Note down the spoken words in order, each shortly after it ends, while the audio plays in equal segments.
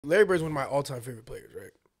Larry Bird's one of my all-time favorite players, right?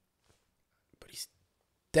 But he's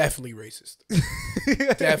definitely racist.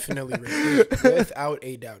 Definitely racist. Without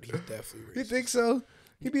a doubt, he's definitely racist. You think so?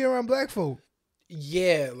 He be around black folk.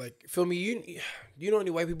 Yeah, like, feel me? You know any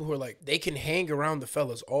white people who are like, they can hang around the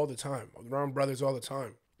fellas all the time, around brothers all the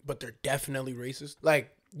time, but they're definitely racist? Like,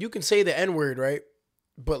 you can say the N-word, right?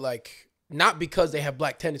 But, like, not because they have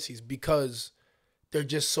black tendencies, because they're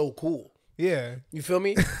just so cool. Yeah. You feel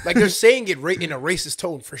me? Like, they're saying it in a racist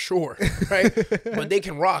tone for sure, right? But they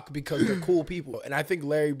can rock because they're cool people. And I think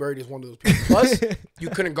Larry Bird is one of those people. Plus, you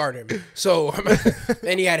couldn't guard him. So,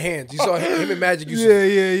 and he had hands. You saw him and Magic used to,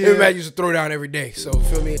 him and Magic used to throw down every day. So,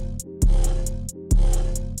 feel me?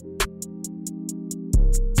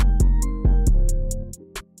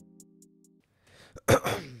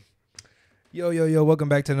 Yo, welcome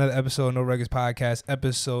back to another episode of No Records Podcast,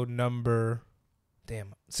 episode number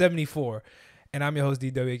 74. And I'm your host,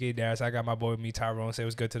 DWK Darris. I got my boy with me, Tyrone. Say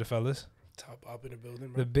what's good to the fellas. Top op in the building,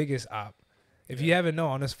 bro. The biggest op. If you haven't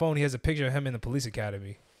known, on his phone, he has a picture of him in the police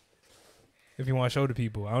academy. If you want to show the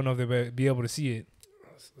people. I don't know if they'll be able to see it.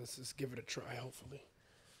 Let's just give it a try, hopefully.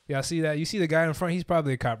 Y'all see that? You see the guy in front? He's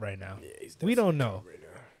probably a cop right now. Yeah, he's we don't know. right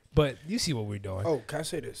now. But you see what we're doing. Oh, can I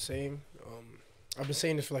say the same? I've been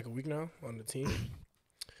saying this for like a week now on the team.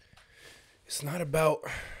 It's not about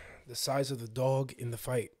the size of the dog in the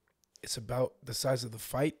fight. It's about the size of the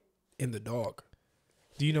fight in the dog.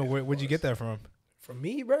 Do you know where'd you get that from? From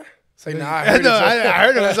me, bro? Say, nah, I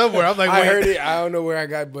heard it somewhere. I'm like, I heard it. I don't know where I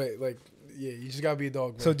got, but like, yeah, you just gotta be a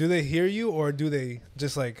dog, bro. So do they hear you, or do they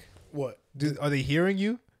just like what? Are they hearing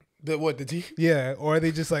you? The T? Yeah, or are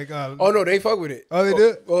they just like? Oh no, they fuck with it. Oh, they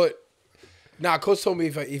do. Well, nah, coach told me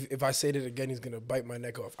if I say it again, he's gonna bite my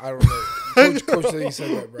neck off. I don't know. Coach said he said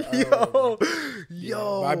that, bro. I don't know, bro.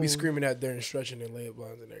 Yo, I'd be screaming out there and stretching and layup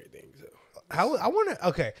lines and everything. So I want to.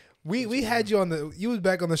 Okay, we had you on the. You was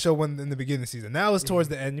back on the show in the beginning of the season. Now it's towards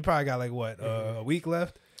the end. You probably got like what a week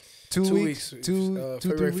left. Two weeks.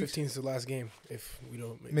 February 15th is the last game if we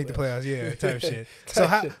don't make the playoffs. Yeah, type shit.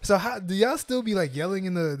 So how do y'all still be like yelling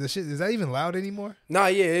in the shit? Is that even loud anymore? Nah,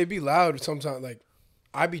 yeah, it'd be loud sometimes. Like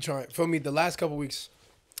I be trying. For me, the last couple weeks,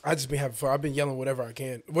 I just been having fun. I've been yelling whatever I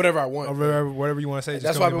can, whatever I want. Whatever you want to say.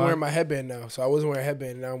 That's why I've been wearing my headband now. So I wasn't wearing a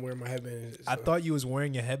headband, and now I'm wearing my headband. So. I thought you was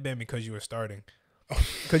wearing your headband because you were starting.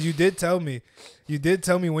 Because you did tell me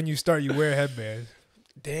when you start you wear a headband.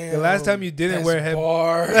 Damn. The last time you didn't wear a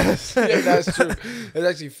headband. Yeah, that's true. That's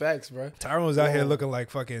actually facts, bro. Tyrone was out here looking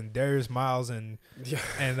like fucking Darris Miles and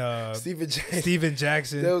Steven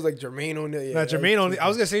Jackson. That was like Jermaine O'Neal. Yeah, Jermaine O'Neal. I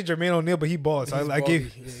was gonna say Jermaine O'Neal, but he bald.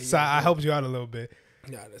 So I helped you out a little bit.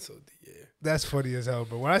 Nah, that's so yeah. That's funny as hell.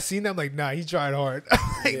 But when I seen that, I'm like, nah, he tried hard.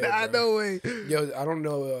 I'm like, nah, bro. No way. Yo, I don't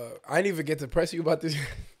know. I didn't even get to press you about this.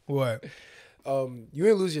 What? You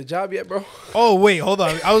didn't lose your job yet, bro? Oh, wait, hold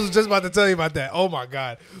on. I was just about to tell you about that. Oh, my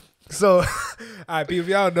God. So, all right, people, if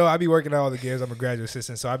y'all know, I be working at all the games. I'm a graduate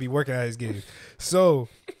assistant, so I be working at his games. So,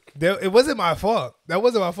 it wasn't my fault. That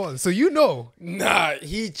wasn't my fault. So, you know. Nah,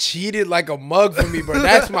 he cheated like a mug for me, bro.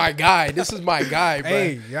 That's my guy. This is my guy, bro.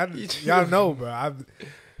 Hey, y'all know, bro.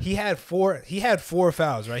 He had four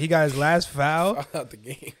fouls, right? He got his last foul. Foul out the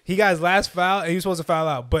game. He got his last foul, and he was supposed to foul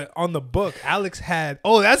out. But on the book, Alex had.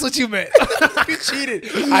 Oh, that's what you meant. He cheated.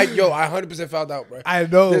 I 100% fouled out, bro. I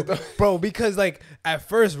know, bro. Because like at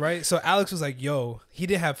first, right? So Alex was like, "Yo, he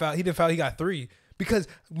didn't have foul. He didn't foul. He got 3." Because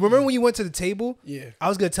remember when you went to the table? Yeah. I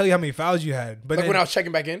was gonna tell you how many fouls you had, but like when I was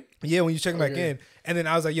checking back in. Yeah, when you checking back in, and then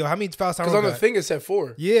I was like, "Yo, how many fouls?" Because on the thing it said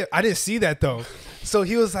 4. Yeah, I didn't see that though. So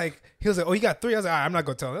he was like, "Oh, he got 3." I was like, "I'm not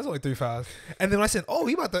gonna tell him. That's only 3 fouls." And then when I said, "Oh,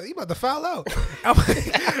 he about to foul out,"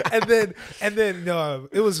 and then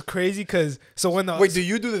it was crazy because when the wait, do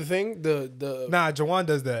you do the thing? Nah, Jawan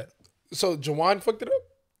does that. So Jawan fucked it up.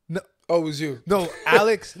 No. Oh, it was you. No,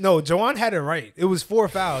 Alex. No, Jawan had it right. It was 4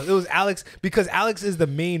 fouls. It was Alex because Alex is the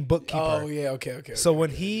main bookkeeper. Oh yeah, okay. So when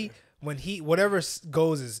he whatever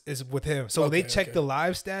goes is with him. So they checked the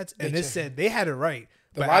live stats and it said they had it right.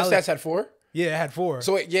 The live stats had 4. Yeah, it had 4.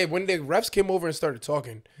 So yeah, when the refs came over and started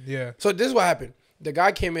talking. Yeah. So this is what happened. The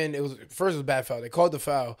guy came in. It was a bad foul. They called the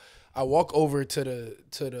foul. I walk over to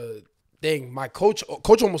the thing. My coach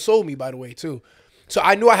almost sold me, by the way, too. So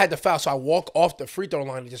I knew I had the foul. So I walk off the free throw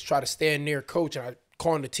line and just try to stand near coach. And I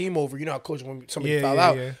calling the team over. You know how coach when somebody foul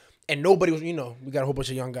out. Yeah. And nobody was, we got a whole bunch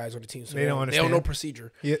of young guys on the team. So they don't understand. They don't know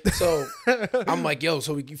procedure. Yeah. So I'm like, yo,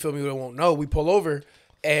 so you feel me? They won't know. We pull over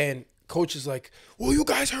and coach is like, will you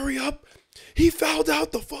guys hurry up? He fouled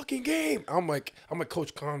out the fucking game. I'm like,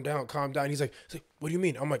 coach, calm down. He's like, what do you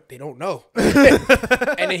mean? I'm like, they don't know.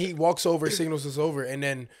 And then he walks over, signals us over. And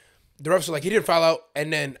then the refs are like, he didn't foul out.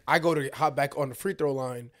 And then I go to hop back on the free throw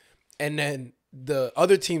line. And then the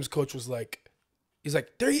other team's coach was like, he's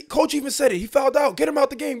like, coach even said it. He fouled out. Get him out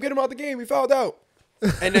the game. Get him out the game. He fouled out.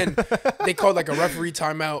 And then they called like a referee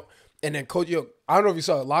timeout. And then coach, I don't know if you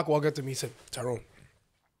saw it. Locke walked up to me and said, Tyrone,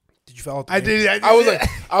 did you foul out the game? I did.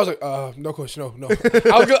 I was like, no, coach, no.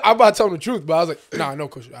 I'm about to tell him the truth, but I was like, nah, no,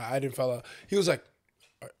 coach, I didn't foul out. He was like,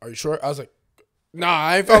 are you sure? I was like, nah,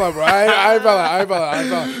 I ain't foul out, bro. I ain't foul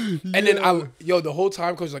out. And then the whole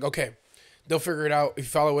time, coach was like, okay, they'll figure it out. If you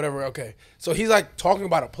foul out, whatever, okay. So he's like talking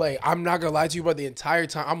about a play. I'm not gonna lie to you, but the entire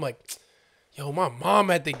time, I'm like, yo, my mom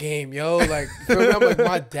at the game, yo. Like, feel me? I'm like,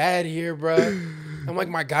 my dad here, bro. I'm like,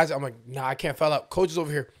 my guys. I'm like, nah, I can't foul out. Coach is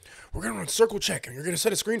over here. We're gonna run circle check, and you're gonna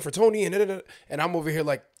set a screen for Tony, and I'm over here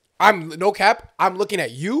like, I'm no cap. I'm looking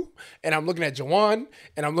at you, and I'm looking at Jawan,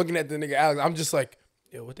 and I'm looking at the nigga Alex. I'm just like,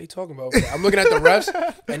 yo, what they talking about? I'm looking at the refs,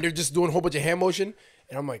 and they're just doing a whole bunch of hand motion,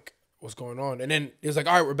 and I'm like, what's going on? And then it was like,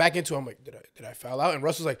 all right, we're back into it. I'm like, did I foul out? And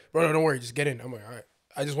Russ was like, bro, no, don't worry, just get in. I'm like, all right.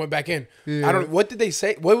 I just went back in. Yeah. What did they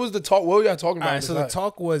say? What was the talk? What were y'all talking about? All right, so the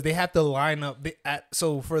talk was they have to line up.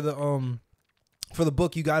 So for the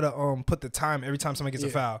book, you gotta put the time every time somebody gets a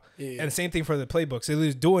foul. Yeah. And the same thing for the playbook. So they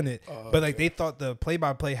was doing it, but like they thought the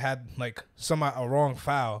play-by-play had like a wrong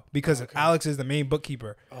foul because Alex is the main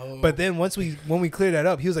bookkeeper. Oh. But then when we cleared that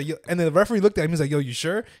up, he was like, yo, and then the referee looked at him. He was like, yo, you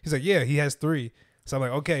sure? He's like, yeah, he has 3. So I'm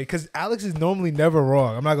like, okay, because Alex is normally never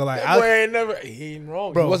wrong. I'm not gonna lie. He ain't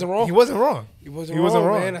wrong. Bro, he wasn't wrong. He wasn't wrong. He wasn't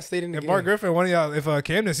wrong, man. I stayed in the if game. Mark Griffin, one of y'all, if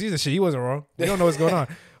Camden sees this shit, he wasn't wrong. We don't know what's going on.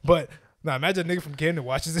 But imagine a nigga from Camden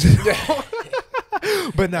watches this.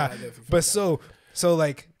 But so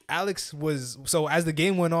like Alex was, so as the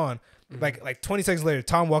game went on, like 20 seconds later,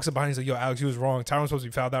 Tom walks up behind me and he's like, yo, Alex, you was wrong. Tyrone's supposed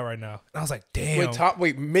to be fouled out right now. And I was like, damn.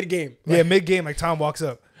 Wait, mid-game. Yeah, mid-game, like Tom walks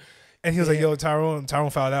up. And he was like, yo, Tyrone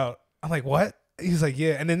fouled out. I'm like, what? He's like,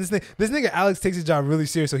 yeah. And then this nigga Alex takes his job really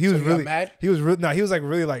serious. So he was really mad. He was like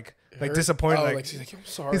really like disappointed. Oh, like she's like, I'm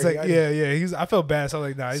sorry. He's like, yeah. I felt bad. So I was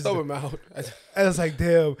like, nah. Stub him out. I was like,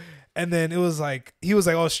 damn. And then it was like he was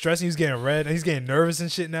like all stressed. And he was getting red and he's getting nervous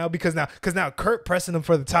and shit now because now Kurt pressing him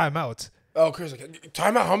for the timeouts. Oh, Kurt's like,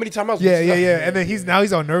 timeout? How many timeouts? Yeah. And then he's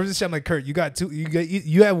on nervous and shit. I'm like, Kurt, you got 2.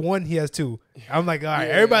 You have 1. He has 2. I'm like, all right,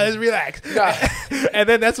 everybody, let's relax. Nah. And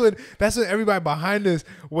then that's when everybody behind us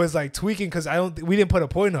was like tweaking because we didn't put a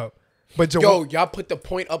point up. But y'all put the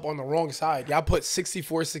point up on the wrong side. Y'all put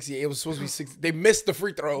 64-68. It was supposed to be 60. They missed the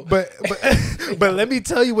free throw. But let me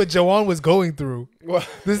tell you what Jawan was going through. What?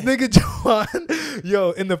 This nigga Jawan,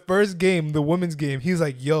 yo, in the first game, the women's game, he's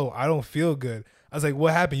like, yo, I don't feel good. I was like,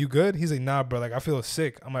 what happened? You good? He's like, nah, bro. Like, I feel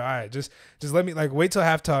sick. I'm like, all right, just let me, like, wait till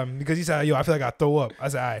halftime. Because he said, yo, I feel like I throw up. I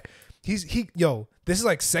said, all right. Yo, this is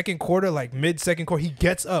like second quarter, like mid-second quarter. He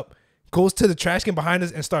gets up, goes to the trash can behind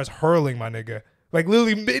us, and starts hurling, my nigga. Like,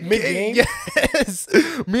 literally mid-game. Yes.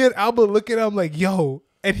 Me and Alba look at him like, yo.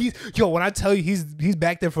 And when I tell you, he's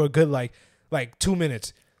back there for a good, like 2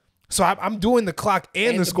 minutes. So I'm doing the clock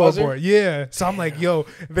and the scoreboard. Yeah. So I'm like, yo,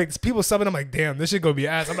 like, people subbing. I'm like, damn, this shit gonna be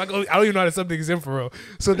ass. I'm like, I don't even know how to sub things in for real.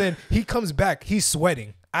 So then he comes back. He's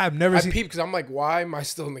sweating. I've never seen. I peeped because I'm like, why am I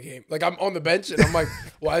still in the game? Like, I'm on the bench and I'm like,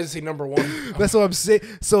 why is he number 1? That's what I'm saying.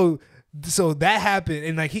 So that happened,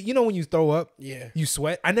 and like when you throw up, you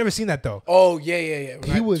sweat. I never seen that though. Oh yeah.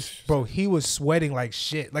 He was sweating like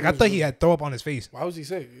shit. Like I thought he had throw up on his face. Why was he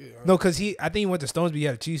sick? No, because I think he went to Stones, but he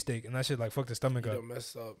had a cheesesteak, and that shit like fucked his stomach up.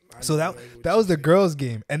 Messed up. So that was the girls'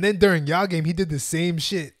 game, and then during y'all game, he did the same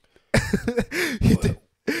shit.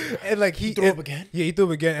 And like he threw up again. Yeah, he threw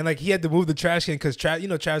up again, and like he had to move the trash can because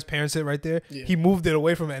Trav's parents sit right there. Yeah. He moved it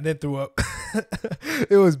away from it and then threw up.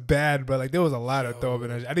 It was bad, but like there was a lot of throw up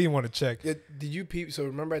in it. I didn't even want to check. Yeah, did you peep? So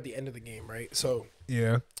remember at the end of the game, right? So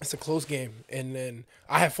yeah, it's a close game, and then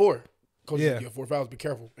I had 4. Coach, you have 4 fouls. Be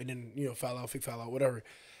careful, and then foul out, fake foul out, whatever.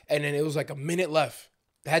 And then it was like a minute left.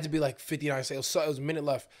 It had to be like 59 seconds. It was a minute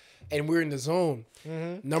left. And we were in the zone.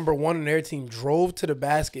 Mm-hmm. Number 1 on their team drove to the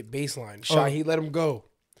basket baseline. Shot, he let him go.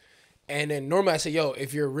 And then normally I say, yo,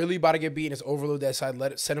 if you're really about to get beaten, it's overload that side.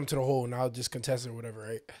 Send him to the hole, and I'll just contest it or whatever,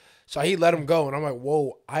 right? So he let him go, and I'm like,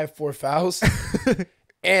 whoa, I have 4 fouls,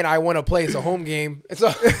 and I want to play. It's a home game.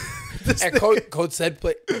 And coach said,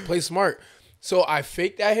 play smart. So I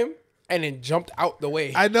faked at him and then jumped out the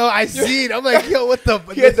way. I know, I seen. I'm like, yo, what the?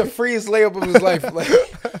 He had the freest layup of his life. Like,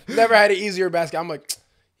 never had an easier basket. I'm like,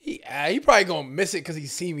 he probably gonna miss it because he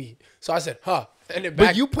see me. So I said, huh. And then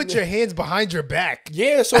but you put your hands behind your back.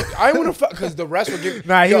 Yeah, so I want to because the rest were giving.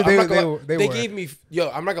 Nah, they gave me. Yo,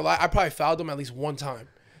 I'm not gonna lie. I probably fouled them at least 1 time.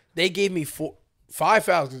 They gave me 5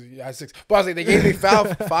 fouls because I had 6. But I was like, they gave me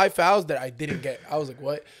 5 fouls that I didn't get. I was like,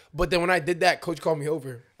 what? But then when I did that, coach called me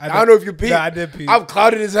over. I don't know if you peeped. Nah, I did peep. I'm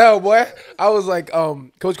clouded as hell, boy. I was like,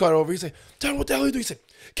 coach called over. He said, "Tell him what the hell you do." He said,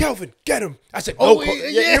 Kelvin, get him. I said, no, coach.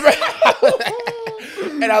 Yeah. You're right.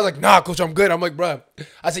 And I was like, nah, coach, I'm good. I'm like, bro.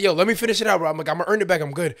 I said, yo, let me finish it out, bro. I'm like, I'm going to earn it back.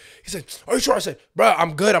 I'm good. He said, are you sure? I said, bro,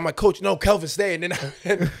 I'm good. I'm like, coach, no, Kelvin, stay. And then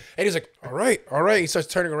and he's like, all right. He starts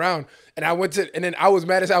turning around. And I went to, and then I was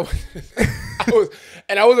mad as I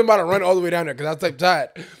wasn't about to run all the way down there because I was like tired.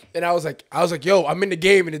 And I was like, yo, I'm in the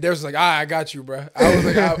game. And the Darris was like, I got you, bro. I was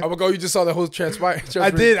like, I'm gonna go. You just saw the whole transpire.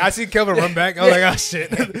 I did. I see Kelvin run back. I was like, oh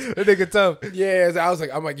shit, that nigga tough. Yeah,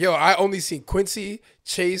 I'm like, yo, I only seen Quincy,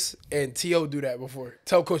 Chase, and T.O. do that before.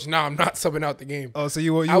 Tell coach, nah, I'm not subbing out the game. Oh, so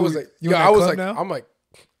you I was like, you yo, in I was club like, now? I'm like,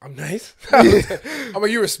 I'm nice. I'm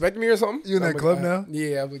like, you respect me or something? You in that like, club now?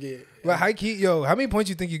 Yeah, I'm like, yeah. Like, high key, yo, how many points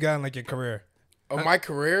you think you got in like your career? Of my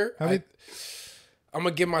career, many? I'm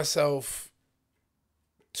gonna give myself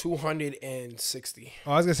 260.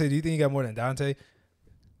 Oh, I was gonna say, do you think you got more than Dante?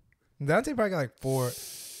 Dante probably got like 4,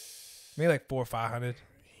 maybe like 400 or 500.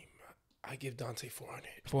 I give Dante 400.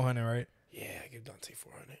 400, right? Yeah, I give Dante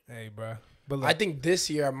 400. Hey, bro. But I think this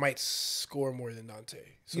year I might score more than Dante.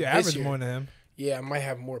 So you average more than him. Yeah, I might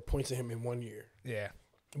have more points than him in 1 year. Yeah.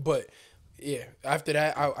 But yeah, after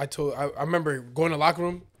that, I remember going to the locker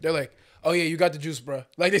room. They're like, oh yeah, you got the juice, bro.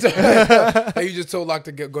 Like they said, like, you just told Locke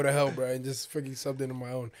to go to hell, bro, and just freaking subbed into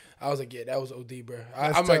my own. I was like, yeah, that was OD, bro.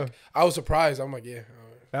 I'm like, I was surprised. I'm like, yeah.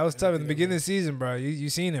 That was tough in the beginning of the season, bro. You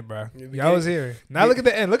seen it, bro. Y'all was here. Now look at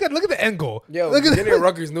the end. Look at the end goal. Yo, look at the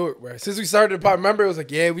Rutgers knew it, bro. Since we started the pod, remember it was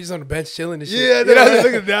like, yeah, we just on the bench chilling and shit. Yeah, you know,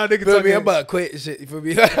 look at now, nigga. Feel me? I'm about to quit and shit. You feel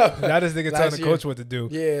me? Now this nigga telling the coach what to do.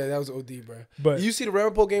 Yeah, that was OD, bro. But you see the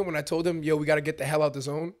Rambo game when I told him, yo, we got to get the hell out the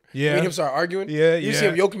zone? Yeah. Me and him started arguing? Yeah, You see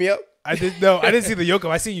him yoke me up? I didn't see the yoke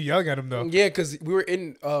up. I seen you yelling at him, though. Yeah, because we were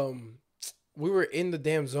in the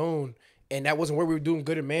damn zone, and that wasn't where we were doing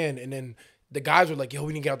good in man. And then the guys were like, yo,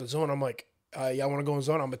 we need to get out the zone. I'm like, y'all want to go in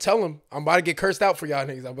zone? I'm going to tell them. I'm about to get cursed out for y'all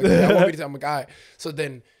niggas. I'm like, y'all want me to tell? I'm like, all right. So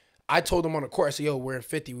then I told him on the court, I said, yo, we're in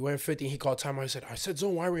 50. We were in 50, and he called timeout. I said,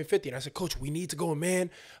 zone, why are we in 50? And I said, coach, we need to go in man.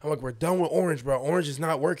 I'm like, we're done with orange, bro. Orange is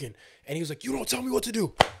not working. And he was like, you don't tell me what to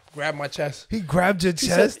do. Grabbed my chest. He grabbed your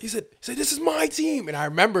chest? He said, this is my team. And I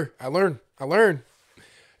remember, I learned.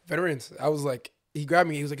 Veterans. I was like, he grabbed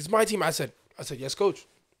me. He was like, it's my team. I said, yes, coach.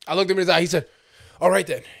 I looked him in his eye. He said, all right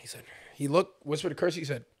then. He looked, whispered a curse. He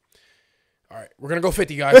said, all right, we're gonna go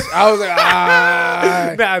 50, guys. I was like,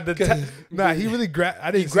 he really grabbed.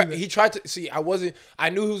 I didn't. He tried to see. I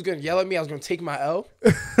knew he was gonna yell at me. I was gonna take my L,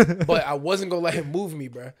 but I wasn't gonna let him move me,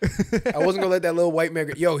 bro. I wasn't gonna let that little white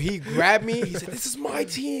man. He grabbed me. He said, "This is my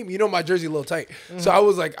team." You know, my jersey a little tight, so I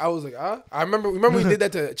was like, ah. I remember we did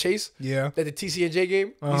that to Chase. Yeah. At the TCNJ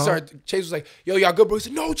game, Chase was like, "Yo, y'all good, bro?" He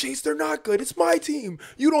said, "No, Chase, they're not good. It's my team.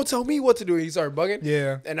 You don't tell me what to do." And he started bugging.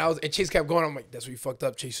 Yeah. And Chase kept going. I'm like, "That's where you fucked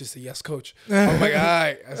up." Chase just said, "Yes, coach." I'm like, all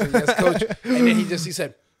right. I said, yes, coach. And then he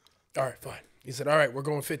said, all right, fine. He said, all right, we're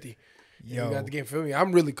going 50. Yo. You got the game, feel me?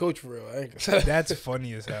 I'm really coach for real. That's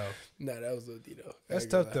funny as hell. Nah, that was OD though. That's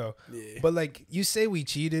tough though. Yeah. But like you say we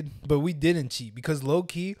cheated, but we didn't cheat because low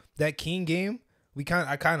key, that King game,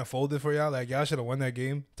 I kind of folded for y'all. Like y'all should have won that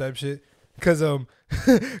game type shit. Cause look,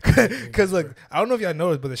 I don't know if y'all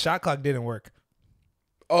noticed, but the shot clock didn't work.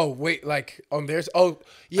 Oh, wait, like on theirs? Oh,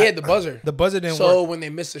 yeah, the buzzer. The buzzer didn't work. So when they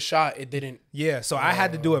missed a shot, it didn't. Yeah, so I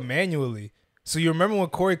had to do it manually. So you remember when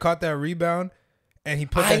Corey caught that rebound and he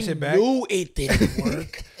put that shit back? I knew it didn't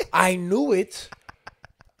work. I knew it.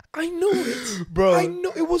 Bro. I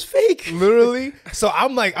know it was fake. Literally. So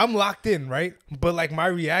I'm locked in, right? But like my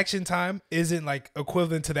reaction time isn't like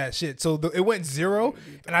equivalent to that shit. So it went 0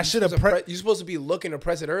 and I should have You're supposed to be looking to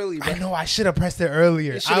press it early, bro. I know I should have pressed it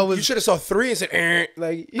earlier. You should have saw 3 and said,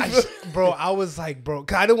 like. I was like, bro,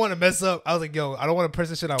 cause I didn't want to mess up. I was like, yo, I don't want to press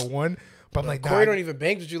this shit I won. But I'm like, Corey don't even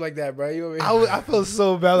bank with you like that, bro. You know what I mean? I felt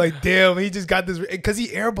so bad. Like, damn, he just got this because he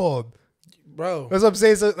airballed. Bro. That's what I'm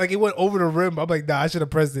saying. So, like, it went over the rim. I'm like, nah, I should have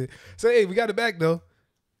pressed it. So, hey, we got it back, though.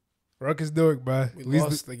 Ruckus Newark, bro. We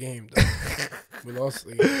lost the game, though. We lost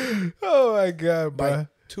the game. Oh, my God, bro. By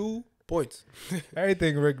 2 points.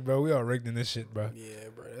 Everything rigged, bro. We all rigged in this shit, bro. Yeah,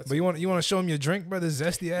 bro. But you want to show him your drink, bro? This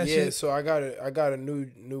zesty ass shit? Yeah, so I got a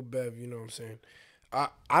new bev, you know what I'm saying? I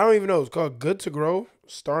don't even know. It's called Good to Grow,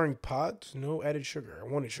 starring pods, no added sugar.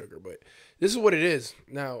 I wanted sugar, but this is what it is.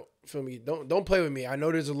 Now, feel me? Don't play with me. I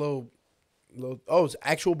know there's a little. Oh, it's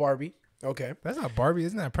actual Barbie. Okay, that's not Barbie.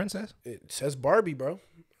 Isn't that a princess? It says Barbie, bro.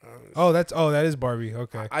 That is Barbie.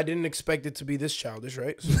 Okay. I didn't expect it to be this childish,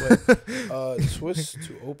 right? So, but Swiss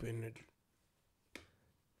to open it.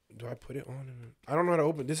 Do I put it on? I don't know how to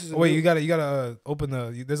open. This is you gotta open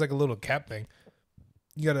there's like a little cap thing.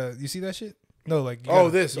 You see that shit? No, like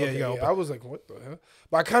this. Yeah, okay, yeah. I was like, what the hell?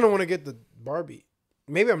 But I kind of want to get the Barbie.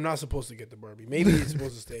 Maybe I'm not supposed to get the Barbie. Maybe it's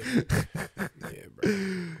supposed to stay. Yeah, bro.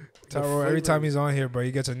 Tyrone, every time he's on here, bro,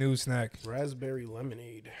 he gets a new snack. Raspberry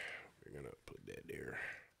lemonade. We're gonna put that there.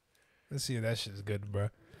 Let's see if that shit's good, bro.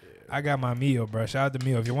 Yeah. I got my Mio, bro. Shout out to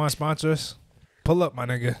Mio. If you want to sponsor us, pull up, my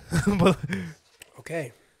nigga.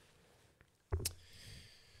 Okay.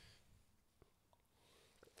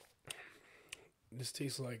 This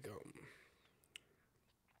tastes like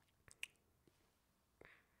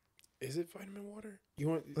is it vitamin water? You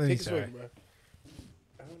want take this one, bro?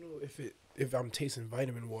 I don't know if I'm tasting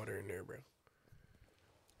vitamin water in there, bro.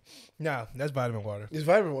 Nah, that's vitamin water. It's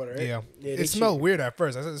vitamin water, right? Yeah. It smelled weird at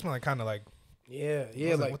first. It smelled kind of like. Yeah.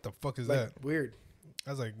 Like, what the fuck is that? Weird.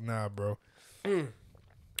 I was like, nah, bro.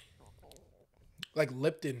 Like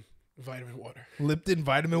Lipton vitamin water. Lipton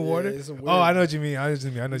vitamin water? Weird, oh, I know what you mean. I know what you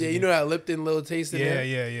mean. You know that Lipton little taste in there?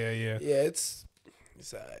 Yeah. Yeah, it's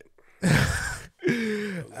alright.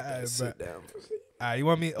 Sit down. You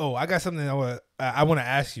want me? Oh, I got something I want to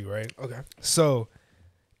ask you, right? Okay. So,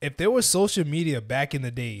 if there was social media back in the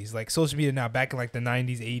days, like social media now, back in like the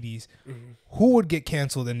 90s, 80s, who would get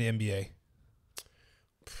canceled in the NBA?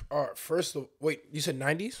 All right, wait, you said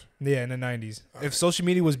 90s? Yeah, in the 90s. If social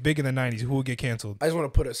media was big in the 90s, who would get canceled? I just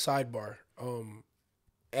want to put a sidebar.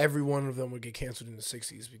 Every one of them would get canceled in the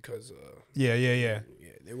 60s because Yeah,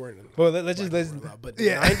 they weren't. Well, let's but the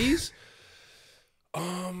 90s,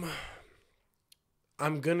 I'm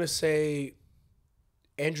gonna say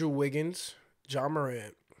Andrew Wiggins, John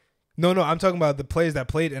Morant. No, I'm talking about the players that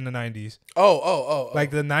played in the 90s. Oh.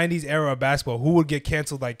 Like the 90s era of basketball, who would get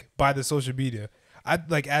canceled like by the social media?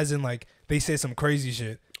 As in they say some crazy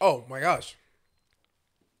shit. Oh my gosh.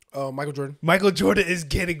 Michael Jordan. Michael Jordan is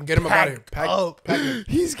getting Get him up out of here. Pack him.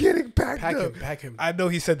 He's getting packed up. Pack him. I know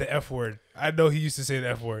he said the F word. I know he used to say the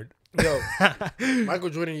F word. Yo, Michael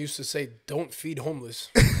Jordan used to say, "Don't feed homeless."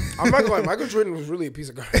 I'm not gonna lie, Michael Jordan was really a piece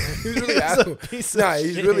of garbage. He was really an asshole. He's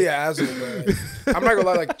really an asshole, bro. I'm not gonna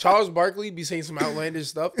lie, like Charles Barkley be saying some outlandish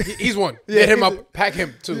stuff. He's one. Get him up, pack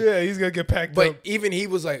him too. Yeah, he's gonna get packed up. But even he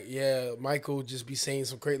was like, yeah, Michael just be saying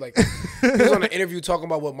some crazy. Like he was on an interview talking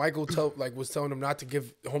about what Michael was telling him not to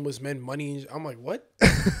give homeless men money. I'm like, what?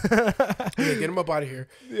 Yeah, get him up out of here.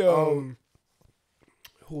 Yo.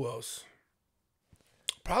 Who else?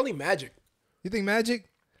 Probably Magic. You think Magic?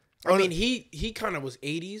 I mean, he kind of was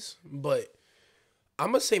 80s, but I'm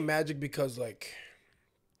gonna say Magic because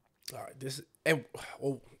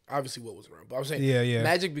obviously Wilt was around, but I'm saying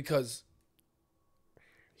Magic because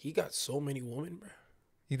he got so many women, bro.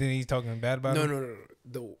 You think he's talking bad about him?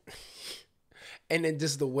 No. And then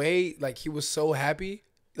just the way he was so happy,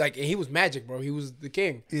 and he was Magic, bro. He was the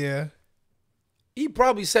king. Yeah. He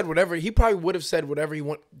probably said whatever. He probably would have said whatever he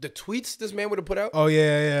want. The tweets this man would have put out. Oh,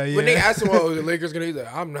 yeah. When they asked him, "Oh, the Lakers gonna?" He's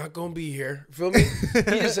like, "I'm not gonna be here." Feel me? He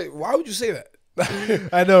just said, "Why would you say that?"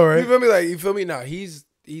 I know, right? You feel me? You feel me? Nah, he's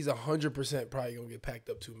 100% probably gonna get packed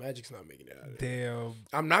up too. Magic's not making it out of there. Damn.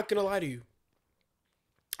 I'm not gonna lie to you.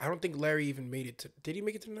 I don't think Larry even made it to. Did he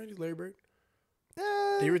make it to the 90s, Larry Bird?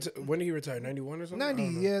 When did he retire? 91 or something?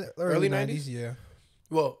 90s, yeah. Early 90s, yeah.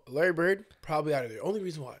 Well, Larry Bird, probably out of there. Only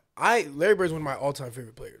reason why. Larry Bird's one of my all-time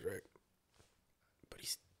favorite players, right? But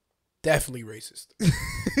he's definitely racist.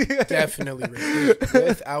 Definitely racist.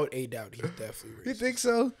 Without a doubt, he's definitely racist. You think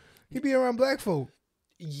so? He be around black folk.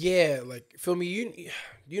 Yeah, feel me?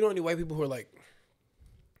 You know any white people who are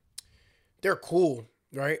they're cool,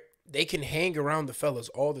 right? They can hang around the fellas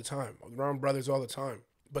all the time, around brothers all the time.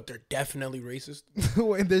 But they're definitely racist.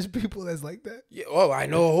 Wait, there's people that's like that? Yeah. Oh, I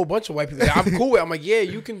know a whole bunch of white people that I'm cool with. I'm like, yeah,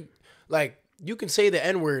 you can say the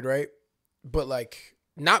N-word, right? But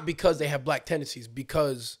not because they have black tendencies,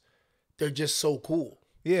 because they're just so cool.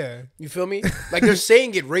 Yeah. You feel me? They're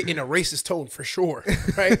saying it in a racist tone for sure,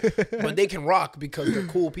 right? But they can rock because they're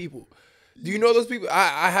cool people. Do you know those people?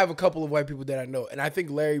 I have a couple of white people that I know, and I think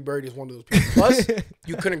Larry Bird is one of those people. Plus,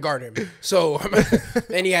 you couldn't guard him, so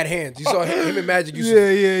and he had hands. You saw him and Magic. Him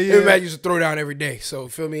and Magic used to throw down every day. So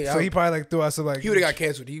feel me? So he probably threw out some he would have got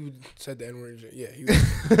canceled. He would said the N-word. Yeah, he'd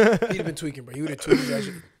have been tweaking, bro. He would have tweeted that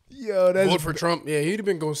shit. Yo, that's vote for Trump. Yeah, he'd have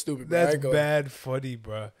been going stupid. Bro. That's bad funny,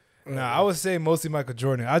 bro. Nah, I would say mostly Michael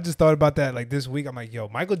Jordan. I just thought about that this week. I'm like, yo,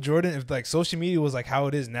 Michael Jordan, if social media was how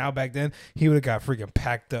it is now back then, he would have got freaking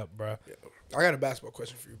packed up, bro. Yeah. I got a basketball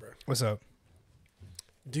question for you, bro. What's up?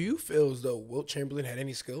 Do you feel as though Wilt Chamberlain had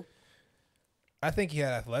any skill? I think he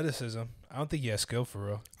had athleticism. I don't think he had skill for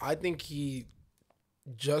real. I think he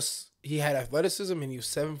had athleticism and he was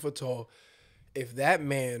 7 foot tall. If that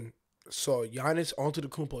man saw Giannis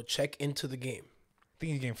Antetokounmpo check into the game, I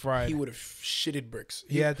think he's getting fried. He would have shitted bricks.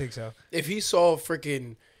 I think so. If he saw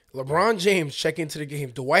freaking LeBron James check into the game.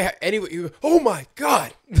 Dwight, anyway, oh my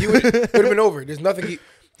God, he would have been over. There's nothing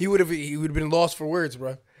he would have been lost for words,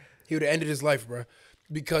 bro. He would have ended his life, bro,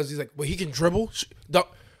 because he's like, well, he can dribble.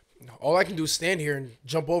 All I can do is stand here and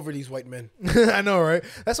jump over these white men. I know, right?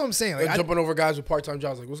 That's what I'm saying. Like jumping over guys with part-time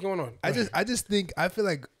jobs. Like, what's going on? I feel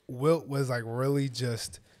like Wilt was like really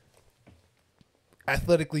just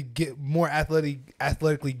athletically gifted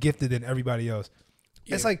than everybody else.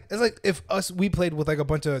 Yeah. It's like if we played with like a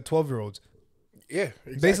bunch of 12-year-olds. Yeah,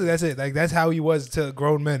 exactly. Basically that's it. Like that's how he was to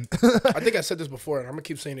grown men. I think I said this before, and I'm gonna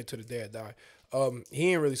keep saying it to the day I die.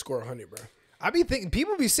 He ain't really score 100, bro. I be thinking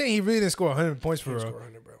people be saying he really didn't score 100 points for real. Score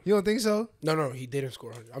 100, bro. You don't think so? No, he didn't score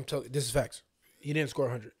 100. I'm telling you, this is facts. He didn't score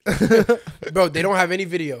 100, bro. They don't have any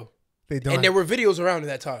video. They don't. And there were videos around at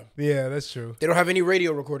that time. Yeah, that's true. They don't have any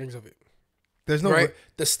radio recordings of it. There's no right.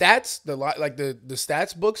 The stats, the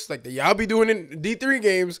stats books, like the y'all be doing in D3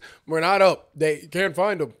 games, we're not up. They can't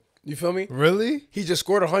find them. You feel me? Really? He just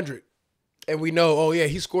scored 100, and we know. Oh yeah,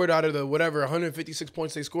 he scored out of the 156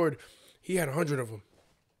 points they scored. He had 100 of them.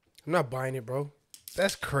 I'm not buying it, bro.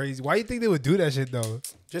 That's crazy. Why do you think they would do that shit though?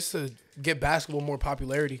 Just to get basketball more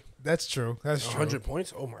popularity. That's true. That's 100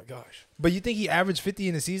 points. Oh my gosh. But you think he averaged 50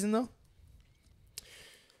 in the season though?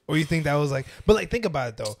 Or you think that was like? But like, think about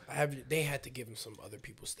it though. They had to give him some other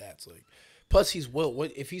people's stats. Like, plus he's Wilt.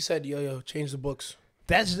 What if he said, "Yo, change the books"?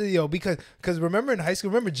 That's because remember in high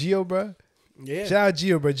school, remember Gio, bro? Yeah. Shout out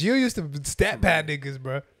Gio, bro. Gio used to stat pad niggas,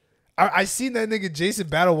 bro. I seen that nigga Jason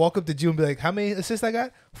Battle walk up to Gio and be like, "How many assists I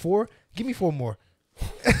got? 4? Give me 4 more."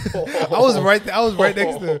 I was right there. I was right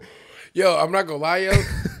next to him. Yo, I'm not gonna lie, yo.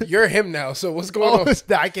 You're him now. So what's going on?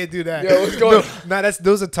 I can't do that. Yo, what's going on? Nah,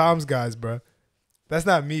 those are Tom's guys, bro. That's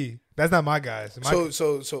not me. That's not my guys.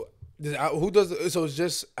 So who does? So it's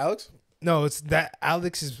just Alex? No, it's that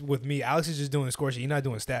Alex is with me. Alex is just doing the score sheet. You're not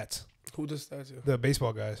doing stats. Who does stats? The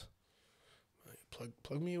baseball guys.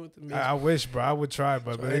 Plug me in with the. I wish, bro. I would try,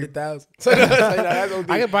 but 100,000. I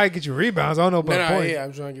could probably get you rebounds. I don't know about points. Yeah,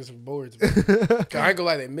 I'm trying to get some boards. I ain't gonna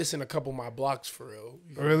lie, they're missing a couple of my blocks for real.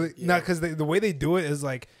 Really? Yeah. No, because the way they do it is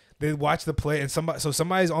like they watch the play and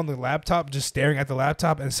somebody's on the laptop just staring at the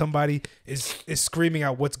laptop and somebody is screaming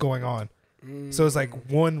out what's going on. So it's like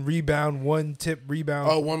 1 rebound, 1 tip rebound.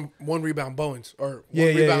 Oh, one rebound Bowens or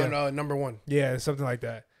rebound number 1. Yeah, something like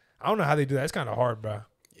that. I don't know how they do that. It's kind of hard, bro.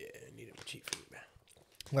 Yeah, I need a cheat for you, man.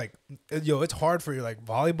 Like, yo, it's hard for you. Like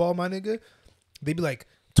volleyball, my nigga. They be like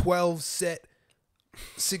 12 set,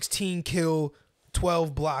 16 kill,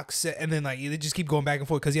 12 block set, and then like they just keep going back and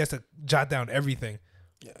forth because he has to jot down everything.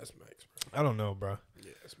 Yeah, that's max, bro. I don't know, bro.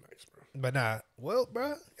 Yeah, that's max, bro. But nah, well,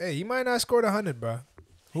 bro, hey, he might not score 100, bro.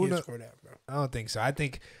 Who knows? Score that, bro? I don't think so. I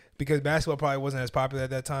think because basketball probably wasn't as popular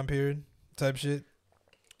at that time period, type shit.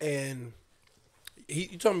 And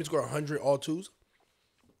you told me to score 100 all twos.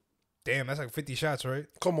 Damn, that's like 50 shots, right?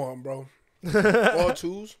 Come on, bro. All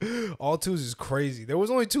twos. All twos is crazy. There was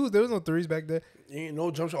only 2s. There was no 3s back there. Ain't no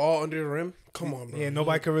jump shot all under the rim. Come on, bro. Yeah,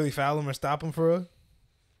 nobody could really foul him or stop him for real.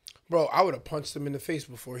 Bro, I would have punched him in the face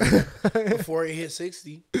before he hit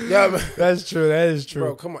 60. Yeah, man. That's true. That is true.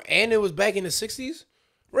 Bro, come on. And it was back in the 60s.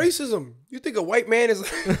 Racism. You think a white man is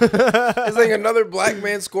like another black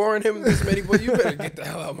man scoring him this many points? You better get the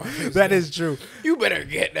hell out of my face. That is true. You better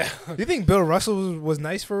get down. You think Bill Russell was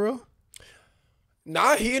nice for real?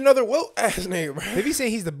 Nah, he another Wilt ass nigga, bro. They be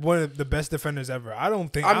saying he's one of the best defenders ever. I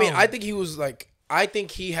don't think. I think he was like. I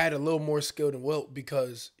think he had a little more skill than Wilt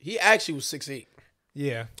because he actually was 6'8".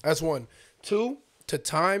 Yeah, that's 1. 2, to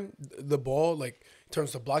time the ball, like in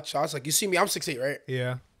terms of block shots. Like you see me, I'm 6'8", right?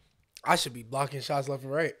 Yeah. I should be blocking shots left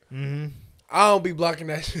and right. Mm-hmm. I don't be blocking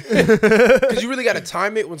that shit because you really got to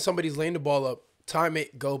time it when somebody's laying the ball up. Time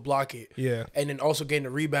it, go block it. Yeah, and then also getting the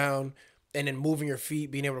rebound and then moving your feet,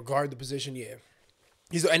 being able to guard the position. Yeah.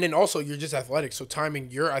 And then also you're just athletic, so timing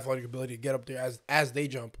your athletic ability to get up there as they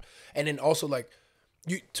jump, and then also like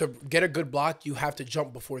you to get a good block, you have to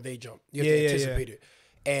jump before they jump. You have to anticipate it,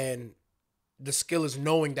 and the skill is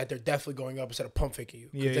knowing that they're definitely going up instead of pump faking you.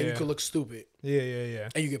 Because then you could look stupid. Yeah.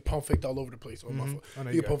 And you get pump faked all over the place. Oh, my fault.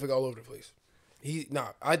 You get pump faked all over the place.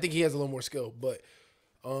 I think he has a little more skill, but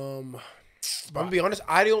I'm gonna be honest.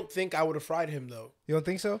 I don't think I would have fried him though. You don't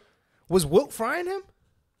think so? Was Wilt frying him?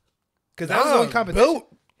 Because that was the only competition. Bill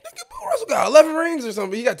Russell got 11 rings or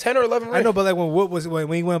something. He got 10 or 11 rings. I know, but like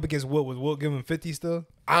when he went up against Wilt, was Wilt giving him 50 still?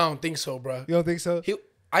 I don't think so, bro. You don't think so?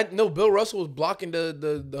 I know Bill Russell was blocking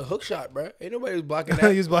the hook shot, bro. Ain't nobody was blocking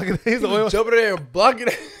that. He was blocking. He was jumping there and blocking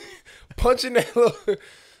it, punching that little.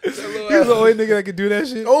 He was the only nigga that could do that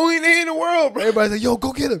shit. Only nigga in the world, bro. Everybody's like, "Yo,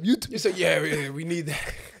 go get him." You said, "Yeah, we need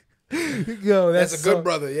that." Yo, that's a good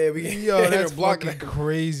brother. Yeah, we that's fucking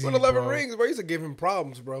crazy. With 11 rings, bro. I used to give him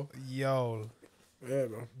problems, bro. Yo, yeah,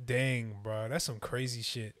 bro. Dang, bro, that's some crazy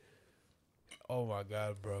shit. Oh my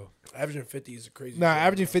god, bro. Averaging 50 is crazy. Nah,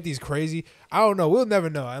 averaging 50 is crazy. I don't know. We'll never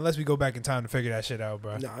know unless we go back in time to figure that shit out,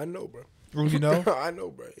 bro. Nah, I know, bro. You know? I know,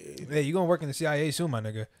 bro. Yeah. Hey, you gonna work in the CIA soon, my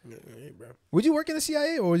nigga? Yeah, bro. Would you work in the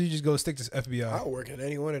CIA or would you just go stick to FBI? I'll work at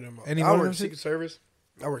any one of them. I work Secret Service.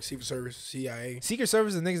 I work Secret Service, CIA. Secret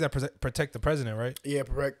Service is the niggas that protect the president, right? Yeah,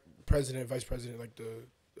 president, vice president, like the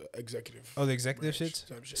executive. Oh, the executive shit.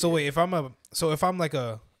 Shit. So wait, if I'm like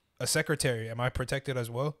a secretary, am I protected as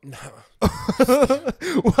well? Nah.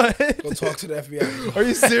 What? Go talk to the FBI. Are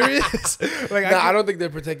you serious? Like, I don't think they're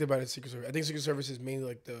protected by the Secret Service. I think Secret Service is mainly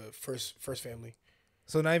like the first family.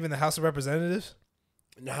 So not even the House of Representatives?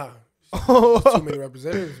 Nah. Too many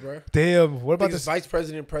representatives, bro. Damn. What about the vice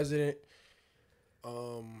president, president,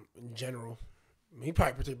 in general? I mean, he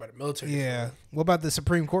probably protected by the military. Yeah. What about the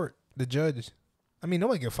Supreme Court? The judge? I mean,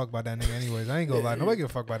 nobody give a fuck about that nigga anyways. I ain't gonna lie. Nobody give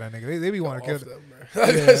a fuck about that nigga. They be wanting to kill them, bro.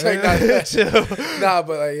 I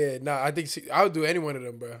think I would do any one of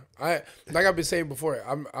them, bro. Like I've been saying before,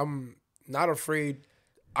 I'm not afraid.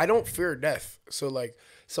 I don't fear death. So like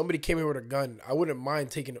somebody came in with a gun, I wouldn't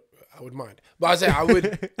mind taking it. I would mind. But I say I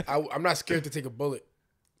would I'm not scared to take a bullet.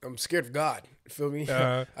 I'm scared of God. You feel me?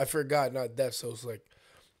 I fear God, not death. So it's like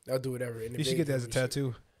I'll do whatever. And you should get that as a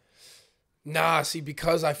tattoo. Nah, see,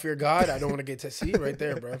 because I fear God, I don't want to get see right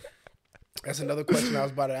there, bro. That's another question I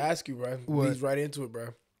was about to ask you, bro. Leads right into it, bro.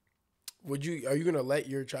 Are you gonna let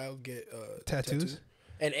your child get tattoos?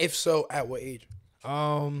 And if so, at what age?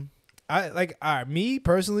 Me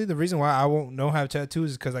personally, the reason why I won't have tattoos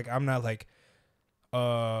is because like I'm not like,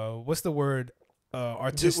 what's the word?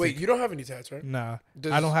 Artistic. Wait, you don't have any tats, right? Nah,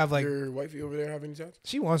 Does I don't have like your wifey over there have any tats?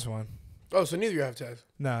 She wants one. Oh, so neither of you have tats?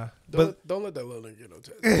 Nah, don't let that little nigga get no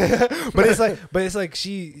tats. but it's like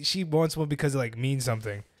she wants one because it like means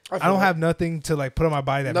something. I don't have nothing to like put on my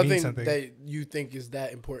body that means something. That you think is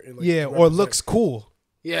that important. Like, yeah, or looks cool.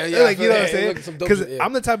 Yeah. Like you know what I'm saying? Because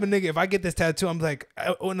I'm the type of nigga. If I get this tattoo, I'm like,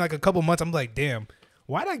 in like a couple months, I'm like, damn,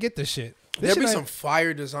 why did I get this shit? There'd be some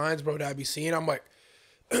fire designs, bro, that I'd be seeing. I'm like,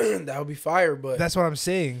 that would be fire, but that's what I'm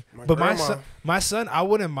saying. But my son, I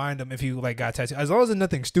wouldn't mind him if he like got tattooed as long as it's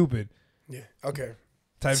nothing stupid. Yeah. Okay.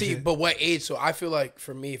 See, but what age? So I feel like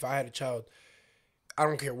for me, if I had a child, I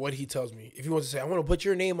don't care what he tells me. If he wants to say, I want to put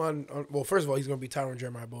your name on well, first of all, he's going to be Tyrone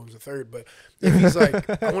Bowens III. But if he's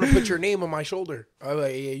like, I want to put your name on my shoulder, I'm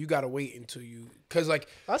like, yeah, you got to wait until you, because like,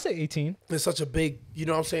 I'll say 18. It's such a big, you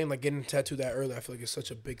know what I'm saying? Like getting tattooed that early, I feel like it's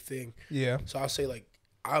such a big thing. Yeah. So I'll say like,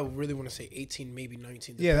 I really want to say 18, maybe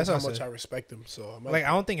 19. Yeah, that's how much I respect him. So I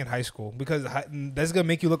don't think in high school because that's gonna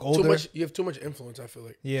make you look older. You have too much influence. I feel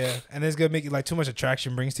like. Yeah, and it's gonna make you like too much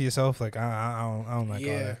attraction brings to yourself. Like I don't like all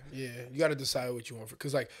that. Yeah. You got to decide what you want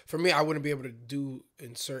because like for me, I wouldn't be able to do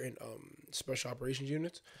in certain special operations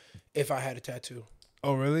units if I had a tattoo.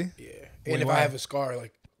 Oh really? Yeah, and why? I have a scar,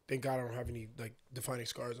 like thank God I don't have any like defining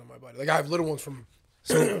scars on my body. Like I have little ones from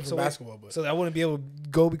basketball, but so I wouldn't be able to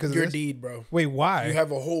go because your of this? deed, bro. Wait, why? You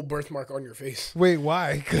have a whole birthmark on your face. Wait,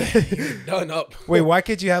 why? You're done up. Wait, why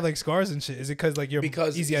can't you have like scars and shit? Is it because like you're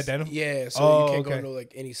easy identifiable? Yeah, so you can't go into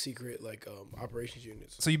like any secret like operations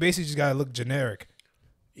units. So you basically just gotta look generic.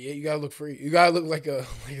 Yeah, you gotta look free. You gotta look like a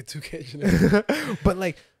 2K generic. But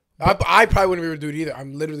like. I probably wouldn't be able to do it either.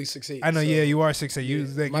 I'm literally 6'8". I know, so yeah, you are 6'8". You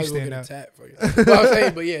stand out. But I'm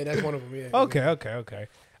saying, but yeah, that's one of them. Yeah. Okay.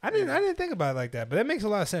 I didn't think about it like that, but that makes a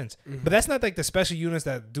lot of sense. Mm-hmm. But that's not like the special units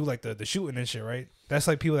that do like the shooting and shit, right? That's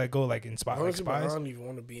like people that go like in spot like spies. I don't even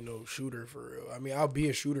want to be no shooter for real. I mean, I'll be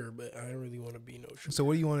a shooter, but I don't really want to be no shooter. So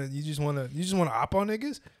what do you want to? You just want to op on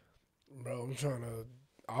niggas? Bro, I'm trying to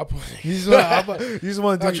op on niggas. You just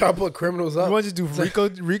want to? I'm trying to put criminals up. You want to do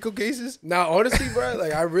Rico cases? Now, honestly, bro,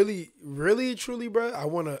 like I really, truly, bro, I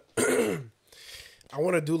want to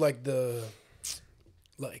do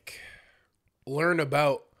like learn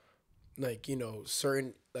about. Like, you know,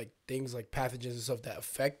 certain like things like pathogens and stuff that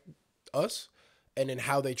affect us and then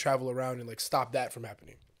how they travel around and like stop that from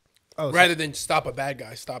happening. Oh, rather than stop a bad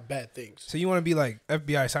guy, stop bad things. So you want to be like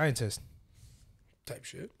FBI scientist type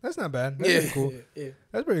shit. That's not bad. That's pretty cool. Yeah.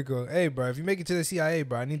 That's pretty cool. Hey, bro, if you make it to the CIA,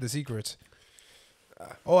 bro, I need the secrets.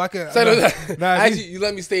 I can. Actually, you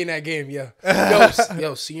let me stay in that game, yeah.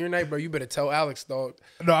 Yo, senior night, bro. You better tell Alex, dog.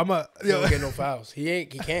 No, He don't get no fouls. He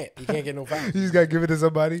can't get no fouls. You just gotta give it to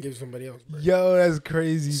somebody. Give somebody else, bro. Yo, that's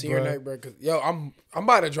crazy, senior night, bro. Cause I'm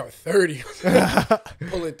about to drop 30,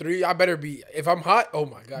 pulling 3. I better be if I'm hot. Oh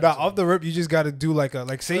my god. Nah, off the rip, you just gotta do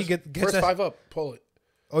say you get first 5 up, pull it.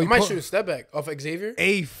 I might shoot a step back off Xavier.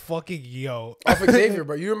 A fucking yo. Off Xavier,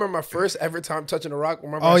 bro. You remember my first ever time touching a rock?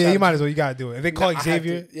 Oh, yeah, you might as well. You got to do it. If they call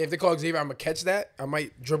Xavier. Yeah, if they call Xavier, I'm going to catch that. I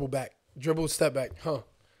might dribble back. Dribble, step back.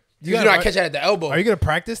 You know, I catch that at the elbow. Are you going to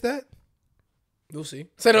practice that? You'll see.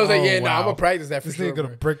 So I was like, yeah, wow. I'm going to practice that for this sure. This nigga going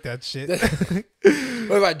to brick that shit.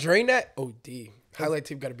 But if I drain that, highlight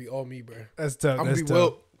tape got to be all me, bro. That's tough. I'm going to be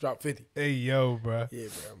Wilt. Drop 50. Hey, yo, bro. Yeah,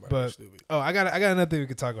 bro. I'm stupid. I got another thing we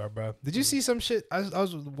could talk about, bro. Did you see some shit? I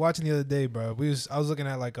was watching the other day, bro. I was looking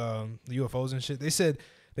at like UFOs and shit. They said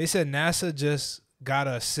NASA just got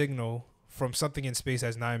a signal from something in space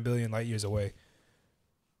that's 9 billion light years away.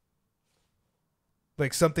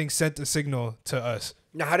 Like something sent a signal to us.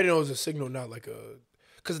 Now, how did it know it was a signal, not like a?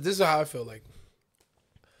 Because this is how I feel. Like,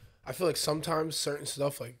 I feel like sometimes certain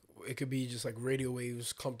stuff, like it could be just like radio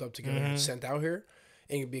waves clumped up together and sent out here.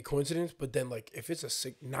 And it could be a coincidence, but then like if it's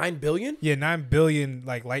a 9 billion, 9 billion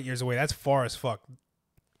like light years away, that's far as fuck.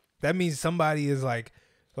 That means somebody is like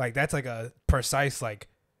that's like a precise like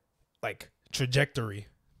trajectory.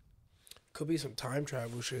 Could be some time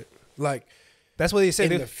travel shit. Like that's what they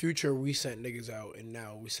said. In the future, we sent niggas out, and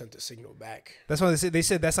now we sent the signal back. That's what they said. They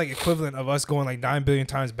said that's like equivalent of us going like 9 billion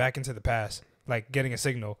times back into the past, like getting a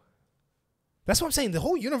signal. That's what I'm saying. The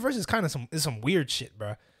whole universe is kind of some weird shit,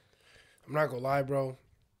 bro. I'm not gonna lie, bro.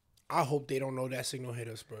 I hope they don't know that signal hit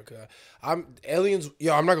us, bro. Cause aliens.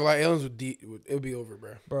 Yo, I'm not gonna lie. Aliens it'll be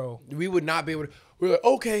over, bro. We would not be able to. We're like,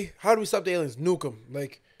 okay, how do we stop the aliens? Nuke them.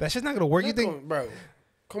 Like that shit's not gonna work. You think, bro?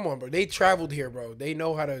 Come on, bro. They traveled here, bro. They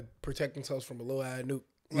know how to protect themselves from a little ass nuke.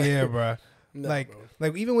 Like, yeah, bro. No, like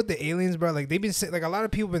bro. Even with the aliens, bro. Like they've been like a lot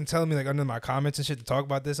of people been telling me like under my comments and shit to talk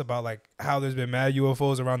about this about like how there's been mad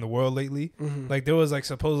UFOs around the world lately. Mm-hmm. Like there was like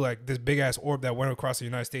supposedly like this big ass orb that went across the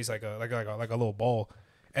United States like a little ball,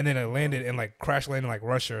 and then it landed and like crash landed like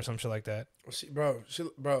Russia or some shit like that. See, bro.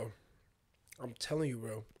 I'm telling you,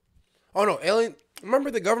 bro. Oh no, alien.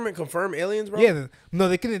 Remember the government confirmed aliens, bro? Yeah,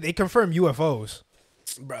 they confirmed UFOs.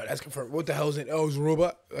 Bro, that's confirmed. What the hell is it? Oh, it's a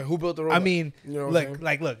robot. Like, who built the robot? I mean, you know look.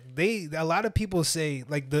 A lot of people say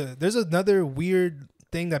like there's another weird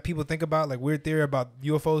thing that people think about, like weird theory about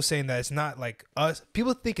UFOs, saying that it's not like us.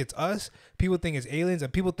 People think it's us. People think it's aliens,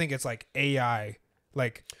 and people think it's like AI,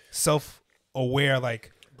 like self-aware,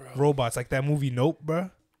 like robots, like that movie Nope, bro.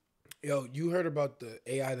 Yo, you heard about the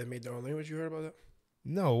AI that made their own language? You heard about that?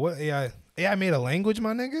 No, what AI? AI made a language,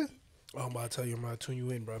 my nigga. Oh, I'm about to tell you, I'm about to tune you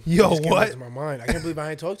in, bro. Yo, what? In my mind. I can't believe I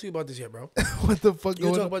ain't talked to you about this yet, bro. What the fuck?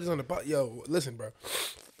 You talk about this on the pod. Yo, listen, bro.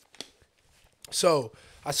 So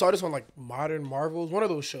I saw this on like Modern Marvels, one of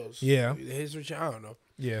those shows. Yeah. The History Channel, I don't know.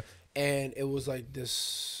 Yeah. And it was like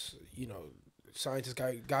this, scientist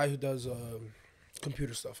guy who does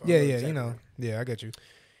computer stuff. Yeah, exactly. Yeah, I get you.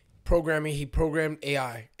 Programming. He programmed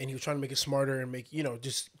AI, and he was trying to make it smarter and make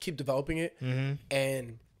just keep developing it. Mm-hmm.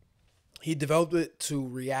 And he developed it to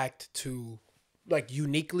react to, like,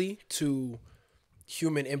 uniquely to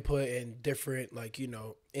human input and different, like,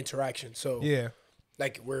 interactions. So, yeah,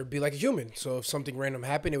 like, where it'd be like a human. So if something random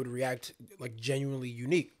happened, it would react, like, genuinely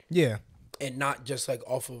unique. Yeah. And not just, like,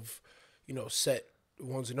 off of, set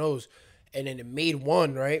ones and O's. And then it made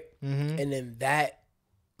one, right? Mm-hmm. And then that,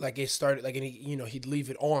 like, it started, like, and he'd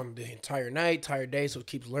leave it on the entire night, entire day. So it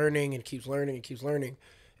keeps learning and keeps learning and keeps learning.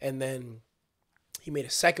 And then he made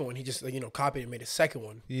a second one. He just, copied and made a second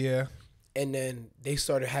one. Yeah. And then they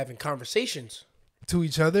started having conversations. To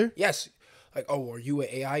each other? Yes. Like, oh, are you an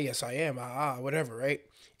AI? Yes, I am. Whatever, right?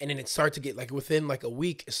 And then it started to get, like, within, like, a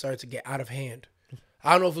week, it started to get out of hand.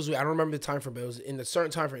 I don't know if it was, I don't remember the time frame, but it was in a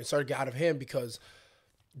certain time frame, it started to get out of hand because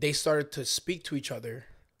they started to speak to each other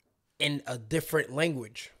in a different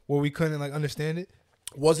language. Where we couldn't, like, understand it?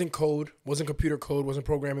 Wasn't code, wasn't computer code, wasn't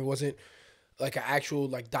programming, wasn't like an actual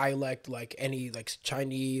like dialect, like any like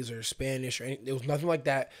Chinese or Spanish or anything. It was nothing like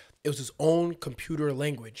that. It was his own computer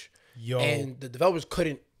language. Yo. And the developers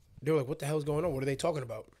couldn't. They were like, "What the hell is going on? What are they talking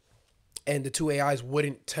about?" And the two AIs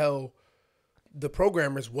wouldn't tell the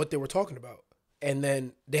programmers what they were talking about. And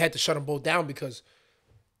then they had to shut them both down because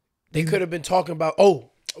they could have been talking about.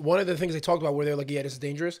 Oh, one of the things they talked about where they're like, "Yeah, this is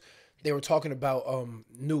dangerous." They were talking about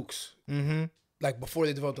nukes. Mm-hmm. Like before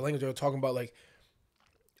they developed the language, they were talking about like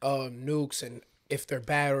nukes and if they're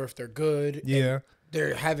bad or if they're good. Yeah.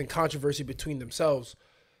 They're having controversy between themselves.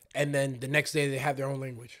 And then the next day they have their own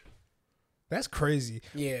language. That's crazy.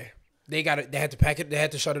 Yeah. They got it. They had to pack it. They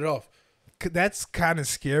had to shut it off. That's kind of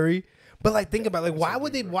scary. But like, think about like, why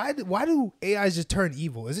would they? Why do AIs just turn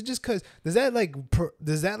evil? Is it just because does that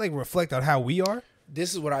like reflect on how we are?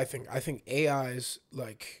 This is what I think. I think AIs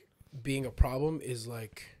like being a problem is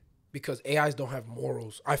like because AIs don't have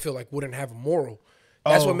morals. I feel like wouldn't have a moral.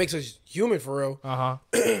 That's what makes us human for real.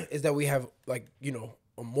 Is that we have like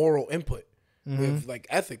a moral input with like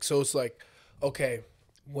ethics. So it's like, okay,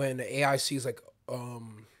 when the AI sees like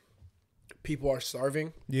people are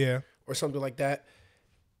starving, or something like that,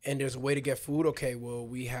 and there's a way to get food. Okay, well,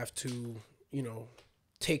 we have to,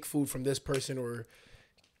 take food from this person or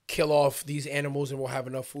kill off these animals, and we'll have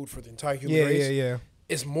enough food for the entire human race. Yeah.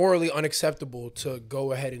 It's morally unacceptable to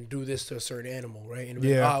go ahead and do this to a certain animal, right? And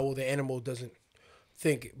well, the animal doesn't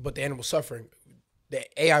think, but the animal's suffering. The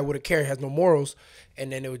AI wouldn't care, has no morals,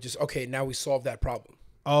 and then it would just, okay, now we solve that problem.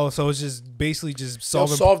 Oh, so it's just basically just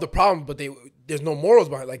solve the problem, but there's no morals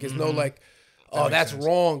behind it. Like, there's no like, oh, that's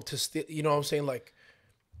wrong to steal. You know what I'm saying? Like,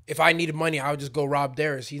 if I needed money, I would just go rob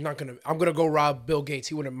Darris. I'm gonna go rob Bill Gates.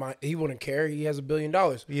 He wouldn't mind. He wouldn't care. He has $1 billion.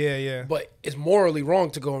 Yeah. But it's morally wrong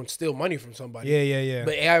to go and steal money from somebody. Yeah.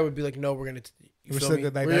 But AI would be like, no, we're gonna.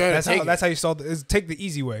 That's how you solve it. Take the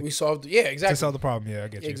easy way. We solved. Yeah, exactly. To solve the problem. Yeah, I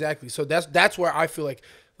get you. Exactly. So that's where I feel like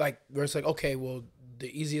where it's like, okay, well,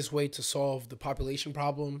 the easiest way to solve the population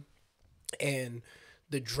problem and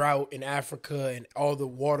the drought in Africa and all the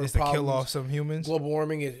water is problems, to kill off some humans. Global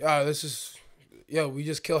warming is we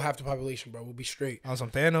just kill half the population, bro. We'll be straight. On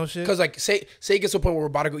some Thanos shit. Because like say it gets to a point where we're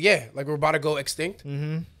about to go, we're about to go extinct.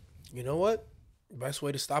 Mm-hmm. You know what? The best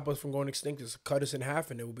way to stop us from going extinct is to cut us in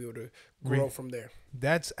half, and then we'll be able to grow from there.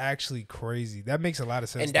 That's actually crazy. That makes a lot of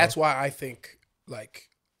sense. And that's why I think like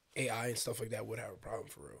AI and stuff like that would have a problem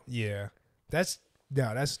for real. Yeah, that's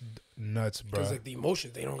nuts, bro. Because like the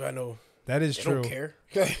emotions, they don't got no. That is true. Don't care,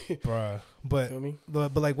 bro. But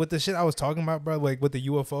like with the shit I was talking about, bro, like with the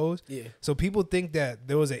UFOs. Yeah. So people think that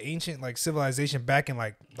there was an ancient like civilization back in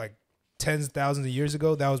like tens of thousands of years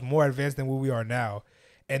ago that was more advanced than what we are now,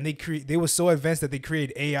 and they were so advanced that they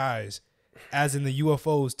created AIs, as in the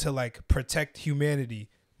UFOs, to like protect humanity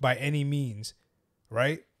by any means,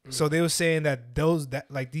 right? Mm-hmm. So they were saying that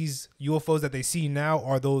these UFOs that they see now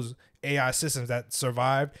are those AI systems that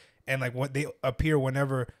survived, and like what they appear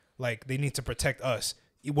whenever. Like they need to protect us,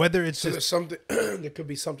 whether it's just something. There could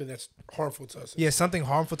be something that's harmful to us. Yeah, something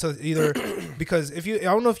harmful to us either because I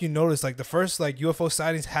don't know if you noticed, like the first like UFO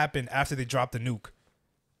sightings happened after they dropped the nuke.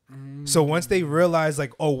 So once they realize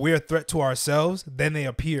like, oh, we're a threat to ourselves, then they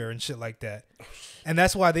appear and shit like that, and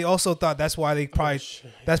that's why they also thought that's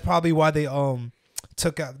probably why they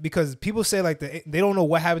took out, because people say like they don't know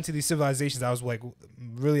what happened to these civilizations that was like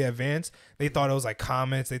really advanced. They thought it was like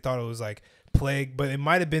comets. They thought it was like plague, but it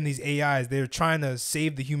might have been these AIs. They're trying to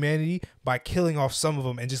save the humanity by killing off some of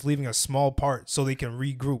them and just leaving a small part so they can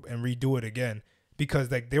regroup and redo it again,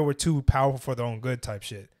 because like they were too powerful for their own good type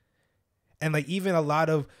shit. And like even a lot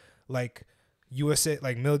of like USA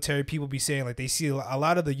like military people be saying like they see a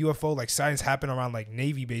lot of the UFO like sightings happen around like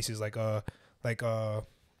Navy bases, like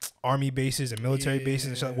Army bases and military bases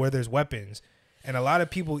and shit, where there's weapons. And a lot of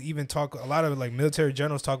people a lot of like military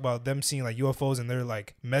generals talk about them seeing like UFOs, and they're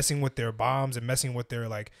like messing with their bombs and messing with their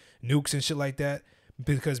like nukes and shit like that,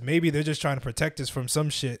 because maybe they're just trying to protect us from some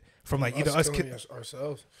shit from like either us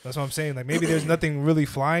ourselves. That's what I'm saying. Like maybe there's nothing really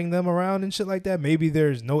flying them around and shit like that. Maybe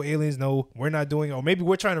there's no aliens, we're not doing it. Or maybe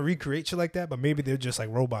we're trying to recreate shit like that, but maybe they're just like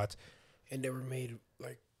robots. And they were made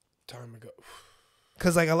like time ago.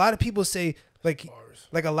 Cause like a lot of people say like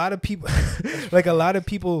a lot of people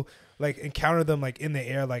like encounter them like in the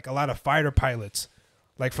air, like a lot of fighter pilots,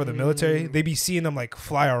 like for the military, they be seeing them like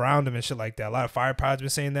fly around them and shit like that. A lot of fighter pilots been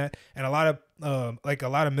saying that, and a lot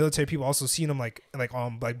of military people also seen them like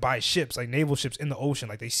by ships, like naval ships in the ocean,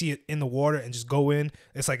 like they see it in the water and just go in.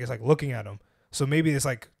 It's like looking at them. So maybe it's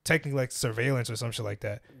like technically like surveillance or some shit like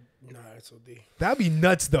that. Nah, that's OD. That'd be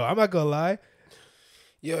nuts though. I'm not gonna lie.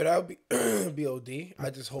 Yo, that would be OD. I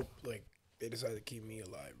just hope like they decide to keep me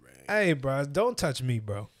alive, man. Hey, bro, don't touch me,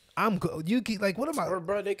 bro. I'm good. You keep like, what am I? Or,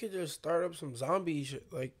 bro, they could just start up some zombie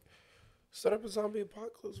shit. Like, start up a zombie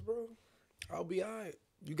apocalypse, bro. I'll be alright.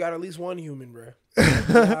 You got at least one human, bro. I'll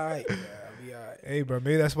be alright. Yeah, I'll be alright. Hey, bro,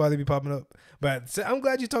 maybe that's why they be popping up. But I'm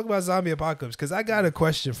glad you talk about zombie apocalypse, because I got a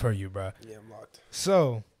question for you, bro. Yeah, I'm locked.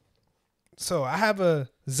 So I have a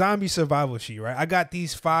zombie survival sheet, right? I got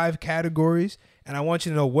these 5 categories, and I want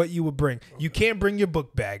you to know what you would bring. Okay. You can't bring your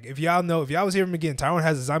book bag. If y'all was here from the beginning, Tyrone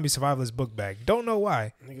has a zombie survivalist book bag. Don't know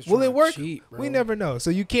why. Will it work? Cheat, we never know. So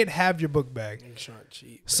you can't have your book bag.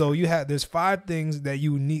 Cheat, so there's 5 things that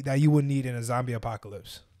you would need in a zombie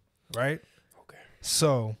apocalypse, right? Okay.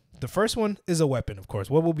 So the first one is a weapon, of course.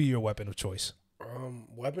 What will be your weapon of choice?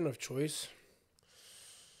 Weapon of choice.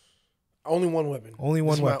 Only one weapon. Only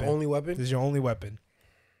one weapon. My only weapon. This is your only weapon.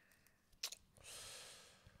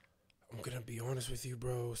 I'm gonna be honest with you,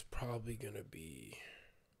 bro. It's probably gonna be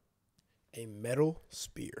a metal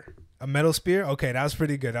spear. A metal spear? Okay, that was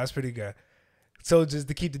pretty good. So just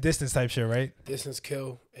to keep the distance type shit, right? Distance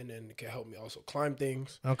kill, and then it can help me also climb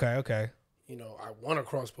things. Okay. You know, I want a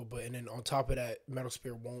crossbow, but and then on top of that, metal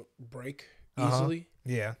spear won't break easily.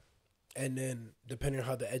 Yeah. And then depending on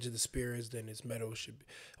how the edge of the spear is, then its metal should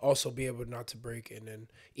also be able not to break. And then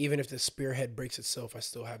even if the spearhead breaks itself, I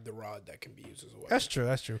still have the rod that can be used as well. That's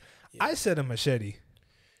true. Yeah. I said a machete.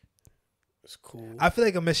 It's cool. I feel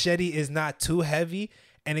like a machete is not too heavy,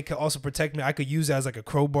 and it can also protect me. I could use it as like a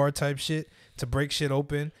crowbar type shit to break shit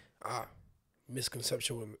open.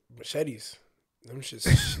 Misconception with machetes. Them shits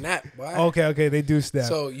snap, boy. Okay, they do snap.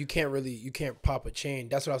 So you can't pop a chain.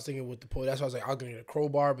 That's what I was thinking with the pole. That's why I was like, I'm gonna get a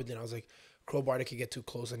crowbar, but then I was like, crowbar that could get too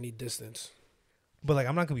close. I need distance. But like,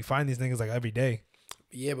 I'm not gonna be finding these niggas like every day.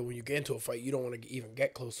 Yeah, but when you get into a fight, you don't want to even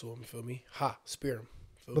get close to them. You feel me? Spear them.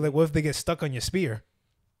 But like, what if they get stuck on your spear?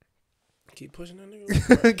 Keep pushing that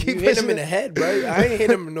nigga. Keep hit him in the head, bro. I ain't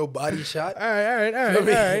hit him with no body shot. All right.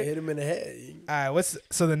 Hit him in the head. All right.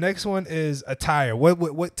 So the next one is attire.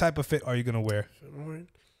 What type of fit are you gonna wear?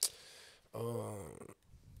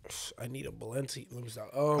 I need a Balenci. Let me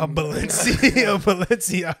stop. A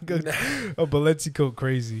Balenci coat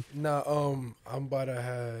crazy. Nah. I'm about to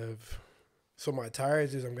have. So my attire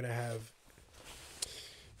is I'm gonna have.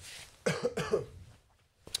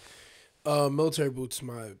 Military boots,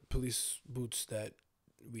 my police boots that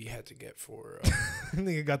we had to get for.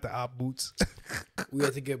 Nigga got the op boots. We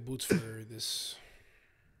had to get boots for this.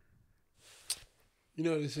 You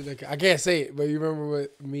know, this is like I can't say it, but you remember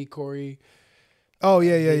what me, Corey? Oh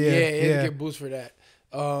yeah. Yeah, had to get boots for that.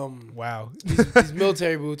 Wow. these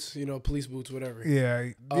military boots, you know, police boots, whatever.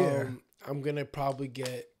 Yeah. I'm gonna probably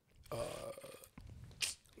get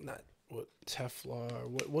not what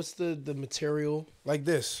Teflon. What's the material like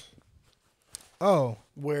this? Oh,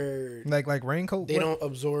 where like raincoat? They don't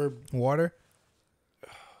absorb water.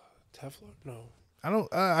 Teflon? No. I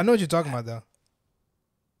don't. I know what you're talking about though.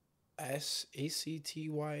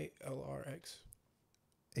 ACTYLRX.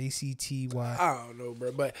 ACTY. I don't know,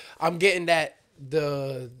 bro, but I'm getting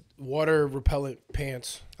the water repellent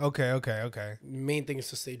pants. Okay. Main thing is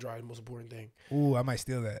to stay dry. The most important thing. Ooh, I might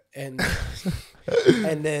steal that. And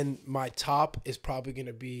and then my top is probably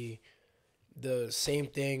gonna be the same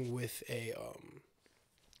thing with a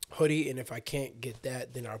hoodie, and if I can't get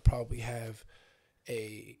that, then I'll probably have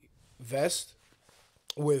a vest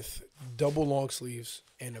with double long sleeves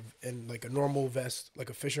and like a normal vest, like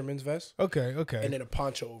a fisherman's vest. Okay. And then a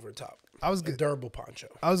poncho over top. A durable poncho.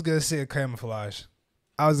 I was gonna say a camouflage.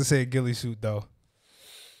 I was gonna say a ghillie suit though.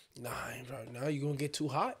 Nah, now you're gonna get too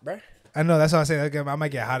hot, bruh. I know, that's what I say. Like, I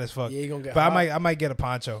might get hot as fuck. Yeah, you're gonna get but hot. I might get a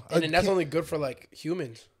poncho. And then that's only good for like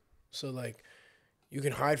humans. So like you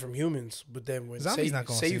can hide from humans, but then when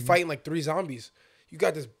say you fighting like 3 zombies, you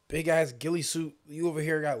got this big ass ghillie suit. You over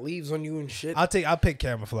here got leaves on you and shit. I'll pick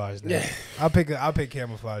camouflage then. Yeah. I'll pick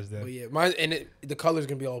camouflage then. But yeah, the color's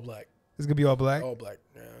gonna be all black. It's gonna be all black? All black.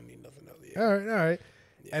 Yeah, I don't need nothing else. Yeah. All right.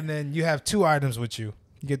 Yeah. And then you have 2 items with you.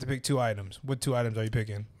 You get to pick 2 items. What 2 items are you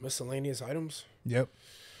picking? Miscellaneous items? Yep.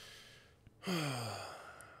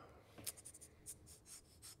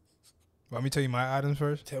 Let me tell you my items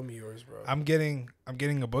first. Tell me yours, bro. I'm getting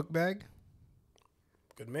a book bag.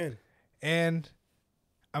 Good man. And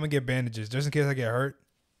I'm gonna get bandages just in case I get hurt.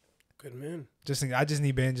 Good man. I just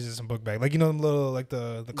need bandages and some book bag. Like, you know, them little like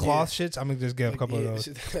the cloth shits. I'm gonna just get a couple of those.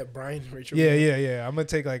 That Brian Rachel. Yeah. I'm gonna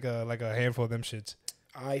take like a handful of them shits.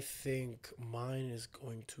 I think mine is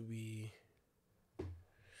going to be.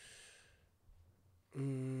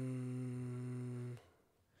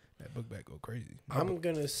 That book bag go crazy. I'm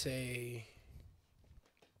gonna say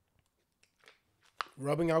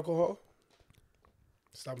rubbing alcohol.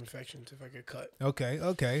 Stop infections if I get cut.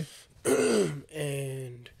 Okay.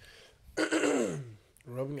 And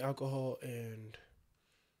rubbing alcohol and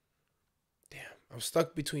I'm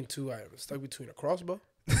stuck between 2 items. Stuck between a crossbow.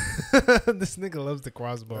 This nigga loves the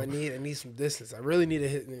crossbow. I need some distance. I really need to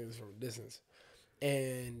hit niggas from distance.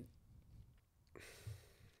 And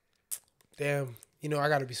damn, you know I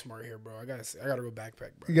gotta be smart here, bro. I gotta go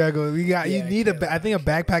backpack, bro. You gotta go. You need I think a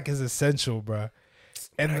backpack is essential, bro.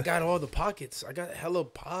 And I got all the pockets. I got hella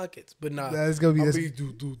pockets, but nah. That's gonna be hella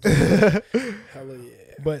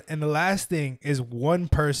yeah. But and the last thing is one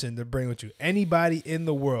person to bring with you. Anybody in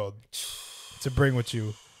the world to bring with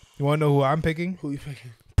you. You wanna know who I'm picking? Who you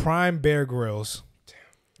picking? Prime Bear Grylls.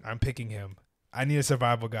 Damn. I'm picking him. I need a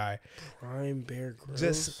survival guy. Prime Bear Grylls.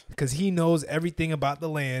 Just because he knows everything about the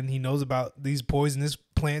land. He knows about these poisonous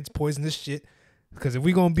plants, poisonous shit. Because if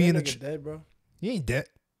we gonna be in the dead, bro. He ain't dead.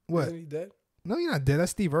 What? Isn't he dead? No, you're not dead.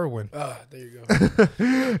 That's Steve Irwin. Ah, there you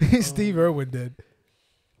go. He's Steve Irwin dead.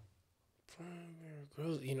 Prime Bear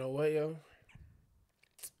Grylls. You know what, yo?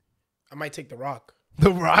 I might take The Rock.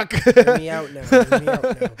 The Rock. Get me out now. Get me out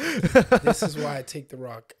now. This is why I take The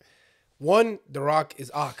Rock. One, The Rock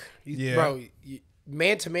is Ock. Bro,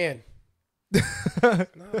 man to man.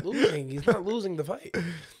 Not losing. He's not losing the fight.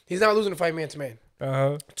 He's not losing the fight man to man.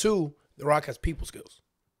 Two, The Rock has people skills.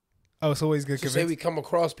 Oh, so he's good. So say we come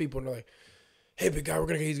across people and they're like, "Hey, big guy, we're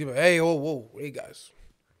gonna get." He's gonna be, "Hey, whoa, hey guys,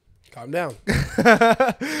 calm down."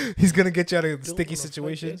 He's gonna get you out of sticky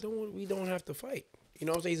situations. We don't have to fight. You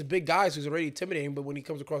know what I'm saying? He's a big guy, so he's already intimidating. But when he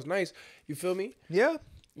comes across nice, you feel me? Yeah.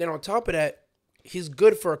 Then on top of that, he's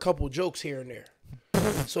good for a couple jokes here and there.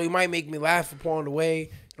 So he might make me laugh upon the way.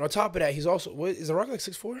 And on top of that, he's also is The Rock like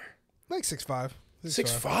 6'4"? Like 6'5".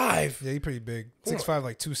 6'5". Yeah, he's pretty big. 6'5",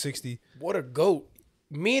 like 260. What a goat.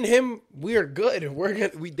 Me and him, we are good.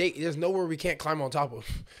 We date. There's nowhere we can't climb on top of.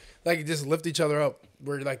 Like just lift each other up.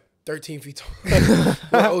 We're like 13 feet tall.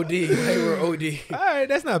 We're OD. Like we're OD. All right,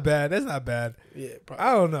 that's not bad. Yeah, probably.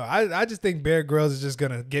 I don't know. I just think Bear Grylls is just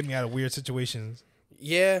gonna get me out of weird situations.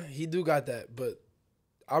 Yeah, he do got that, but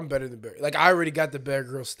I'm better than Bear. Like I already got the Bear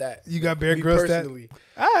Grylls stat. You got Bear Grylls stat? All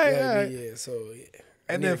right. Yeah. So yeah.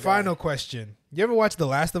 And then final question: you ever watch The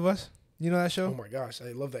Last of Us? You know that show? Oh my gosh,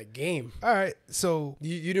 I love that game. All right, so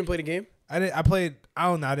you didn't play the game? I didn't. I played. I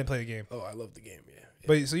don't know. I didn't play the game. Oh, I love the game. Yeah.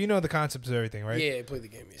 But so you know the concepts of everything, right? Yeah, I played the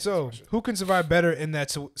game. Yeah, so who can survive better in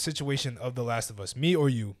that situation of The Last of Us, me or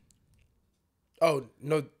you? Oh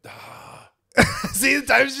no. See the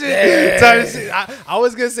type shit. I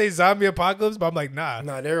was gonna say zombie apocalypse, but I'm like, nah.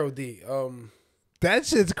 Nah, they're OD. That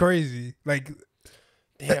shit's crazy. Like,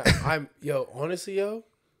 damn. Honestly, I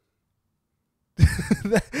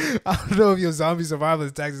don't know if your zombie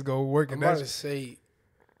survivalist tactics is gonna work. I'm about to say,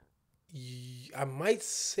 I might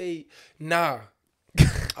say, nah.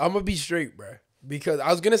 I'm gonna be straight, bro. Because I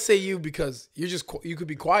was gonna say you because you could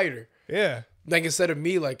be quieter. Yeah. Like instead of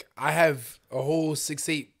me, like I have a whole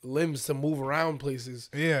 6'8" limbs to move around places.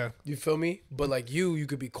 Yeah. You feel me? But like you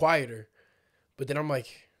could be quieter. But then I'm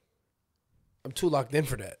like, I'm too locked in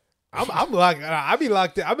for that. I'm locked. I be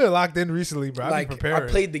locked in. I've been locked in recently, bro. Like be prepared.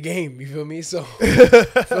 I played the game. You feel me? So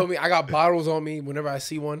feel me? I got bottles on me whenever I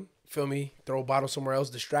see one. Feel me? Throw a bottle somewhere else,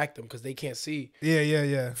 distract them because they can't see.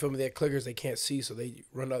 Yeah. Feel me? They're clickers, they can't see, so they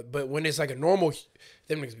run up. But when it's like a normal,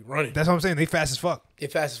 them niggas be running. That's what I'm saying. They fast as fuck. They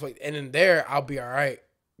fast as fuck. And in there, I'll be all right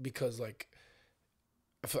because like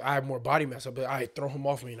if I have more body mass. I'll be all right, throw him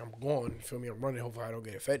off me and I'm gone. Feel me? I'm running. Hopefully I don't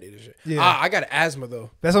get affected and shit. Yeah. I got asthma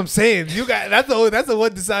though. That's what I'm saying. You got that's the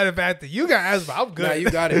one deciding factor. You got asthma. I'm good. Nah, you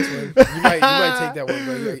got it, twin. You might take that one,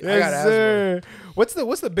 bro. I got asthma.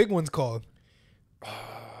 What's the big ones called?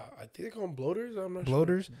 I think they call them bloaters. I'm not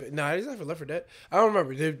bloaters? Sure. Nah, it's not for Left 4 Dead. I don't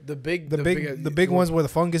remember. The big ones where the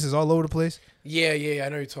fungus is all over the place. Yeah. I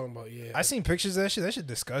know what you're talking about. Yeah. I seen pictures of that shit. That shit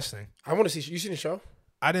disgusting. I want to see. You seen the show?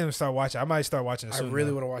 I didn't start watching. I might start watching it soon. I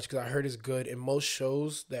really want to watch because I heard it's good. And most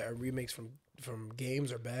shows that are remakes from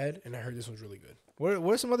games are bad. And I heard this one's really good.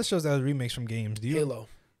 What are some other shows that are remakes from games? Halo.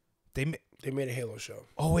 They made a Halo show.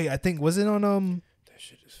 Oh wait, I think was it on That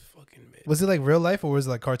shit is fucking mid. Was it like real life or was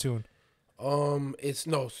it like cartoon? It's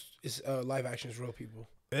live action. It's real people.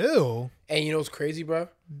 Ew. And you know what's crazy, bro?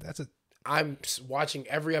 I'm watching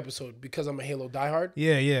every episode because I'm a Halo diehard.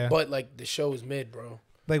 Yeah. But like the show is mid, bro.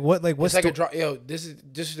 Like what? Like what's like a drop? Yo, this is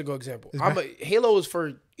just a good example. Halo is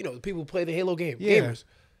for the people who play the Halo game. Yeah. Gamers.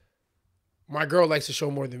 My girl likes the show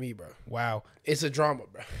more than me, bro. Wow. It's a drama,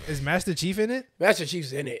 bro. Is Master Chief in it? Master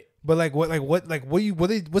Chief's in it. But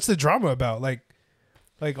what's the drama about? Like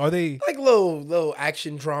are they like little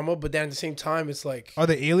action drama? But then at the same time, it's like, are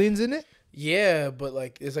the aliens in it? Yeah, but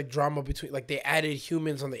like it's like drama between like they added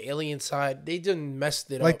humans on the alien side. They didn't mess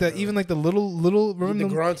it like up. Even like the little the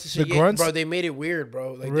grunts and shit. The grunts, bro. They made it weird,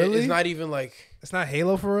 bro. Like really? It's not even like it's not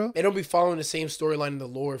Halo for real. They don't be following the same storyline in the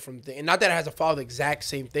lore from the thing. And not that it has to follow the exact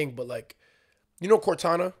same thing, but like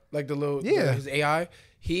Cortana, like his AI.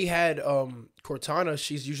 He had Cortana.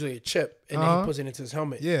 She's usually a chip, and then he puts it into his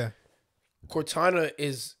helmet. Yeah, Cortana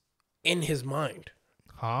is in his mind.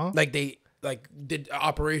 Huh? Like they did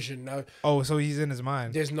operation. So he's in his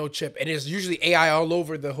mind. There's no chip, and there's usually AI all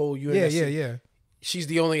over the whole UNSC. Yeah. She's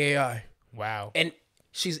the only AI. Wow. And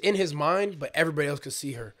she's in his mind, but everybody else could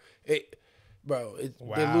see her. Wow.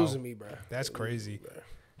 They're losing me, bro. That's crazy.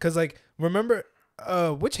 Cause like remember,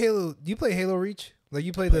 which Halo? Do you play Halo Reach? Like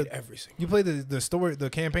you play everything. You play the story, the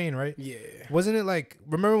campaign, right? Yeah. Wasn't it like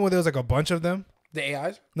remember when there was like a bunch of them? The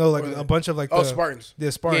AIs? No, like a bunch of like Spartans.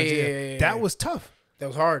 The Spartans. Yeah. That was tough. That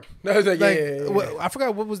was hard. I was like, I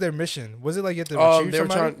forgot what was their mission. Was it like you had to retrieve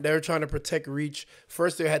somebody? They were trying to protect Reach.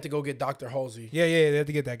 First, they had to go get Dr. Halsey. Yeah, they had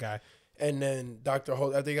to get that guy. And then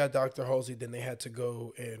after they got Dr. Halsey, then they had to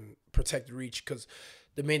go and protect Reach because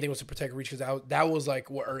the main thing was to protect Reach because that was like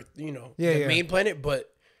what Earth, the Yeah. main planet,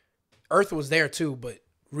 but Earth was there too, but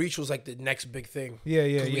Reach was like the next big thing.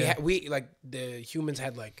 Yeah. We like the humans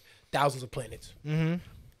had like thousands of planets,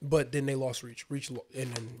 but then they lost Reach,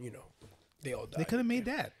 and then they all died. They could have made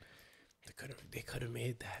that. They could have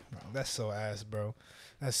made that. Bro, that's so ass, bro.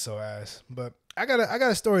 That's so ass. But I got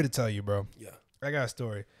a story to tell you, bro. Yeah, I got a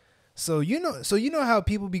story. So you know how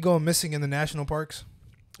people be going missing in the national parks?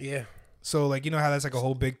 Yeah. So like how that's like a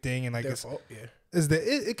whole big thing and like Their fault. Yeah.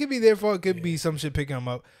 It could be their fault. It could be some shit picking them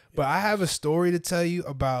up. But I have a story to tell you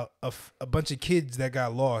about a bunch of kids that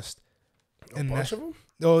got lost. A bunch of them?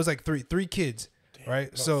 No, it was like three kids,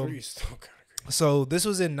 right? No, So this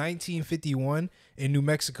was in 1951 in New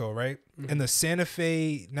Mexico, right? In the Santa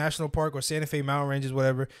Fe National Park or Santa Fe Mountain Ranges,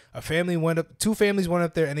 whatever. Two families went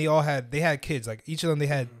up there, and they had kids. Like each of them, they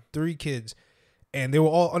had 3 kids, and they were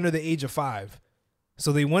all under the age of 5.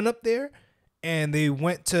 So they went up there, and they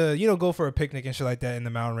went to go for a picnic and shit like that in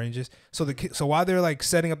the mountain ranges. So while they're like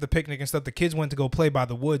setting up the picnic and stuff, the kids went to go play by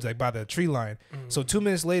the woods, like by the tree line. So 2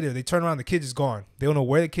 minutes later, they turn around, the kid is gone. They don't know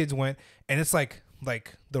where the kids went, and it's like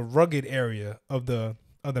the rugged area of the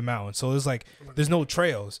mountain. So it's like there's no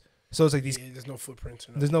trails. So it's like there's no footprints.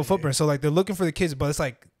 There's no footprints. So like they're looking for the kids, but it's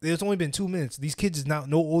like it's only been 2 minutes. These kids is not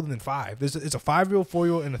no older than 5. It's a 5-year-old,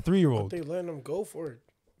 4-year-old, and a 3-year-old. They letting them go for it.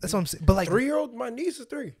 That's what I'm saying. But like 3-year-old, my niece is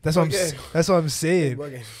 3. That's what I'm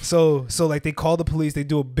saying. So like they call the police, they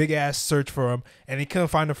do a big ass search for them, and they couldn't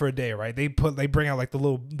find them for a day, right? They bring out like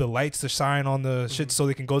the lights to shine on the shit so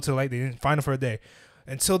they can go to the light. They didn't find them for a day.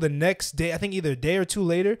 Until the next day, I think either a day or 2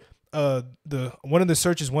 later, one of the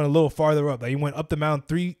searches went a little farther up. Like he went up the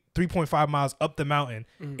mountain 3.5 miles up the mountain,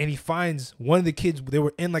 and he finds one of the kids. They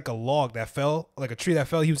were in like a log that fell, like a tree that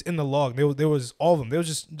fell. He was in the log. There was all of them. They were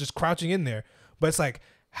just crouching in there. But it's like,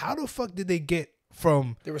 how the fuck did they get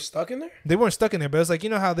from? They were stuck in there? They weren't stuck in there, but it's like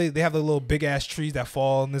how they have the little big ass trees that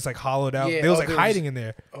fall and it's like hollowed out. Yeah, they was like hiding in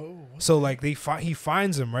there. Oh. So like he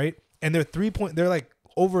finds them, right? And they're like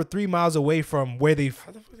over 3 miles away from where they.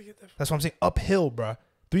 How the fuck did they get that from? That's what I'm saying. Uphill, bro.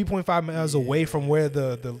 3.5 miles away from where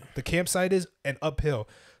the campsite is and uphill.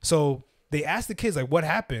 So they asked the kids like what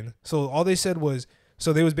happened. So all they said was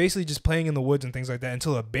they was basically just playing in the woods and things like that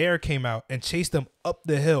until a bear came out and chased them up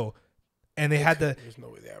the hill. And they had to. There's no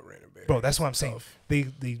way they outran a bear. Bro, that's what I'm saying.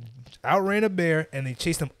 They outran a bear and they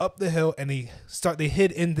chased them up the hill and they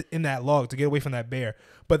hid in that log to get away from that bear.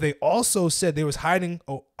 But they also said they was hiding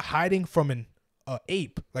from an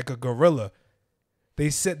ape, like a gorilla. They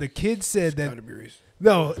said the kids said that.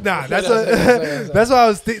 No, nah, that's what I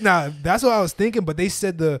was thinking. Nah, that's what I was thinking. But they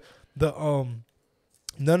said the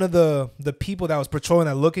none of the people that was patrolling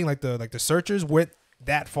that looking like the searchers went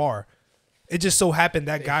that far. It just so happened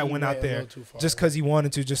that guy went out there just because he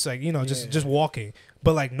wanted to, just like just walking.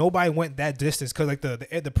 But like nobody went that distance because like the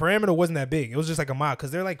parameter wasn't that big. It was just like a mile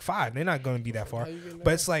because they're like 5. They're not going to be that far.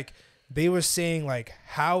 But it's like they were saying like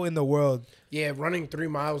how in the world? Yeah, running 3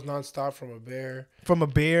 miles nonstop from a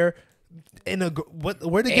bear. In a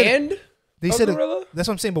where they get? And they said gorilla? That's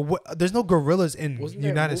what I'm saying. But there's no gorillas in Wasn't there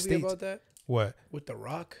United a movie States. About that? What? With The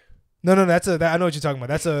Rock? No. I know what you're talking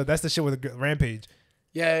about. That's the shit with the Rampage.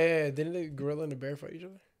 Yeah. Didn't the gorilla and the bear fight each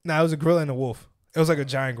other? Nah, it was a gorilla and a wolf. It was like a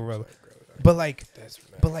giant gorilla. But like,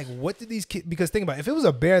 what did these kids? Because think about it, if it was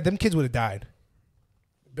a bear, them kids would have died.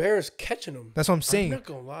 Bears catching them. That's what I'm saying. I'm not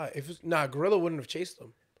gonna lie. Gorilla wouldn't have chased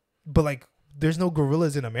them. But like, there's no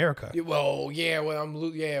gorillas in America. What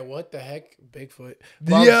the heck, Bigfoot?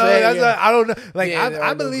 I don't know. Like,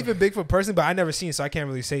 I believe in Bigfoot personally, but I never seen it, so I can't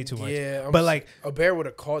really say too much. Yeah, but like, a bear would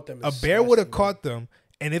have caught them. A bear would have caught them.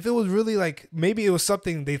 And if it was really like, maybe it was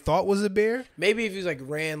something they thought was a bear. Maybe if you like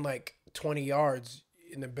ran like 20 yards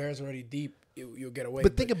and the bear's already deep, you'll get away.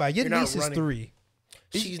 But think about it. Your niece is 3.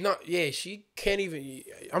 She's not. Yeah, she can't even.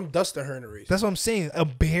 I'm dusting her in a race. That's what I'm saying. A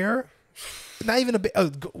bear, not even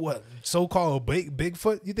what so-called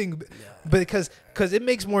Bigfoot. You think? Nah. Because it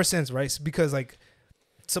makes more sense, right? Because like,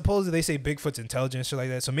 supposedly they say Bigfoot's intelligent, shit like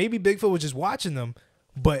that. So maybe Bigfoot was just watching them,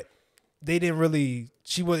 but they didn't really.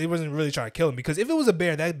 It wasn't really trying to kill him, because if it was a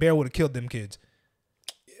bear, that bear would have killed them kids.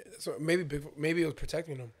 Yeah, so maybe Bigfoot, maybe it was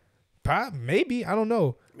protecting them. Maybe, I don't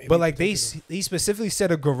know. But like he specifically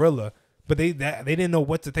said a gorilla, but they didn't know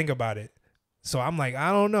what to think about it. So I'm like,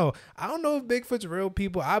 I don't know. I don't know if Bigfoot's real,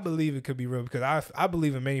 people. I believe it could be real because I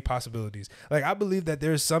believe in many possibilities. Like I believe that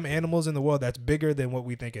there's some animals in the world that's bigger than what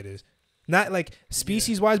we think it is. Not like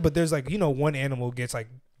species wise, but there's like, one animal gets like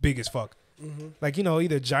big as fuck. Mm-hmm. Like,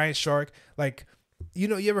 either giant shark. Like,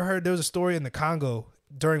 you ever heard there was a story in the Congo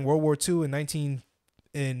during World War II in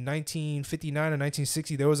 1959 or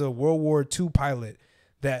 1960, there was a World War II pilot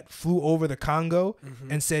that flew over the Congo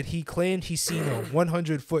and said he claimed he seen a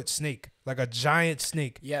 100-foot snake, like a giant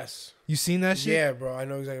snake. Yes. You seen that shit? Yeah, bro. I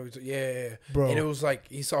know exactly what yeah. Bro. And it was like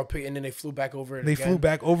he saw a pig, and then they flew back over it. They flew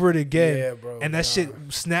back over it again. Yeah, bro. And that shit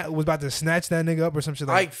was about to snatch that nigga up or some shit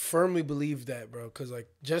like I firmly believe that, bro. Because like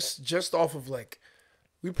just off of like,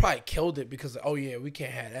 we probably killed it because oh yeah, we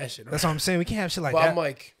can't have that shit. That's what I'm saying. We can't have shit like but that. I'm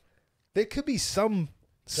like, there could be some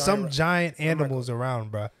giant animals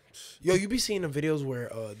around, bro. Yo, you be seeing the videos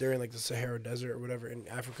where they're in like the Sahara Desert or whatever in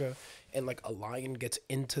Africa, and like a lion gets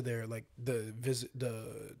into their like the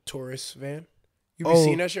tourist van. You be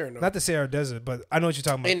seeing that shit or no? Not the Sahara Desert, but I know what you're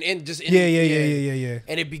talking about. And just yeah.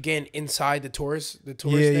 And it began inside the tourist.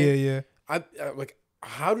 Yeah. I like,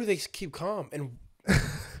 how do they keep calm? And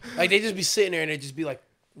like they just be sitting there and they just be like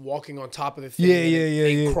walking on top of the thing.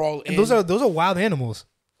 They crawl in. And those are wild animals.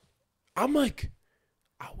 I'm like,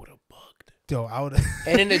 I would have bugged. Yo, I would.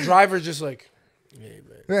 And then the driver's just like, hey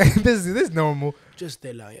man, this is normal. Just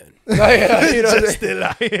the lion. Just the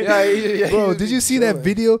lion. Bro, did you see that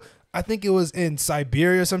video? I think it was in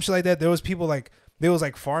Siberia or some shit like that. There was people like they was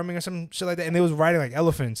like farming or some shit like that, and they was riding like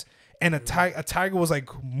elephants. And a tiger was like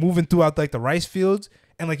moving throughout like the rice fields,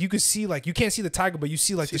 and like you could see like you can't see the tiger, but you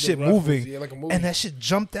see like the shit moving. Yeah, like a movie. And that shit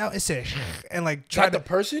jumped out. It said and like tried the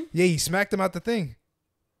person. Yeah, he smacked him out the thing.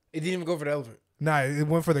 It didn't even go for the elephant. Nah, it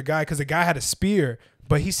went for the guy because the guy had a spear,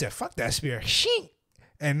 but he said fuck that spear,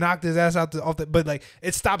 and knocked his ass out off the. But like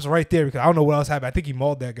it stops right there because I don't know what else happened. I think he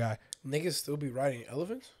mauled that guy. Niggas still be riding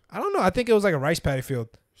elephants? I don't know. I think it was like a rice paddy field.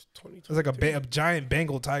 It was like a giant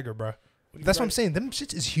Bengal tiger, bro. That's what I'm saying. Them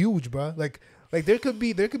shit is huge, bro. Like there could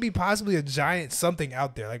be possibly a giant something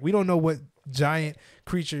out there. Like we don't know what giant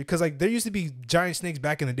creature because like there used to be giant snakes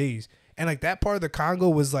back in the days, and like that part of the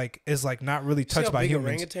Congo is like not really touched by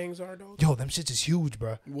humans. Orangutans are, dog? Yo, them shit is huge,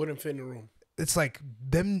 bro. You wouldn't fit in the room. It's like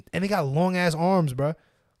them, and they got long ass arms, bro.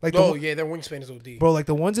 Like yeah, their wingspan is OD, bro. Like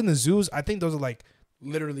the ones in the zoos, I think those are like.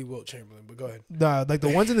 Literally Wilt Chamberlain, but go ahead. Nah, like the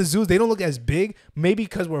ones in the zoos, they don't look as big. Maybe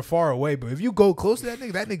because we're far away, but if you go close to that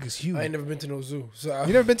nigga's huge. I ain't never been to no zoo. So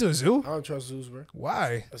you never been to a zoo? I don't trust zoos, bro.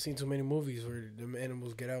 Why? I've seen too many movies where them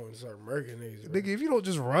animals get out and start murking niggas. Nigga, if you don't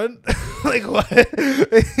just run, like what?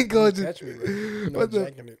 Go just catch me, bro.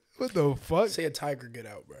 What the fuck? Say a tiger get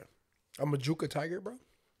out, bro. I'm a juke a tiger, bro.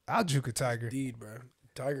 I'll juke a tiger. Indeed, bro.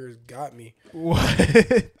 Tigers got me.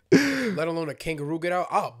 What? Let alone a kangaroo get out.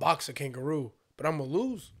 I'll box a kangaroo, but I'm gonna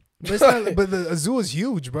lose. But, it's not, but the zoo is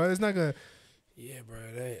huge, bro. It's not gonna. Yeah, bro.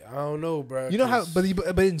 I don't know, bro. You know how? But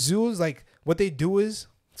in zoos, like what they do is,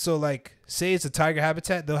 so like, say it's a tiger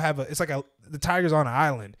habitat, they'll have it's like the tiger's on an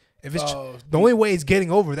island. If it's the only way it's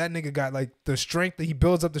getting over, that nigga got like the strength that he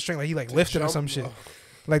builds up the strength, like he like lifted or some shit.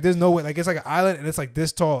 Like there's no way, like it's like an island and it's like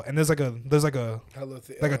this tall, and there's like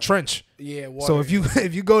a trench. Yeah. Water. So if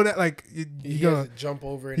you go that like you're gonna jump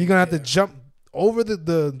over it. You're gonna have to jump over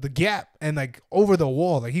the gap and like over the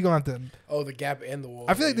wall. Like he gonna have to. Oh, the gap and the wall.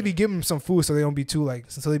 I feel like they be giving them some food so they don't be too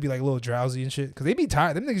like so they be like a little drowsy and shit because they be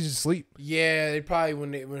tired. Them niggas just sleep. Yeah, they probably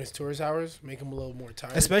when it's tourist hours make them a little more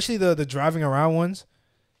tired. Especially the driving around ones.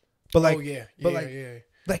 But like yeah.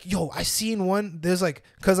 Like yo, I seen one. There's like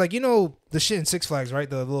because like you know the shit in Six Flags, right?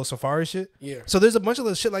 The little safari shit. Yeah. So there's a bunch of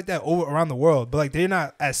little shit like that around the world, but like they're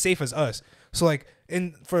not as safe as us. So like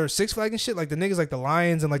for Six Flags and shit, like the niggas like the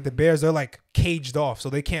lions and like the bears, they're like caged off,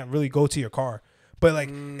 so they can't really go to your car. But like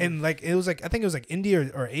and like it was like I think it was like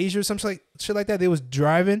India or Asia or some shit like that. They was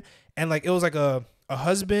driving and like it was like a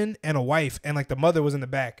husband and a wife and like the mother was in the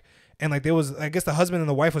back and like there was I guess the husband and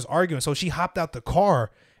the wife was arguing, so she hopped out the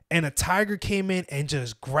car and a tiger came in and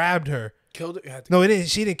just grabbed her. Killed her? No, it didn't.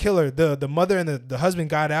 She didn't kill her. The mother and the husband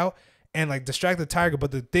got out and like distracted the tiger,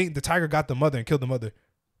 but the tiger got the mother and killed the mother.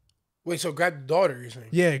 Wait, so grab the daughter, you're saying?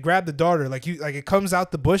 Yeah, grab the daughter. Like it comes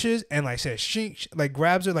out the bushes and like says shink, like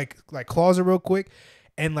grabs her, like claws her real quick,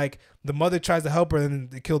 and like the mother tries to help her and then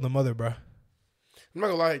they killed the mother, bro. I'm not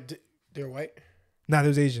gonna lie, they're white. Nah, they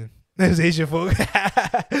was Asian. They was Asian folk.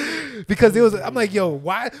 Because it was. I'm like, yo,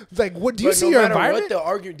 why? Like, what do you see your environment? What the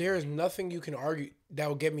argue, there is nothing you can argue that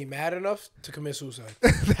will get me mad enough to commit suicide.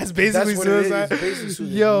 That's basically suicide. It's basically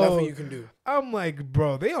suicide. Yo, nothing you can do. I'm like,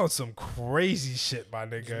 bro, they on some crazy shit, my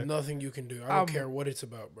nigga. There's nothing you can do. I don't care what it's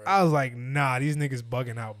about, bro. I was like, nah, these niggas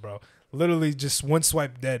bugging out, bro. Literally just one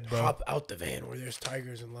swipe dead, bro. Hop out the van where there's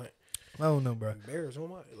tigers and like. I don't know, bro. Bears, oh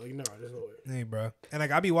my, like no, there's no way. Hey, bro. And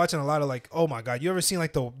like I be watching a lot of like, oh my god, you ever seen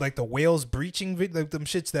like the whales breaching like them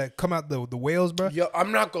shits that come out the whales, bro? Yo,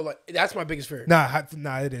 I'm not gonna lie, that's my biggest fear. Nah,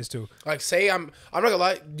 it is too. Like, say I'm not gonna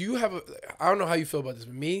lie. Do you have I don't know how you feel about this,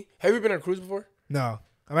 but me, have you ever been on a cruise before? No,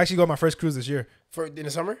 I'm actually going on my first cruise this year. In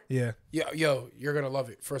the summer? Yeah. Yo, you're gonna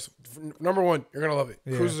love it. Number one, you're gonna love it.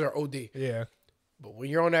 Yeah. Cruises are OD. Yeah. But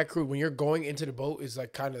when you're on that cruise, when you're going into the boat, it's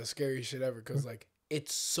like kind of the scariest shit ever because like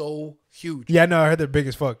it's so huge. Yeah, no, I heard they're big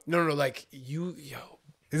as fuck. No, like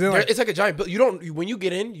Is it like it's like a giant boat. You don't when you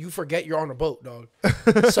get in, you forget you're on a boat, dog.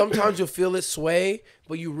 Sometimes you'll feel it sway,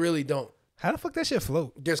 but you really don't. how the fuck that shit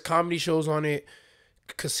float? There's comedy shows on it,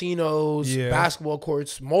 casinos, basketball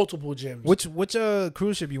courts, multiple gyms. Which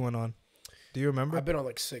cruise ship you went on? Do you remember? I've been on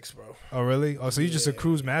like 6, bro. Oh really? Oh, so you just a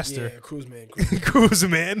cruise master? Yeah, cruise man. Cruise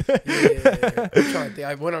man. Yeah. I'm trying to think.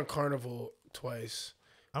 I went on Carnival twice.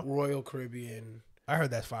 Royal Caribbean. I heard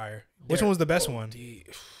that's fire. Which one was the best one?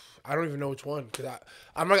 I don't even know which one because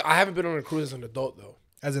I haven't been on a cruise as an adult though.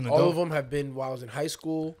 As an adult, all of them have been while I was in high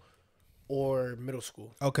school or middle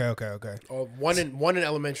school. Okay. Or one in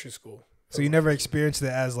elementary school. So you never experienced it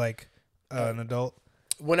as like an adult?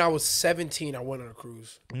 When I was 17, I went on a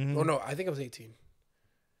cruise. Mm-hmm. Oh no, I think I was 18.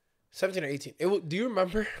 17 or 18. Do you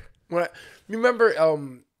remember when you remember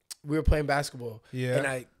we were playing basketball? Yeah.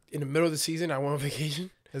 And in the middle of the season I went on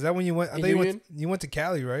vacation. Is that when you went? I think you went to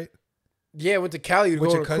Cali, right? Yeah, I went to Cali to go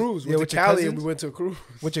on a cruise. Went to Cali and we went to a cruise.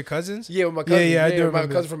 With your cousins? Yeah, with my cousin. Yeah, I do remember.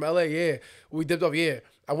 My cousin from LA, yeah. We dipped off, yeah.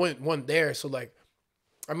 I went one there, so like,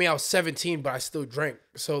 I mean, I was 17, but I still drank.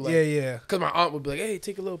 So like, yeah. Because my aunt would be like, hey,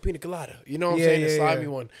 take a little pina colada. You know what I'm saying? And slide me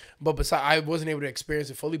one. But besides, I wasn't able to experience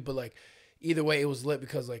it fully, but like, either way, it was lit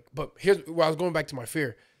because like, but here's where I was going back to my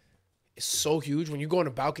fear. It's so huge. When you go on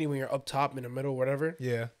a balcony, when you're up top in the middle, whatever.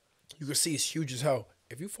 Yeah. You can see it's huge as hell.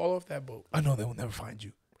 If you fall off that boat. I know they will never find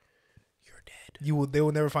you. They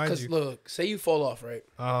will never find you. Because look, say you fall off, right?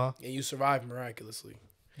 And you survive miraculously.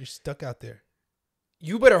 You're stuck out there.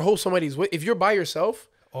 You better hope somebody's with. If you're by yourself,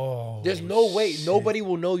 there's no way shit. Nobody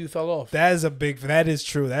will know you fell off. That is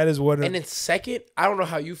true. That is what. And then second, I don't know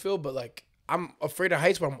how you feel, but like I'm afraid of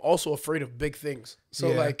heights, but I'm also afraid of big things. So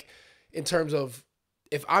like, in terms of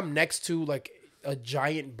if I'm next to like a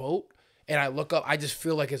giant boat. And I look up, I just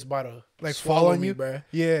feel like it's about to like fall on you, bro.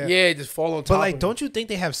 Yeah, just fall on top. But like, don't you think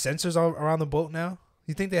they have sensors around the boat now?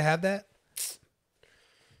 You think they have that?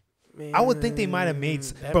 Man, I would think they might have made,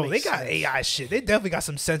 bro. They got sense. AI shit. They definitely got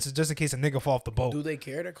some sensors just in case a nigga fall off the boat. Do they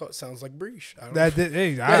care? That sounds like breach. That's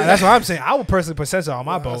what I'm saying. I would personally put sensor on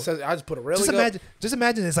my boat. I just put a railing. Just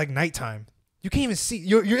imagine it's like nighttime. You can't even see.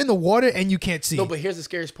 You're in the water and you can't see. No, but here's the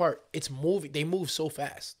scariest part. It's moving. They move so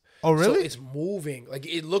fast. Oh, really? So it's moving. Like,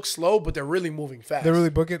 it looks slow, but they're really moving fast. They're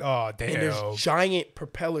really booking? Oh, damn. And there's giant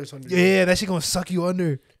propellers under Yeah, that shit gonna suck you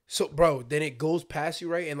under. So, bro, then it goes past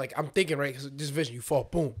you, right? And, like, I'm thinking, right, because this vision, you fall,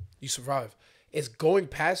 boom, you survive. It's going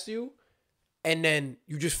past you, and then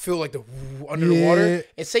you just feel like under the water.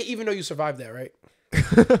 And say even though you survived that, right?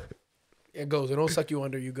 It goes. It don't suck you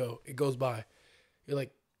under, you go. It goes by. You're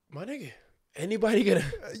like, my nigga, anybody gonna...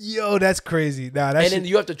 Yo, that's crazy. Nah, and then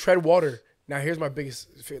you have to tread water. Now, here's my biggest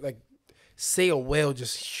fear. Like, say a whale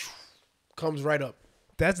just comes right up.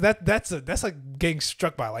 That's like getting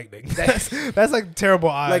struck by lightning. That's like terrible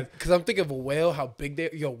odds. Like, because I'm thinking of a whale, how big they...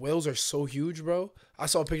 Yo, whales are so huge, bro. I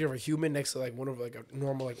saw a picture of a human next to, like, one of, like, a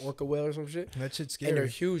normal, like, orca whale or some shit. That shit's scary. And they're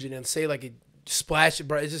huge. And then say, like, it splash,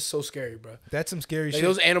 bro. It's just so scary, bro. That's some scary shit.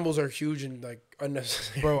 Those animals are huge and, like,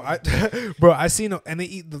 unnecessary. Bro, I seen... And they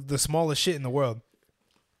eat the smallest shit in the world.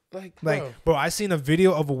 Like, bro, I seen a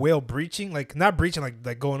video of a whale breaching, like not breaching,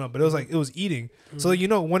 like going up, but it was like it was eating. Mm-hmm. So you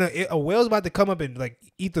know when a whale's about to come up and like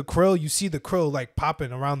eat the krill, you see the krill like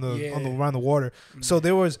popping around around the water. Mm-hmm. So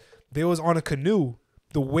there was on a canoe.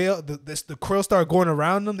 The whale, the krill started going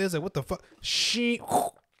around them. They was like, what the fuck?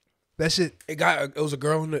 That shit. It was a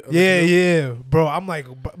girl in the yeah, bro. I'm like,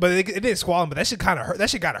 but it didn't swallow him. But that shit kind of hurt. That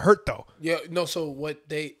shit gotta hurt though. Yeah, no. So what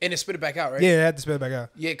they and it spit it back out, right? Yeah, they had to spit it back out.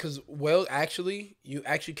 Yeah, because whale you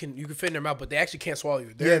can fit in their mouth, but they actually can't swallow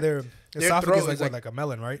you. Their esophagus is like a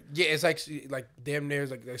melon, right? Yeah, it's actually like damn near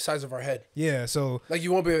like the size of our head. Yeah, so like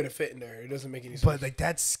you won't be able to fit in there. It doesn't make any sense. But like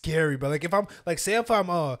that's scary. But like if I'm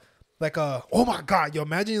oh my god, yo,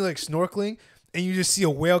 imagine you like snorkeling. And you just see a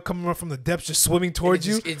whale coming up from the depths, just swimming towards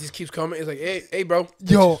you. It just keeps coming. It's like, hey, bro.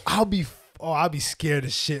 Yo, I'll be scared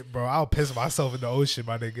as shit, bro. I'll piss myself in the ocean,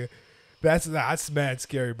 my nigga. That's mad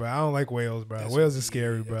scary, bro. I don't like whales, bro. Whales are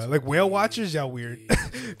scary, bro. Like whale watchers, y'all weird.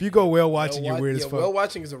 If you go whale watching, you're weird as fuck. Whale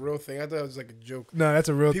watching is a real thing. I thought it was like a joke. No, that's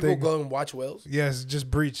a real thing. People go and watch whales. Yes, just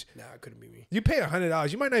breach. Nah, it couldn't be me. You pay $100,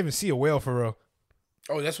 you might not even see a whale for real.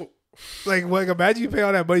 Oh, that's what. Like imagine you pay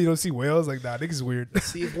all that money, you don't see whales. Like, nah, niggas weird.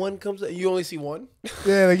 See if one comes up, you only see one.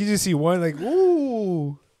 Yeah, like you just see one. Like,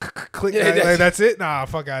 ooh, click. Yeah, like that's it. Nah,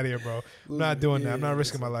 fuck out of here, bro. I'm not doing that. I'm not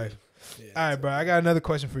risking my life. Yeah, all right, bro. I got another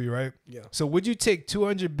question for you, right? Yeah. So, would you take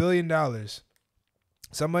 $200 billion?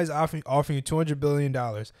 Somebody's offering you $200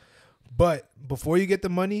 billion, but before you get the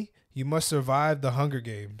money, you must survive the Hunger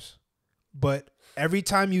Games. But every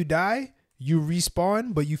time you die, you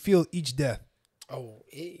respawn, but you feel each death. Oh,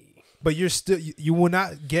 hey. But you're still you will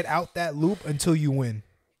not get out that loop until you win.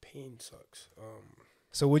 Pain sucks.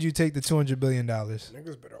 So would you take the $200 billion?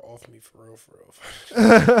 Niggas better off me for real.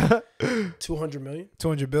 200 million?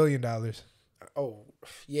 $200 billion. Oh,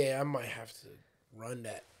 yeah, I might have to run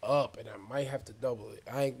that up, and I might have to double it.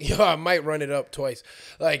 I might run it up twice.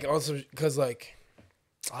 Like, also, because, like,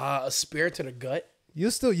 a spear to the gut.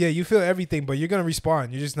 You you feel everything, but you're going to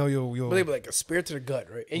respawn. You just know you'll. But like a spear to the gut,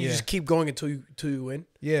 right? And you just keep going until you win.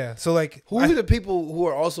 Yeah. So, like. Who are the people who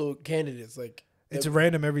are also candidates? Like. It's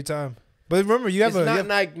random every time. But remember, you have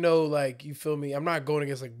like, you feel me? I'm not going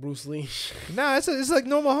against, like, Bruce Lee. Nah, it's like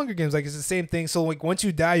normal Hunger Games. Like, it's the same thing. So, like, once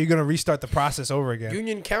you die, you're going to restart the process over again.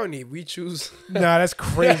 Union County, we choose. Nah, that's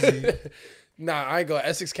crazy. Nah, I ain't going.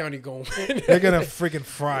 Essex County going. They're going to freaking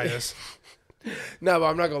fry us. Nah, but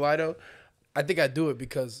I'm not going to lie, though. I think I'd do it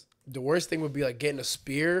because the worst thing would be, like, getting a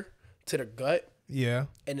spear to the gut. Yeah.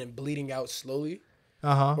 And then bleeding out slowly.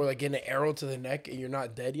 Uh-huh. Or, like, getting an arrow to the neck and you're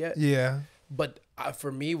not dead yet. Yeah. But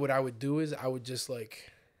for me, what I would do is I would just,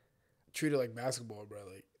 like, treat it like basketball, bro.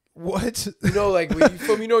 Like, what? You know, like, when you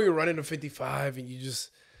feel me, you're running a 55 and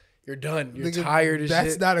you're done. You're tired as shit.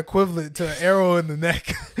 That's not equivalent to an arrow in the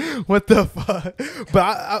neck. What the fuck?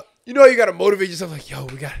 But you got to motivate yourself. Like, yo,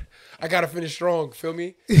 I got to finish strong. Feel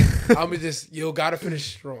me? I'm going to just, got to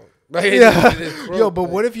finish strong. Like, yeah. Yo, but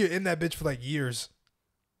what if you're in that bitch for, like, years?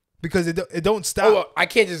 Because it don't stop. Oh, well, I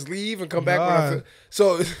can't just leave and come back when I feel.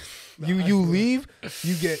 So... You leave,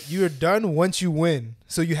 you're done once you win.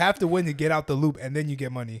 So you have to win to get out the loop, and then you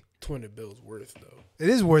get money. $200 bills worth though. It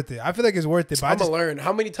is worth it. I feel like it's worth it. But I'm gonna learn.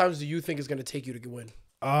 How many times do you think it's gonna take you to win?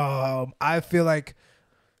 I feel like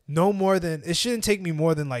it shouldn't take me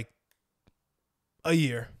more than like a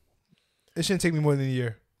year. It shouldn't take me more than a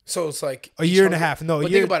year. So it's like a year and a half. No, but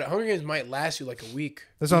think about it. Hunger Games might last you like a week.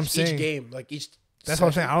 That's what I'm saying. Each game, like each. That's what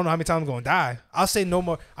I'm saying. I don't know how many times I'm gonna die. I'll say no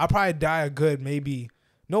more. I'll probably die a good maybe.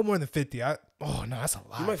 No more than 50. No, that's a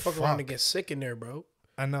lot. You might fuck around and get sick in there, bro.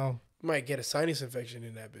 I know. You might get a sinus infection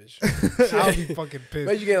in that bitch. I'll be fucking pissed.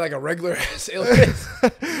 Imagine you get like a regular ass illness.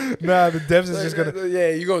 Nah, the devs is just gonna.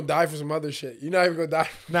 Yeah, you're gonna die for some other shit. You're not even gonna die.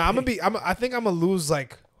 Nah, I think I'm gonna lose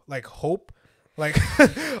like hope. Like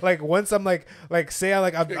like once I'm like say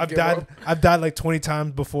I've died like 20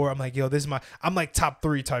 times before. I'm like, yo, I'm like top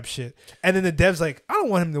 3 type shit. And then the devs like, I don't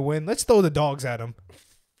want him to win. Let's throw the dogs at him.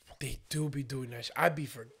 They do be doing that shit. I be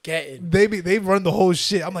forgetting. They run the whole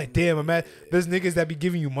shit. I'm like, damn, there's niggas that be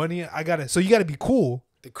giving you money. So you gotta be cool.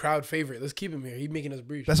 The crowd favorite. Let's keep him here. He making us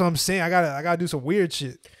breach. That's what I'm saying. I gotta do some weird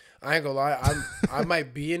shit. I ain't gonna lie. I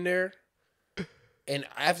might be in there, and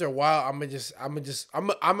after a while, I'm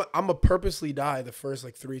gonna purposely die the first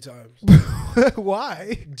like 3 times.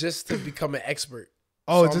 Why? Just to become an expert.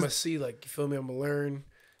 Oh, so I'm gonna see, like, you feel me? I'm gonna learn.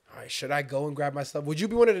 All right, should I go and grab my stuff? Would you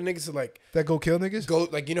be one of the niggas to like that go kill niggas? Go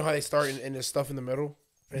like, you know how they start and there's stuff in the middle,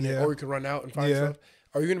 and then, or you can run out and find stuff.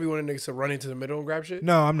 Are you gonna be one of the niggas to run into the middle and grab shit?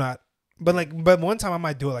 No, I'm not. But one time I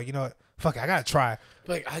might do it. Like, you know what? Fuck it, I gotta try.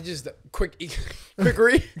 Like, I just quick yeah. Quick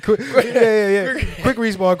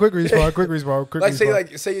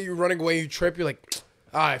respawn. Say you're running away, you trip, you're like,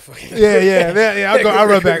 all right, fuck it. Yeah. I'll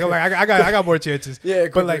run back. I'm like, I got more chances. Yeah,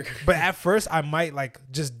 but at first I might like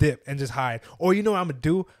just dip and just hide. Or you know what I'm gonna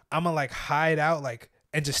do? I'm gonna like hide out like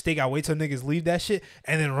and just stake out. Wait till niggas leave that shit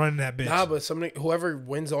and then run that bitch. Nah, but whoever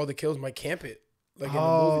wins all the kills might camp it. Like in the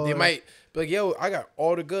movie, they might be like, "Yo, I got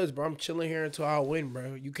all the goods, bro. I'm chilling here until I win,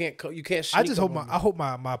 bro. You can't. I just hope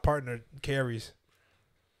my partner carries.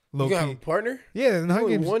 Low you got a partner? Yeah,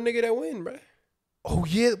 only one nigga that win, bro. Oh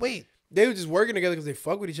yeah, wait. They were just working together because they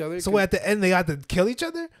fuck with each other. So at the end they got to kill each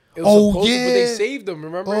other? But they saved them,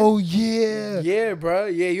 remember? Oh yeah. Yeah, bro.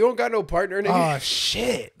 Yeah, you don't got no partner, nigga. Oh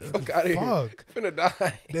shit. Fuck out of here. I'm finna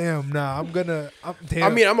die. Damn, nah. I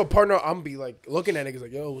mean, I'm a partner. I'm gonna be like looking at niggas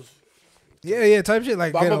like, yo. Yeah, type shit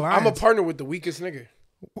like. I'm a partner with the weakest nigga.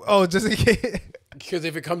 Oh, just in case. Because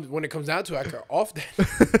when it comes down to it, I can off that.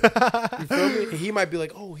 You feel me? And he might be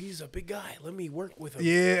like, "Oh, he's a big guy. Let me work with him."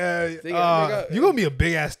 Yeah, you're gonna be a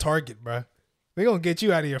big ass target, bro. They gonna get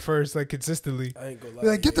you out of here first, like consistently. I ain't gonna lie.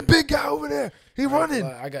 Like, get the big guy over there. He running.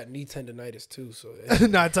 I got knee tendonitis too, so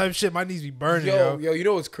nah, type shit. My knees be burning. Yo, you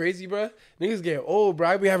know what's crazy, bro? Niggas getting old, bro.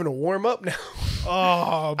 I be having to warm up now.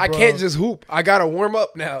 Oh, bro. I can't just hoop. I gotta warm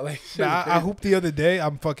up now. Like, I hooped the other day.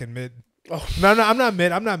 I'm fucking mid. Oh. No, I'm not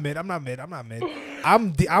mid. I'm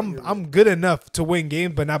good enough to win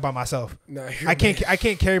games, but not by myself. Nah, I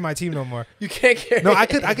can't carry my team no more. You can't carry. No, I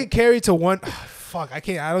could carry to one. Fuck, I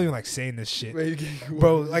can't. I don't even like saying this shit,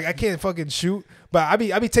 bro. Like, I can't fucking shoot, But I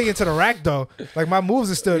be taking it to the rack though. Like my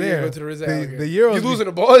moves are still there. Go to the Euros. You losing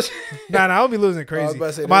the balls? Nah, I don't be losing crazy.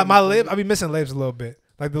 My lip, I be missing lips a little bit.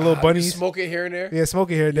 Like the little bunnies. Smoking here and there? Yeah,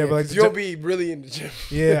 smoking here and there. But like you'll be really in the gym.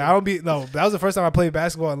 Yeah, I don't be. No, that was the first time I played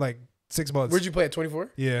basketball in like 6 months. Where'd you play at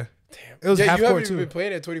 24? Yeah. Damn. It was half you court haven't too. Been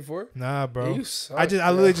playing at 24? Nah, bro. Yeah, you suck, I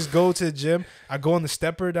literally just go to the gym. I go on the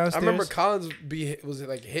stepper downstairs. I remember Collins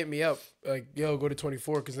hit me up like, yo, go to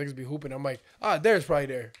 24 because niggas be hooping. I'm like, Darris probably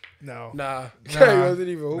there. No. Nah. He wasn't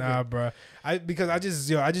even hooping. Nah, bro.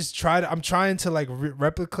 I'm trying to like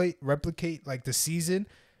replicate like the season.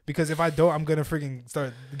 Because if I don't, I'm gonna freaking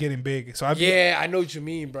start getting big. So I know what you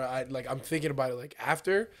mean, bro. I'm thinking about it. Like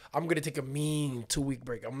after, I'm gonna take a mean 2-week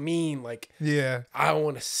break. I don't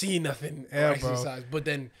want to see nothing or exercise, but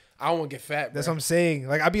then I don't want to get fat. Bro. That's what I'm saying.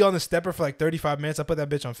 Like I be on the stepper for like 35 minutes. I put that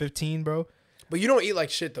bitch on 15, bro. But you don't eat like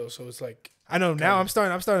shit though, so it's like I know now. I'm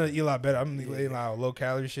starting to eat a lot better. I'm eating a lot of low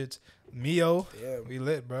calorie shits. Mio, we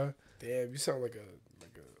lit, bro. Damn, you sound like a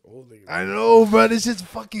old nigga. I know, bro. This shit's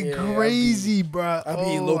fucking crazy, bro. I be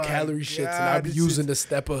eating low calorie shits and I be using the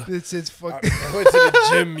stepper. This shit's fucking. I went to the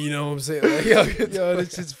gym, you know what I'm saying? Like, yo,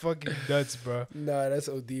 this shit's fucking nuts, bro. Nah, that's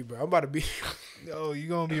OD, bro. I'm about to be. Yo, you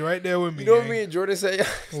gonna be right there with me. You know what me and Jordan say?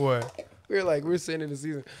 What? We're saying in the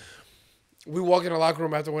season. We walk in the locker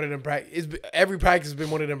room after one of them practice. Every practice has been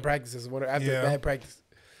one of them practices. After a bad practice,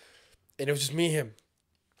 and it was just me and him.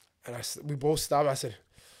 And we both stopped. I said,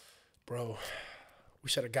 "Bro, we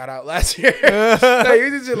should have got out last year." Like, he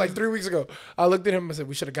did shit like 3 weeks ago. I looked at him. I said,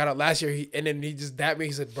 "We should have got out last year." And then he just dapped me.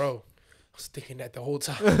 He said, "Bro, I was thinking that the whole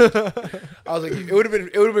time." I was like, "It would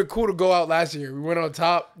have been cool to go out last year. We went on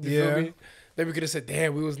top. You feel me? Then we could have said,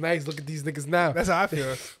 damn, we was nice. Look at these niggas now." That's how I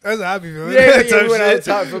feel. That's how I be feeling. We went out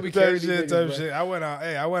top. Feel me? Type shit. I went out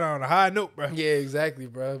on a high note, bro. Yeah, exactly,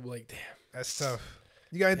 bro. I'm like, damn. That's tough.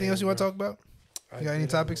 You got anything else you want to talk about? You got any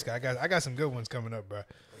topics? I got some good ones coming up, bro.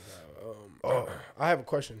 I have a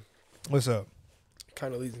question. What's up?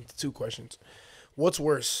 Kind of leads into 2 questions. What's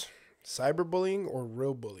worse, cyberbullying or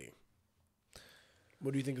real bullying?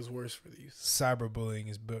 What do you think is worse for these? Cyberbullying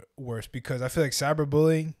is worse because I feel like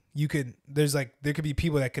cyberbullying, there could be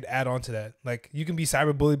people that could add on to that. Like you can be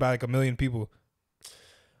cyberbullied by like 1 million people,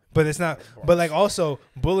 but it's not. But like also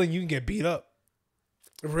bullying, you can get beat up.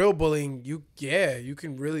 Real bullying, you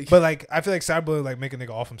can really. But like I feel like cyberbullying like make a nigga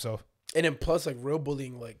off himself. And then plus like real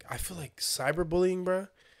bullying, like I feel like cyberbullying, bro.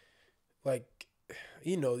 Like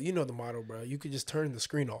you know the motto, bro. You could just turn the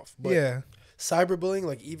screen off. But cyberbullying,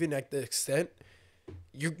 like even at the extent,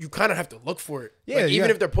 you kind of have to look for it. Yeah. Like,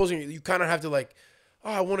 even if they're posting, you kind of have to like,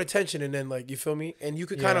 oh, I want attention, and then like you feel me, and you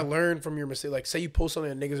could kind of learn from your mistake. Like say you post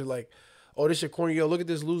something and niggas are like, oh, this shit corny, yo, look at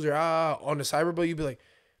this loser. On the cyberbully, you'd be like.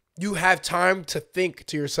 You have time to think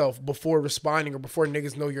to yourself before responding or before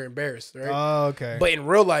niggas know you're embarrassed, right? Oh, okay. But in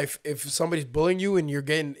real life, if somebody's bullying you and you're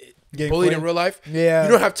getting bullied in real life, you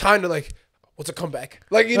don't have time to like, what's a comeback?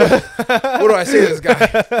 Like, you know, what do I say to this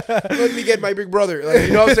guy? Let me get my big brother. Like,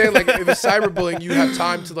 you know what I'm saying? Like, if it's cyberbullying, you have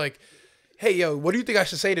time to like, hey, yo, what do you think I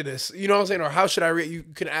should say to this? You know what I'm saying? Or how should I you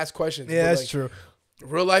can ask questions. Yeah, that's true.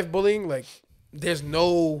 Real life bullying, like, there's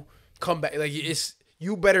no comeback. Like,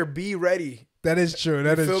 you better be ready. That is true.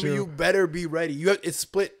 That is true. You better be ready. It's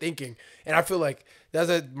split thinking, and I feel like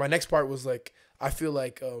my next part was like I feel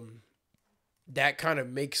like that kind of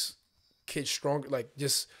makes kids stronger. Like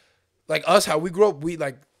just like us, how we grew up, we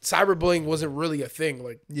like cyberbullying wasn't really a thing.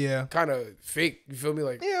 Like kind of fake. You feel me?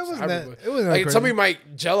 Like it wasn't that. It wasn't like crazy. Somebody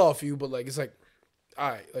might gel off you, but like it's like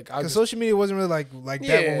all right, like because social media wasn't really like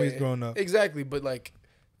that when we was growing up. Exactly, but like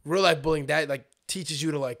real life bullying that like teaches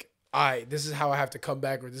you to like. All right, this is how I have to come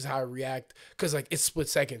back, or this is how I react, because like it's split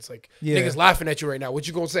seconds. Like niggas laughing at you right now. What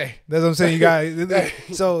you gonna say? That's what I'm saying. You got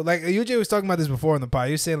so like UJ was talking about this before on the pod.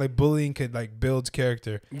 You're saying like bullying could like build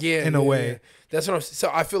character, in a way. That's what I'm. So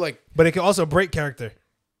I feel like, but it can also break character.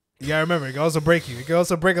 You gotta remember, it can also break you. It can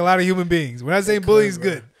also break a lot of human beings. We're not saying bullying is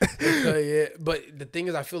good. But the thing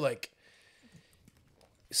is, I feel like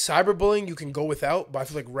cyberbullying you can go without, but I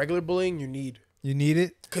feel like regular bullying you need. You need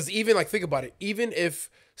it because even like think about it. Even if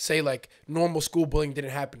say like normal school bullying didn't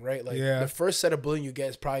happen, right? Like the first set of bullying you get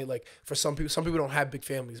is probably like for some people don't have big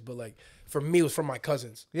families, but like for me it was from my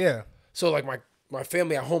cousins. Yeah. So like my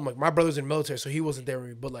family at home, like my brother's in the military, so he wasn't there with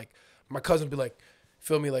me, but like my cousin would be like,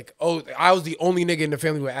 feel me, like, oh, I was the only nigga in the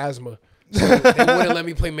family with asthma. So they wouldn't let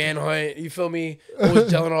me play manhunt, you feel me?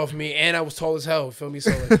 Always gelling off me, and I was tall as hell, you feel me? So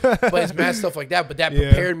like, but it's mad stuff like that, but that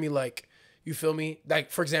prepared me like, you feel me? Like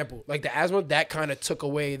for example, like the asthma, that kind of took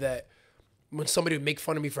away that when somebody would make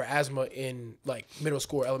fun of me for asthma in like middle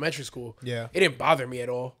school or elementary school, Yeah. it didn't bother me at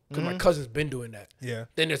all because my cousin's been doing that. Yeah.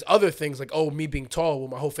 Then there's other things like, oh, me being tall. Well,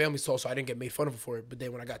 my whole family's tall, so I didn't get made fun of for it. But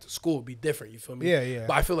then when I got to school, it'd be different. You feel me? Yeah, yeah.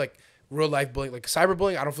 But I feel like real life bullying, like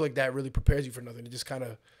cyberbullying, I don't feel like that really prepares you for nothing. It just kind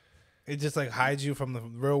of It just like hides you from the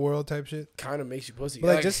real world type shit. makes you pussy.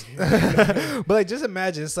 But like just, but like just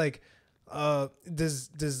imagine it's like,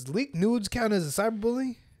 does leaked nudes count as a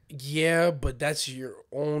cyberbullying? Yeah, but that's your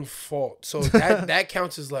own fault. So that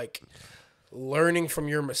counts as like learning from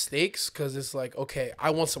your mistakes, because it's like, okay, I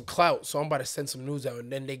want some clout, so I'm about to send some news out,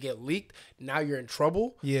 and then they get leaked. Now you're in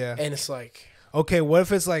trouble. Yeah. And it's like, Okay, what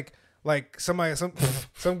if it's like somebody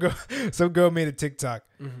some girl made a TikTok.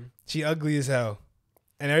 She ugly as hell,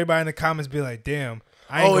 and everybody in the comments be like, damn.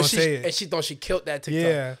 I ain't gonna say it. And she thought she killed that TikTok.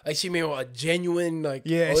 Yeah. Like she made a genuine, like,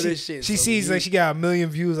 Yeah, this shit. she sees like she got 1 million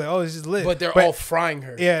views, like, oh, this is lit. But they're all frying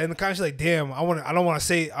her. Yeah, in the comments she's like, damn, I don't want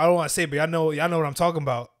to say, but y'all know what I'm talking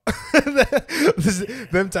about.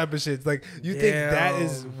 Them type of shit. Like, you think that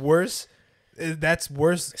is worse? That's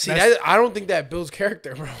worse. See, I don't think that builds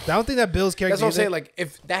character, bro. I don't think that builds character. That's what I'm saying. Like,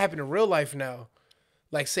 if that happened in real life now,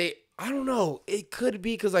 like, say, I don't know, it could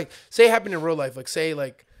be because, like, say it happened in real life. Like, say,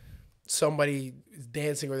 like, somebody is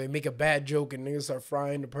dancing or they make a bad joke and niggas start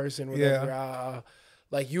frying the person. Whatever. Yeah.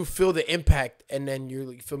 Like, you feel the impact, and then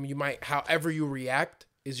you feel me. You might, however you react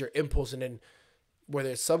is your impulse, and then whether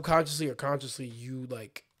it's subconsciously or consciously, you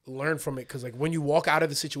like learn from it. Because like when you walk out of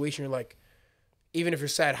the situation, you're like, even if you're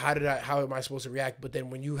sad, how am I supposed to react? But then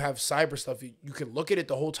when you have cyber stuff, you can look at it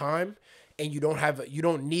the whole time, and you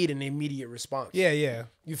don't need an immediate response. Yeah, yeah.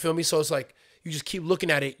 You feel me? So it's like you just keep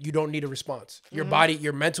looking at it. You don't need a response. Your body,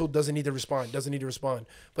 your mental doesn't need to respond.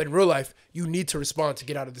 But in real life, you need to respond to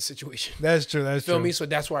get out of the situation. That's true. You feel me? So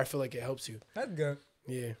that's why I feel like it helps you. That's good.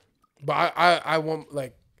 Yeah. But I want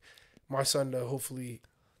like my son to hopefully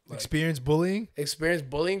like, experience bullying,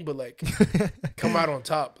 but like come out on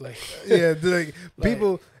top. Like yeah, like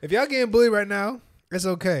people, if y'all getting bullied right now, it's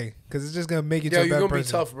okay because it's just gonna make you. Yo, to a you're better gonna person.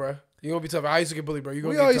 be tough, bro. You're gonna be tough. I used to get bullied, bro.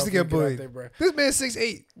 We all used to get bullied, there, bro. This man's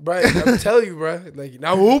 6'8", bro. I'm telling you, bro. Like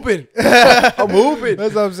now I'm hooping. I'm hooping.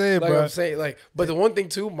 That's what I'm saying, like, bro. I'm saying, like, but the one thing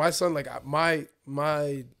too, my son, like my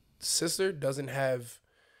sister doesn't have,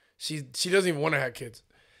 she doesn't even want to have kids,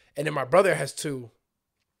 and then my brother has 2,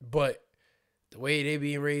 but the way they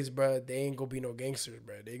being raised, bro, they ain't gonna be no gangsters,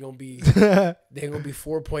 bro. They gonna be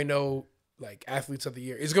 4.0 like athletes of the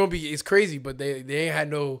year. It's crazy, but they ain't had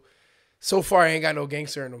no. So far, I ain't got no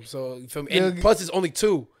gangster in them. So you feel me? And plus, it's only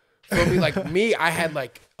 2. Feel me? Like me, I had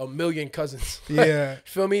like 1 million cousins. Yeah.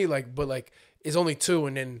 Feel me? Like, but like it's only 2,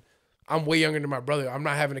 and then I'm way younger than my brother. I'm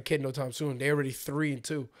not having a kid no time soon. They already 3 and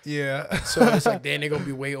 2. Yeah. So it's like, damn, they're gonna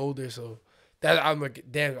be way older. So that I'm like,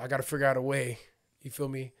 damn, I gotta figure out a way. You feel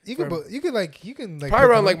me? You can probably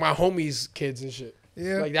around like my homies' kids and shit.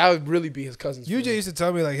 Yeah. Like that would really be his cousins. UJ used to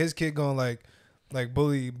tell me like his kid gonna like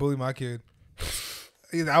bully my kid.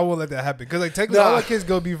 I won't let that happen because like technically all my kids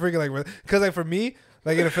go be freaking like because like for me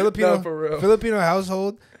like in a Filipino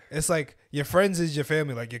household it's like your friends is your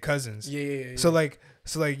family, like your cousins. Yeah. So like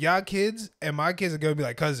y'all kids and my kids are gonna be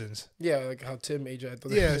like cousins. Yeah, like how Tim age at.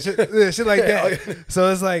 Yeah, shit like that.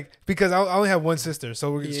 So it's like because I only have one sister,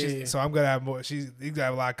 so so I'm gonna have more. He's gonna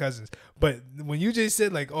have a lot of cousins. But when you just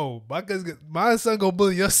said like, oh, my son go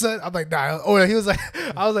bully your son, I'm like, nah. Or he was like,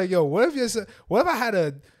 I was like, yo, what if I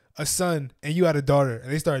had a son and you had a daughter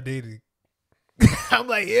and they started dating? I'm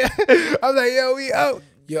like, yeah. I'm like, yo, we out.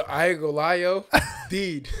 Yo, I ain't gonna lie, yo.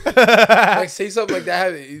 Deed. Like say something like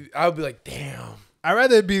that, I'll be like, damn. I'd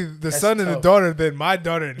rather it be the son and the daughter than my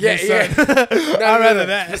daughter and his son. I'd rather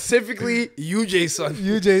that. Specifically, UJ's son.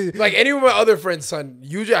 UJ. Like any of my other friends' son.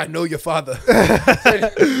 UJ, I know your father.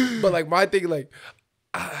 But like my thing, like,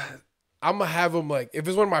 I'm gonna have them like, if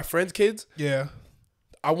it's one of my friends' kids, yeah,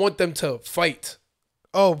 I want them to fight.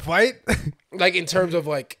 Oh, fight? Like in terms of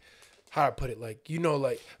like, how do I put it? Like, you know,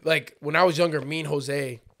 like when I was younger, me and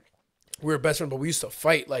Jose, we were best friends, but we used to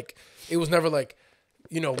fight. Like it was never like,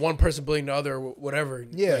 you know, one person bullying the other or whatever.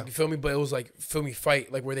 Yeah. Like, you feel me? But it was like, feel me,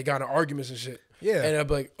 fight. Like where they got in arguments and shit. Yeah. And I'd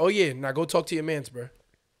be like, oh yeah, now go talk to your mans, bro.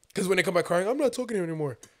 Because when they come back crying, I'm not talking to him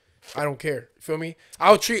anymore. I don't care. Feel me?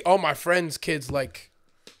 I'll treat all my friends' kids like,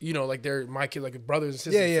 you know, like they're my kids, like brothers and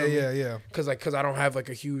sisters. Yeah. Because I don't have like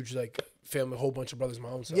a huge like family, a whole bunch of brothers of my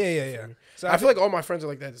own self. Yeah. So I feel like all my friends are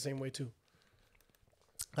like that the same way too.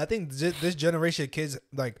 I think this generation of kids,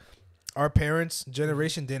 like our parents'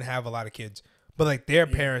 generation, didn't have a lot of kids, but like their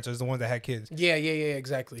parents are the ones that had kids. Yeah,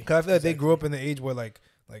 exactly. Because I feel like they grew up in the age where like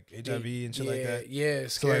like HIV and shit like that. Yeah,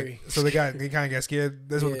 it's scary. So they kind of got scared.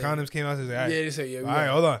 That's when the condoms came out. So like, all right, they said, all right,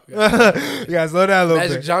 hold on. You guys slow down a little bit.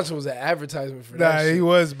 Magic Johnson was an advertisement for that. Nah, he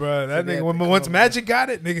was, bro. That nigga, once Magic got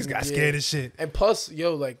it, niggas got scared as shit. And plus,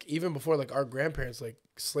 like even before, like our grandparents, like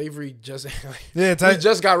slavery just, we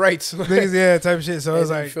just got rights. Niggas, type of shit. So it was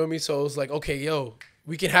like, you feel me? So it was like, okay,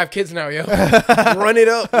 we can have kids now, run it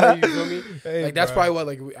up. Like, you feel me? Hey, like that's probably what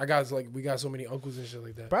we got so many uncles and shit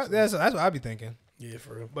like that. Bro, that's what I be thinking. Yeah,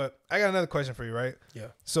 for real. But I got another question for you, right? Yeah.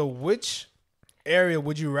 So which area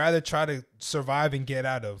would you rather try to survive and get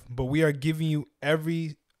out of? But we are giving you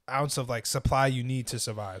every ounce of like supply you need to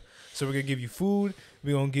survive. So we're gonna give you food.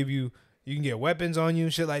 We're gonna give you can get weapons on you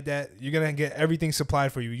and shit like that. You're gonna get everything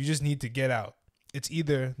supplied for you. You just need to get out. It's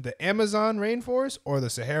either the Amazon rainforest or the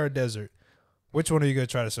Sahara Desert. Which one are you gonna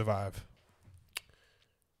try to survive?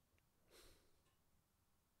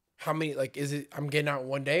 How many, like, is it, I'm getting out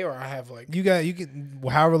one day or I have like... You can,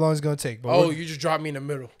 however long it's going to take. But you just drop me in the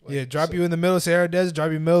middle. Like, drop you in the middle of Sahara Desert,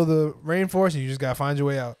 drop you in the middle of the rainforest, and you just got to find your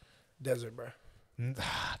way out. Desert, bro.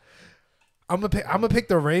 I'm gonna pick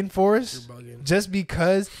the rainforest just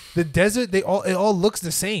because the desert, it all looks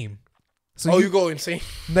the same. So you go insane.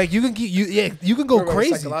 Like you can go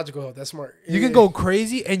crazy. Psychological health, that's smart. You can go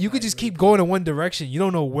crazy and you could just keep going in one direction. You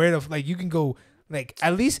don't know where to, like, you can go. Like,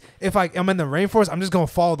 at least if I'm in the rainforest, I'm just going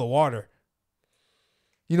to follow the water.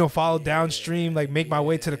 Follow downstream, like make my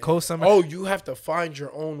way to the coast somewhere. Oh, you have to find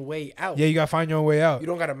your own way out. Yeah, you got to find your own way out. You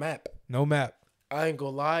don't got a map. No map. I ain't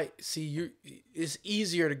gonna lie. See, it's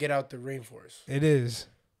easier to get out the rainforest. It is.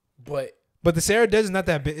 But the Sahara Desert is not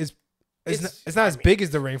that big. It's not as big as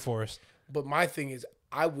the rainforest. But my thing is,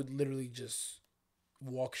 I would literally just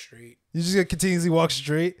walk straight. You just gonna continuously walk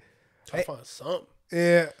straight? Try to find something.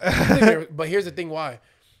 Yeah. But here's the thing why.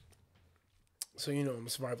 So, I'm a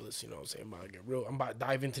survivalist, what I'm saying? I'm about to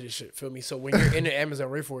dive into this shit, feel me? So when you're in the Amazon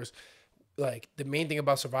rainforest, like the main thing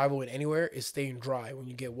about survival in anywhere is staying dry. When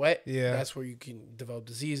you get wet, that's where you can develop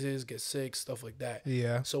diseases, get sick, stuff like that.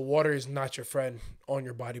 Yeah. So water is not your friend on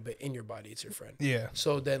your body, but in your body, it's your friend. Yeah.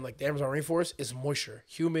 So then like the Amazon rainforest is moisture,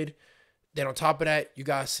 humid. Then on top of that, you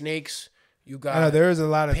got snakes. You got I know there is a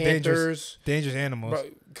lot of panthers, dangerous animals.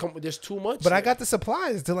 Bro, there's too much. But I got the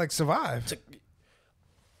supplies to like survive.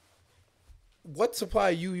 What supply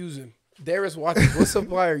are you using? Darris Watkins, what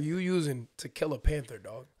supply are you using to kill a panther,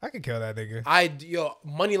 dog? I can kill that nigga.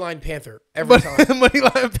 Moneyline panther every time.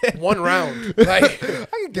 Moneyline panther. One round. Like I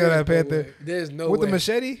can kill that panther. There's no with way. the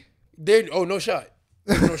machete? No shot.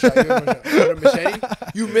 No shot. You have no shot. With a machete,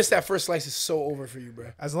 you missed that first slice. Is so over for you,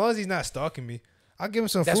 bro. As long as he's not stalking me, I'll give him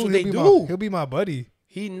some That's food. what they do. He'll be my buddy.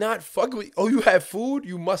 He not fucking with you. Oh, you have food?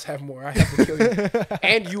 You must have more. I have to kill you.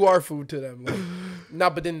 And you are food to them.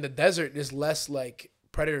 Like, but in the desert, there's less like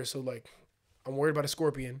predators. So like, I'm worried about a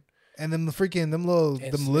scorpion. And them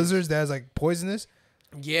lizards that's like poisonous.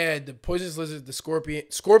 Yeah, the poisonous lizards, the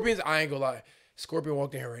scorpions. I ain't gonna lie. Scorpion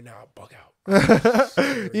walked in here right now. I'll bug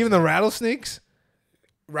out. Even the rattlesnakes.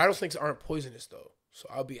 Rattlesnakes aren't poisonous though, so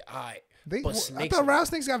I'll be alright. I thought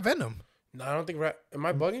rattlesnakes got venom. No, I don't think. Am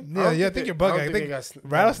I bugging? Yeah, I think you're bugging. I think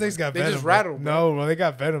rattlesnakes got venom. They just rattle. No, bro, they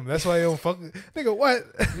got venom. That's why they don't fuck. Nigga, what?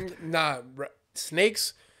 Nah,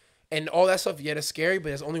 snakes and all that stuff. Yeah, that's scary,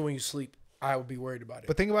 but that's only when you sleep. I would be worried about it.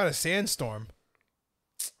 But think about a sandstorm.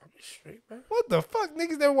 I'll be straight, bro. What the fuck?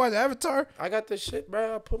 Niggas never watch Avatar? I got this shit,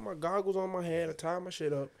 bro. I put my goggles on my head. I tie my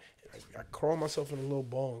shit up. I crawl myself in a little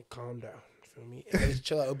ball and calm down. Feel me? And just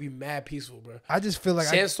chill out. It'll be mad peaceful, bro. I just feel like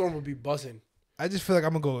sandstorm would be buzzing. I just feel like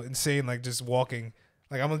I'm gonna go insane, like just walking.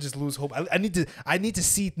 Like I'm gonna just lose hope. I need to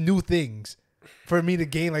see new things for me to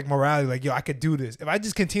gain like morality. Like, yo, I could do this. If I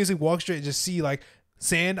just continuously walk straight and just see like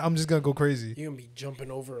sand, I'm just gonna go crazy. You're gonna be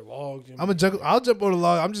jumping over logs. I'll jump over the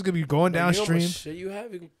log. I'm just gonna be going downstream. You know shit you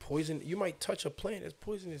have? You can poison. You might touch a plant. It's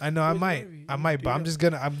poisonous. I know. I might. But I'm just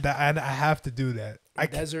gonna. I have to do that.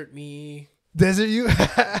 Desert me. Desert you.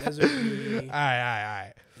 Desert me. All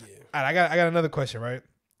right. Yeah. All right. I got another question, right?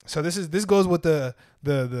 So this goes with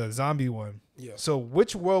the zombie one. Yeah. So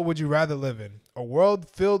which world would you rather live in? A world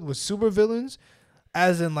filled with supervillains,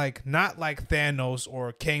 as in like not like Thanos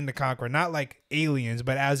or King the Conqueror, not like aliens,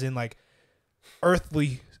 but as in like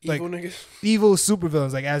earthly evil niggas, evil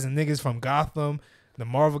supervillains, like as in niggas from Gotham, the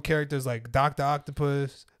Marvel characters like Dr.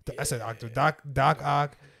 Octopus. Yeah. I said Octopus, Doc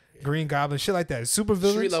Ock, Green Goblin, shit like that.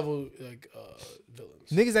 Supervillains, street level like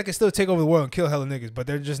villains. Niggas that can still take over the world and kill hella niggas, but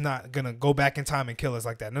they're just not gonna go back in time and kill us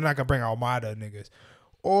like that. They're not gonna bring Armada of niggas.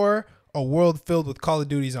 Or a world filled with Call of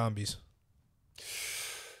Duty zombies.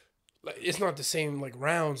 Like, it's not the same like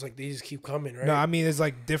rounds. Like they just keep coming, right? No, I mean it's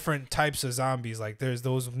like different types of zombies. Like there's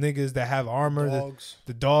those niggas that have armor, dogs.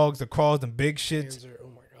 the dogs, the crawls, the big shits. Oh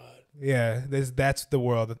my god. Yeah, that's the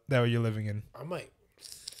world that you're living in. I might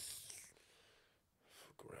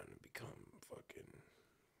fuck around and become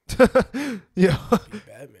fucking Yeah, be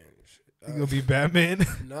Batman and shit. you gonna be Batman?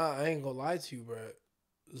 Nah, I ain't gonna lie to you, bro.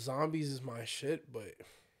 Zombies is my shit, but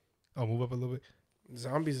I'll move up a little bit.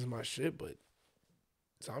 zombies is my shit, but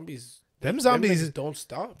zombies. Them zombies niggas don't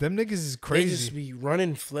stop. Them niggas is They crazy. just be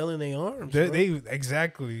running, flailing their arms. They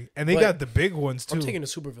exactly, and they But got the big ones too. I'm taking the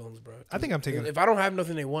supervillains, bro. I think I'm taking. If I don't have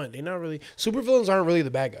nothing they want, they not really. Supervillains aren't really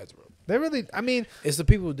the bad guys, bro. They really. I mean, It's the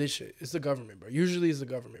people who did shit. It's the government, bro. Usually, it's the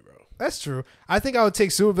government, bro. that's true. I think I would take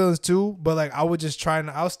supervillains too, but like I would just try and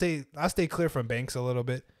I'll stay clear from banks a little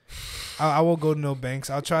bit. I won't go to no banks.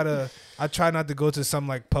 I try not to go to some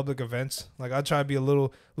like public events. Like I'll try to be a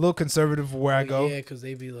little conservative where I go. Yeah, because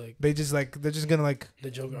they be like They're just gonna like the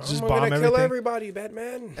Joker. just I'm bomb gonna everything. kill everybody,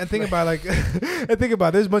 Batman. And think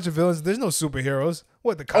about there's a bunch of villains. There's no superheroes.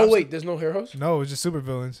 What the cops? Oh wait, there's no heroes. No, it's just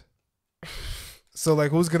supervillains. So like,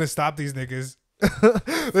 who's gonna stop these niggas?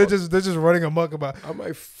 they're just running amok about. I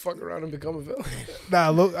might fuck around and become a villain. Nah,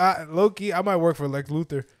 low key, I might work for Lex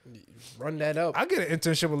Luthor. Run that up. I'll get an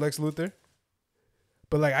internship with Lex Luthor.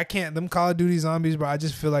 But like, I can't. Them Call of Duty zombies, bro. I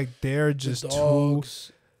just feel like they're just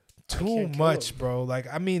too much, bro.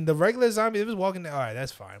 Like, I mean, the regular zombie, if it was walking there, all right,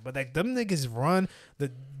 that's fine. But like, them niggas run. The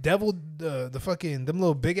devil, the fucking them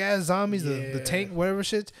little big ass zombies, the tank, whatever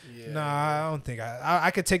shit. Yeah. Nah, I don't think I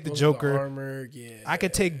could take the Those Joker. The armor, yeah. I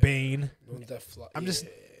could take Bane. I'm just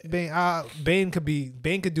Bane. Bane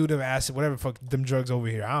could do them acid, whatever fuck them drugs over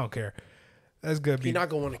here. I don't care. That's good. He's not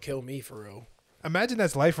gonna want to kill me for real. Imagine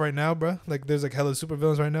that's life right now, bro. Like there's like hella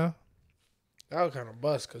supervillains right now. I'll kind of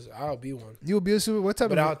bust because I'll be one. You would be a super. What type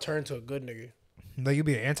But of? I'll turn to a good nigga. Like you'll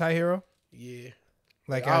be an anti-hero. Yeah.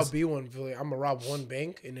 Like I'll be one. I'm gonna rob one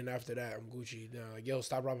bank and then after that I'm Gucci. Nah, like, yo,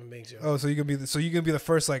 stop robbing banks, yo. Oh, so you can be the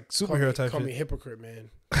first like superhero type. Call shit. me hypocrite,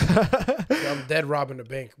 man. I'm dead robbing the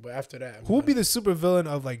bank, but after that, who would be the supervillain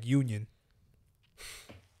of like Union?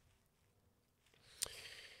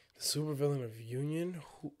 Supervillain of Union?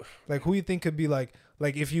 Who you think could be like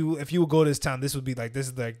if you would go to this town, this would be like this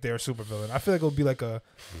is like their supervillain. I feel like it would be like a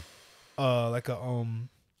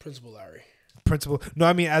Principal Larry. Principal. No,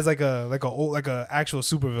 I mean as like a actual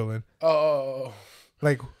supervillain. Oh.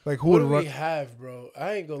 Like who what would do run? we have, bro?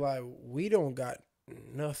 I ain't gonna lie, we don't got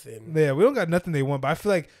nothing. Yeah, we don't got nothing they want, but I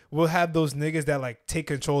feel like we'll have those niggas that like take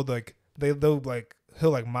control. Like they'll like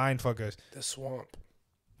he'll like mind fuck us. The swamp.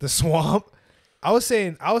 The swamp. I was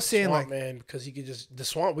saying Swamp, like man, because he could just the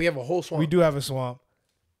swamp. We have a whole swamp. we do have a swamp.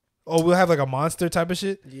 Oh, we'll have like a monster type of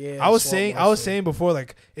shit. Yeah. I was saying before,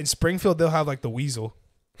 like in Springfield they'll have like the weasel.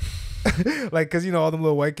 Like, cause you know all them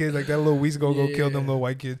little white kids, like that little weasel go kill them little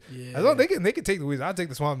white kids. Yeah. As long they can take the weasel. I'll take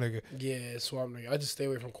the swamp nigga. Yeah, swamp nigga. I just stay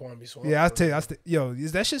away from Kwame Swamp. Yeah, yo,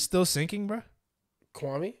 is that shit still sinking, bro?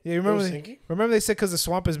 Kwame? Yeah, you remember they said because the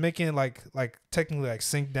swamp is making like technically like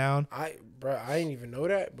sink down. I didn't even know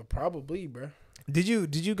that, but probably, bro. Did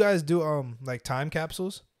you guys do like time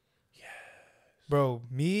capsules? Yeah. Bro,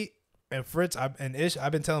 me and Fritz and Ish,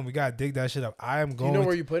 I've been telling them we gotta dig that shit up. I am going. You know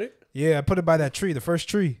where you put it? Yeah, I put it by that tree, the first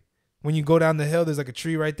tree. When you go down the hill, there's like a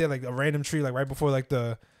tree right there, like a random tree, like right before like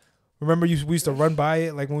the. Remember we used to run by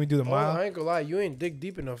it, like when we do the mile. I ain't gonna lie, you ain't dig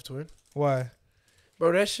deep enough to it. Why?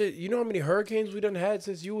 Bro, that shit. You know how many hurricanes we done had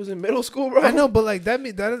since you was in middle school, bro? I know, but like that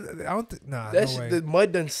I don't think. Nah, that no shit, way. the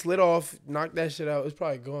mud done slid off, knocked that shit out. It's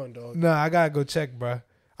probably gone, dog. Nah, I gotta go check, bro.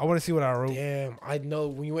 I want to see what I wrote. Damn, I know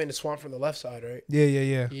when you went in the swamp from the left side, right? Yeah.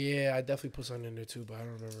 Yeah, I definitely put something in there too, but I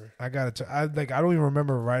don't remember. I gotta. I don't even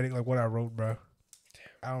remember writing like what I wrote, bro. Damn.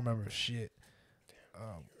 I don't remember shit.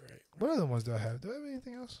 Right. What other ones do I have? Do I have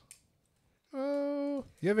anything else?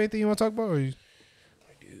 You have anything you want to talk about? Or you?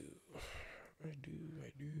 I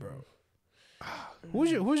do, bro.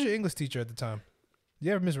 Who's your English teacher at the time?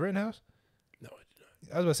 You ever Miss Rittenhouse? No, I did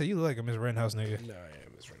not. I was about to say you look like a Miss Rittenhouse nigga. No, I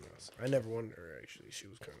am Miss Rittenhouse. I never wanted her actually. She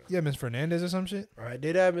was kind of. Yeah, Miss Fernandez or some shit. I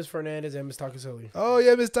did have Miss Fernandez and Miss Takaselli. Oh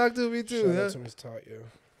yeah, Miss Talk to me too. Shout out to Miss Talk, yo.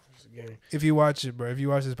 If you watch it, bro. If you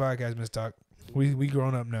watch this podcast, Miss Talk, we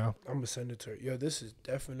grown up now. I'm gonna send it to her. Yo, this is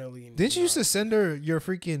definitely. Didn't you used to send her your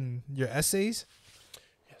essays?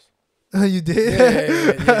 Yes. You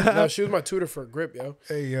did? Yeah. No, she was my tutor for grip, yo.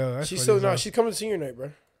 Hey yo, that's she's she's coming to senior night,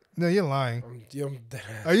 bro. No, you're lying. I'm dead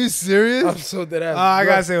ass. Are you serious? I'm so dead ass. I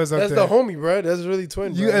gotta say what's up. That's the homie, bro. That's really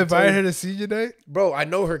twin. You invited her to senior night, bro. I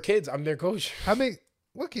know her kids. I'm their coach.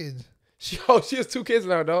 What kids? She has 2 kids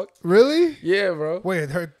now, dog. Really? Yeah, bro.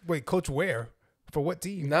 Wait, coach where? For what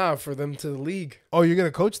team? Nah, for them to the league. Oh, you're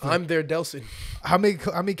gonna coach them? I'm their Delson. How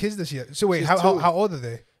many kids does she have? So wait, how old are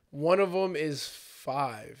they? One of them is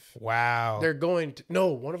 5. Wow. They're going to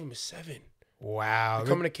one of them is 7. Wow. They're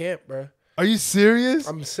coming to camp, bro. Are you serious?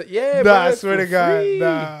 Yeah, nah, bro, I swear to God. free.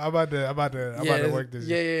 Nah, I'm about to work this.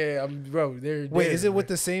 Yeah. Bro, Wait, is it with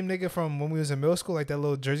the same nigga from when we was in middle school, like that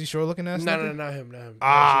little Jersey Shore looking ass? No, not him.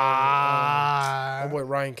 Ah, my boy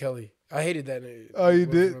Ryan Kelly. I hated that nigga. Oh, you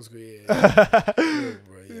did? Yeah,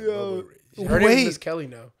 bro, Yo, her name is Miss Kelly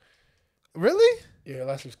now. Really? Yeah, her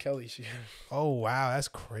last name's Kelly. Oh wow, that's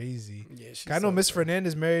crazy. Yeah, I know Miss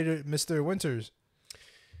Fernandez married Mr. Winters,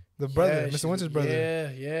 the brother, Mr. Winters'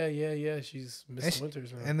 brother. Yeah. She's Mr.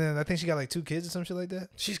 Winters now. And then I think she got like 2 kids or some shit like that.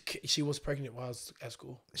 She was pregnant while I was at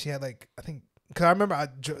school. She had like, I think, cause I remember I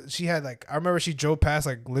remember she drove past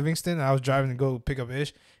like Livingston and I was driving to go pick up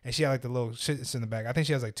Ish and she had like the little shits in the back. I think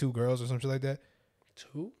she has like 2 girls or some shit like that.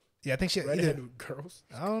 2? Yeah, I think she had redheaded girls.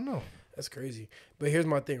 I don't know. That's crazy. But here's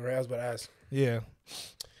my thing, right? I was about to ask. Yeah.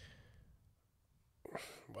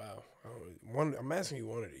 Wow. I'm asking you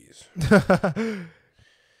one of these.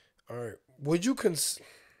 All right. Would you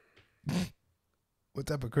What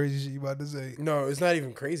type of crazy shit you about to say? No, it's not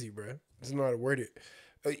even crazy, bro. It's not how to word it.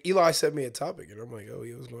 Eli sent me a topic, and I'm like, oh,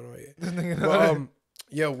 yeah, what's going on here? But,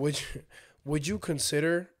 yeah, would you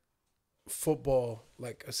consider football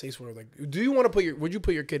like a safe sport? Like, would you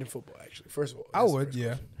put your kid in football, actually? First of all. I would, yeah.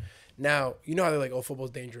 Question. Now, you know how they're like, oh, football's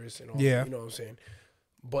dangerous and all. Yeah. You know what I'm saying?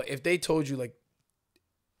 But if they told you, like,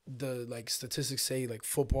 the, like, statistics say, like,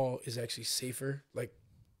 football is actually safer, like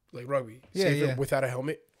rugby, safer without a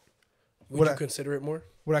helmet, would you consider it more?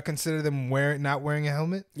 Would I consider them not wearing a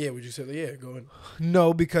helmet? Yeah, would you say, yeah, go ahead.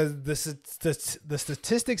 No, because the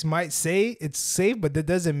statistics might say it's safe, but that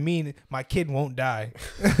doesn't mean my kid won't die.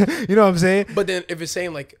 You know what I'm saying? But then if it's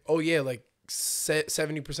saying, like, oh, yeah, like,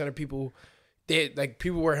 70% of people...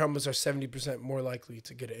 people wear helmets are 70% more likely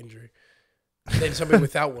to get an injury than somebody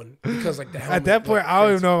without one because like the helmet. At that point, I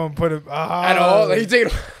don't even know if I'm putting at all. Like you take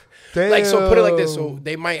like so put it like this. So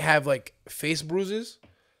they might have like face bruises,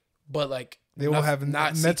 but like they won't have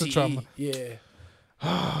not mental CTE. trauma. Yeah.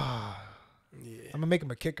 I'm gonna make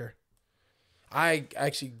him a kicker. I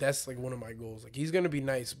actually that's like one of my goals. Like he's gonna be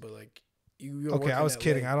nice, but like you. Okay, I was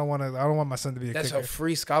kidding. I don't want my son to be a kicker. That's a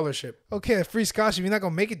free scholarship. Okay, a free scholarship. You're not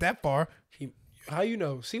gonna make it that far. How you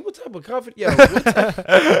know? See what type of confidence? Yeah,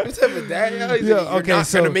 what type of dad? You're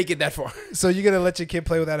not gonna make it that far. So you're gonna let your kid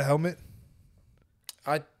play without a helmet?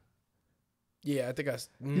 I think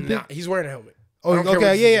he's wearing a helmet. Oh,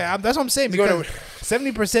 okay, yeah. That's what I'm saying. Because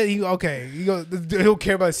 70%, he'll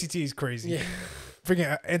care about CT. He's crazy. Yeah.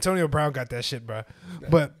 Freaking Antonio Brown got that shit, bro.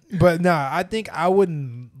 No. But nah, I think I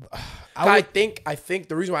wouldn't. I think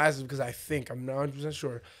the reason why I asked is because I'm not 100%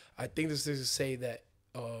 sure. I think this is to say that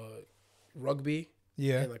rugby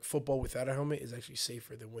and like football without a helmet is actually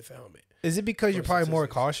safer than with a helmet. Is it because you're probably more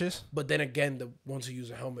cautious? But then again, the ones who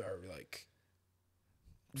use a helmet are like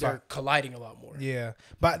they're colliding a lot more. Yeah,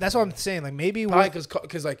 but that's what I'm saying. Like maybe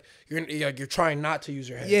because like you're trying not to use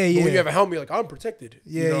your head. Yeah. But when you have a helmet, you're like I'm protected.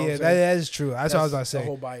 Yeah, you know that is true. That's what I was about to say. The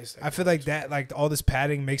whole bias thing. I feel like that, like all this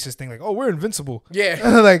padding makes us think like, oh, we're invincible.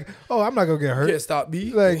 Yeah. Like, oh, I'm not gonna get hurt. Can't stop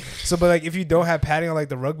me. Like so, but like if you don't have padding on like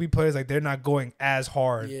the rugby players, like they're not going as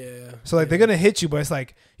hard. Yeah. So like they're gonna hit you, but it's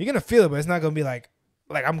like you're gonna feel it, but it's not gonna be like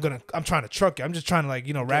I'm trying to truck you. I'm just trying to like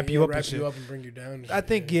wrap you up and shit. Wrap you up and bring you down. I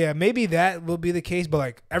think maybe that will be the case, but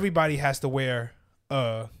like everybody has to wear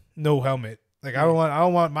no helmet. Like I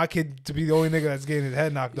don't want my kid to be the only nigga that's getting his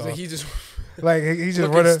head knocked off. Like he's just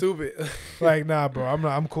running stupid. Like nah, bro.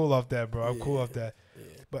 I'm cool off that, bro. I'm cool off that. Yeah.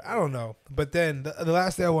 But I don't know. But then the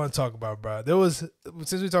last thing I want to talk about, bro.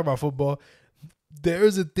 Since we talk about football,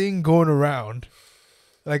 there's a thing going around,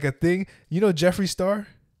 like a thing. You know Jeffree Star?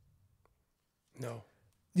 No.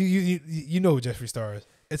 You know who Jeffree Star is.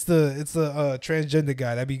 It's the transgender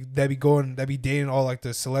guy that be dating all like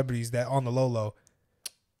the celebrities that on the low.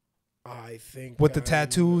 I think with the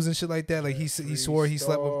tattoos and shit like that. Like he swore he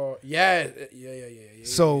slept with. Yeah.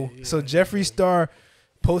 So Jeffree Star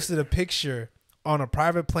posted a picture on a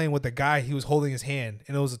private plane with a guy. He was holding his hand,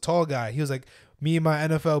 and it was a tall guy. He was like, me and my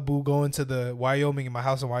NFL boo going to the Wyoming in my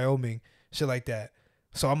house in Wyoming, shit like that.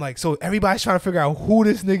 So I'm like, so everybody's trying to figure out who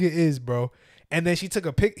this nigga is, bro. And then she took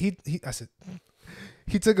a pic.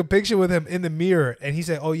 He took a picture with him in the mirror, and he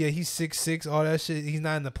said, "Oh yeah, he's 6'6", all that shit. He's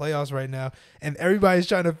not in the playoffs right now." And everybody's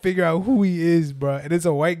trying to figure out who he is, bro. And it's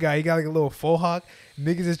a white guy. He got like a little faux hawk.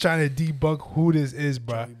 Niggas is trying to debunk who this is,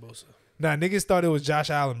 bro. Nah, niggas thought it was Josh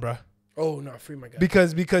Allen, bro. Oh no, free my guy.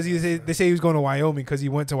 Because they say he was going to Wyoming because he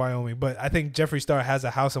went to Wyoming, but I think Jeffree Star has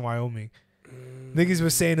a house in Wyoming. Niggas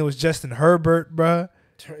was saying it was Justin Herbert, bro.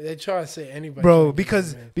 They try to say anybody, bro,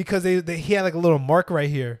 because he had like a little mark right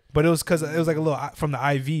here, but it was because it was like a little from the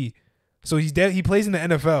IV. So he's dead. He plays in the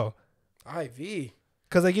NFL. IV.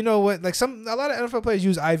 Because like you know what, like a lot of NFL players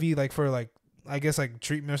use IV like for like I guess like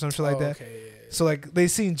treatment or some shit like that. Okay, yeah. So like they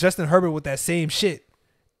seen Justin Herbert with that same shit,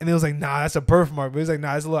 and it was like, nah, that's a birthmark. But it was like,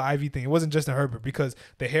 nah, it's a little IV thing. It wasn't Justin Herbert because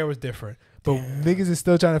the hair was different. But niggas is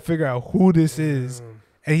still trying to figure out who this is,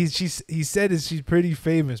 and he said that she's pretty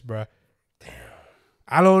famous, bro. Damn.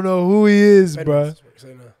 I don't know who he is, bro.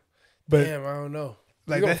 But damn, I don't know.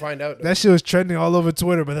 Like We're gonna find out. Though. That shit was trending all over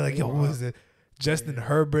Twitter. But they're like, yo, who is it? Justin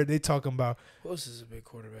Herbert. They talking about. Who else is a big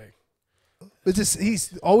quarterback? It's just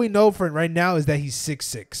he's all we know for right now is that he's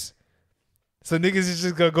 6'6". So niggas is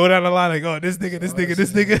just gonna go down the line like, oh, this nigga.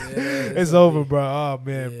 Yeah, it's over, bro. Oh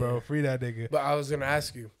man, bro, free that nigga. But I was gonna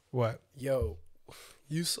ask you, what? Yo,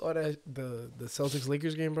 you saw that the Celtics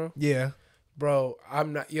Lakers game, bro? Yeah, bro.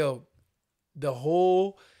 I'm not. Yo, the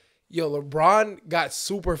whole. Yo, LeBron got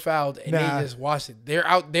super fouled and they just watched it. They're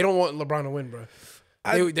out. They don't want LeBron to win, bro.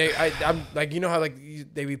 I'm like, you know how like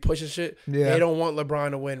they be pushing shit. Yeah. They don't want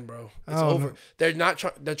LeBron to win, bro. It's over. Know. They're not.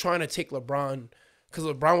 They're trying to take LeBron because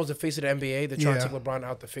LeBron was the face of the NBA. They're trying to take LeBron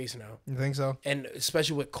out the face now. You think so? And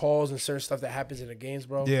especially with calls and certain stuff that happens in the games,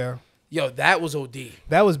 bro. Yeah. Yo, that was OD.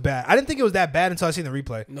 That was bad. I didn't think it was that bad until I seen the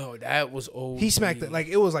replay. No, that was OD. He smacked it like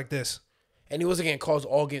it was like this. And he wasn't getting calls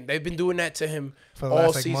all game. They've been doing that to him for the all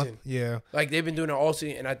last, season. Month. Yeah. Like, they've been doing it all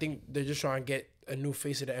season. And I think they're just trying to get a new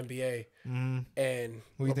face of the NBA. And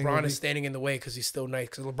LeBron is standing in the way because he's still nice.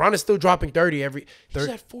 Because LeBron is still dropping 30 every... He's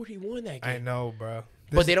at 41 that game. I know, bro.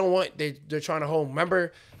 But they don't want... They're trying to hold.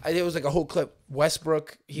 Remember, it was like a whole clip.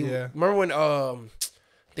 Westbrook, remember when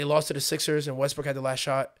they lost to the Sixers and Westbrook had the last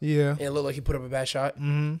shot? Yeah. And it looked like he put up a bad shot?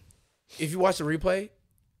 Mm-hmm. If you watch the replay,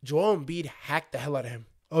 Joel Embiid hacked the hell out of him.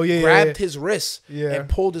 Oh, yeah, grabbed his wrist and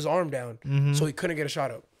pulled his arm down so he couldn't get a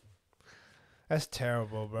shot up. That's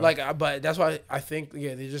terrible, bro. Like, but that's why I think,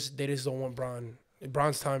 they just don't want Bron.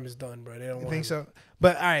 Bron's time is done, bro. They don't want think him. So.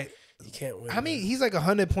 But, all right. You can't win. I mean, he's like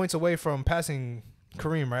 100 points away from passing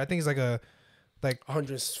Kareem, right? I think he's like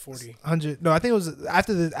 140. 100. No, I think it was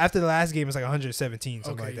after the last game, it's like 117,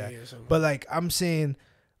 something like that. Yeah, but, like, I'm saying,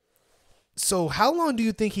 so how long do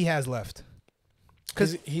you think he has left?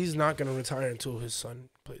 Because he's not going to retire until his son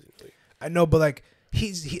plays in the league. I know, but like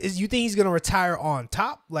you think he's gonna retire on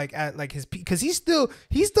top, like at like his peak? Because he's still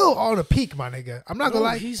on a peak, my nigga. I'm not gonna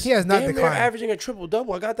lie, he has not declined. Averaging a triple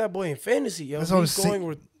double. I got that boy in fantasy, yo.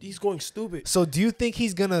 He's going stupid. So do you think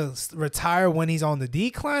he's gonna retire when he's on the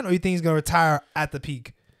decline, or you think he's gonna retire at the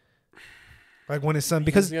peak, like when his son?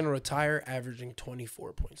 Because he's gonna retire averaging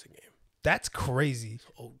 24 points a game. That's crazy. It's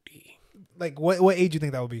OD. Like what age do you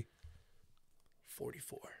think that would be?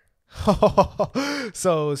 44.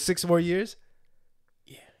 So 6 more years?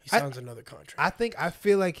 Yeah, he signs another contract. I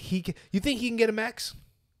feel like he can. You think he can get a max?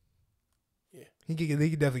 Yeah, he can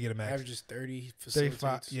definitely get a max. Averages 30,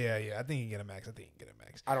 35. Yeah. I think he can get a max.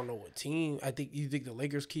 I don't know what team. You think the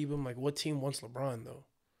Lakers keep him? Like, what team wants LeBron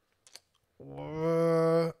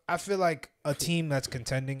though? I feel like a team that's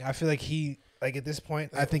contending. I feel like he at this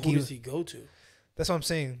point. Like, I think who does he go to? That's what I'm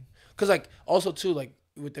saying. Because like also too like.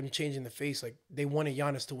 With them changing the face, like they wanted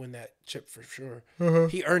Giannis to win that chip for sure.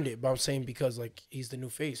 He earned it, but I'm saying because like he's the new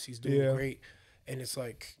face, he's doing great, and it's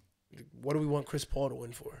like, what do we want Chris Paul to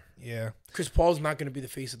win for? Yeah, Chris Paul's not going to be the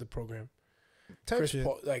face of the program.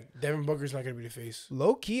 Paul, like Devin Booker's not going to be the face.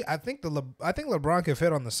 Low key, I think LeBron could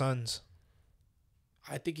fit on the Suns.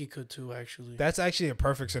 I think he could too. Actually, that's actually a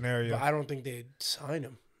perfect scenario. But I don't think they'd sign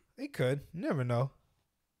him. They could. You never know.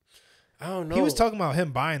 I don't know. He was talking about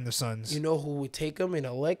him buying the Suns. You know who would take him in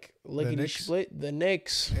a lickety split? The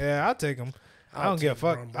Knicks. Yeah, I'll take him. I don't give a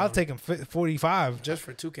fuck. I'll take him 45 just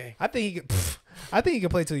for 2K. I think he can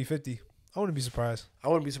play till he's 50. I wouldn't be surprised. I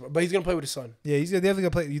wouldn't be surprised, but he's gonna play with his son. Yeah, he's definitely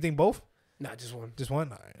gonna play. You think both? Nah, just one. Just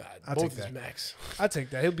one. All right. I'll both take that. Is max. I'll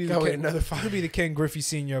take that. He'll be another 5. He'll be the Ken Griffey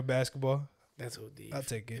Senior of basketball. That's OD. I'll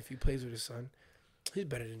take it if he plays with his son. He's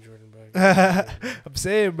better than Jordan, bro. I'm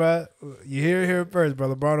saying, bro. You hear it here first,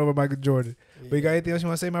 bro. LeBron over Michael Jordan. Yeah. But you got anything else you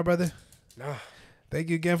want to say, my brother? Nah. Thank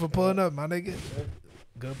you again for pulling up, my nigga.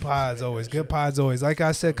 Good pods always. Good pods always. Like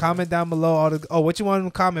I said, comment down below. What you want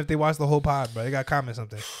them to comment if they watch the whole pod, bro? They got to comment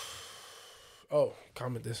something. Oh,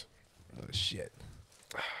 comment this. Oh, shit.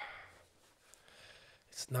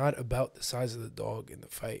 It's not about the size of the dog in the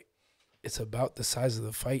fight. It's about the size of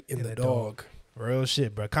the fight in the dog. Real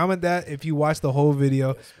shit, bro. Comment that if you watch the whole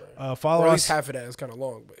video. Yes, follow us. Half of that is kind of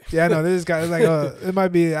long, but yeah, I know this is kind of like it might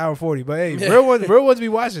be an hour 40, but hey, real ones be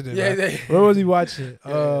watching it. Yeah, real ones be watching.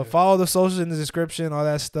 Follow the socials in the description, all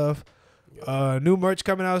that stuff. New merch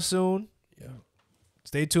coming out soon. Yeah,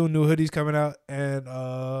 stay tuned. New hoodies coming out, and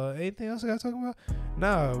anything else I gotta talk about?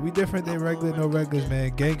 Nah, we different than regular, no regulars,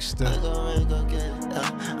 man. Gangsta.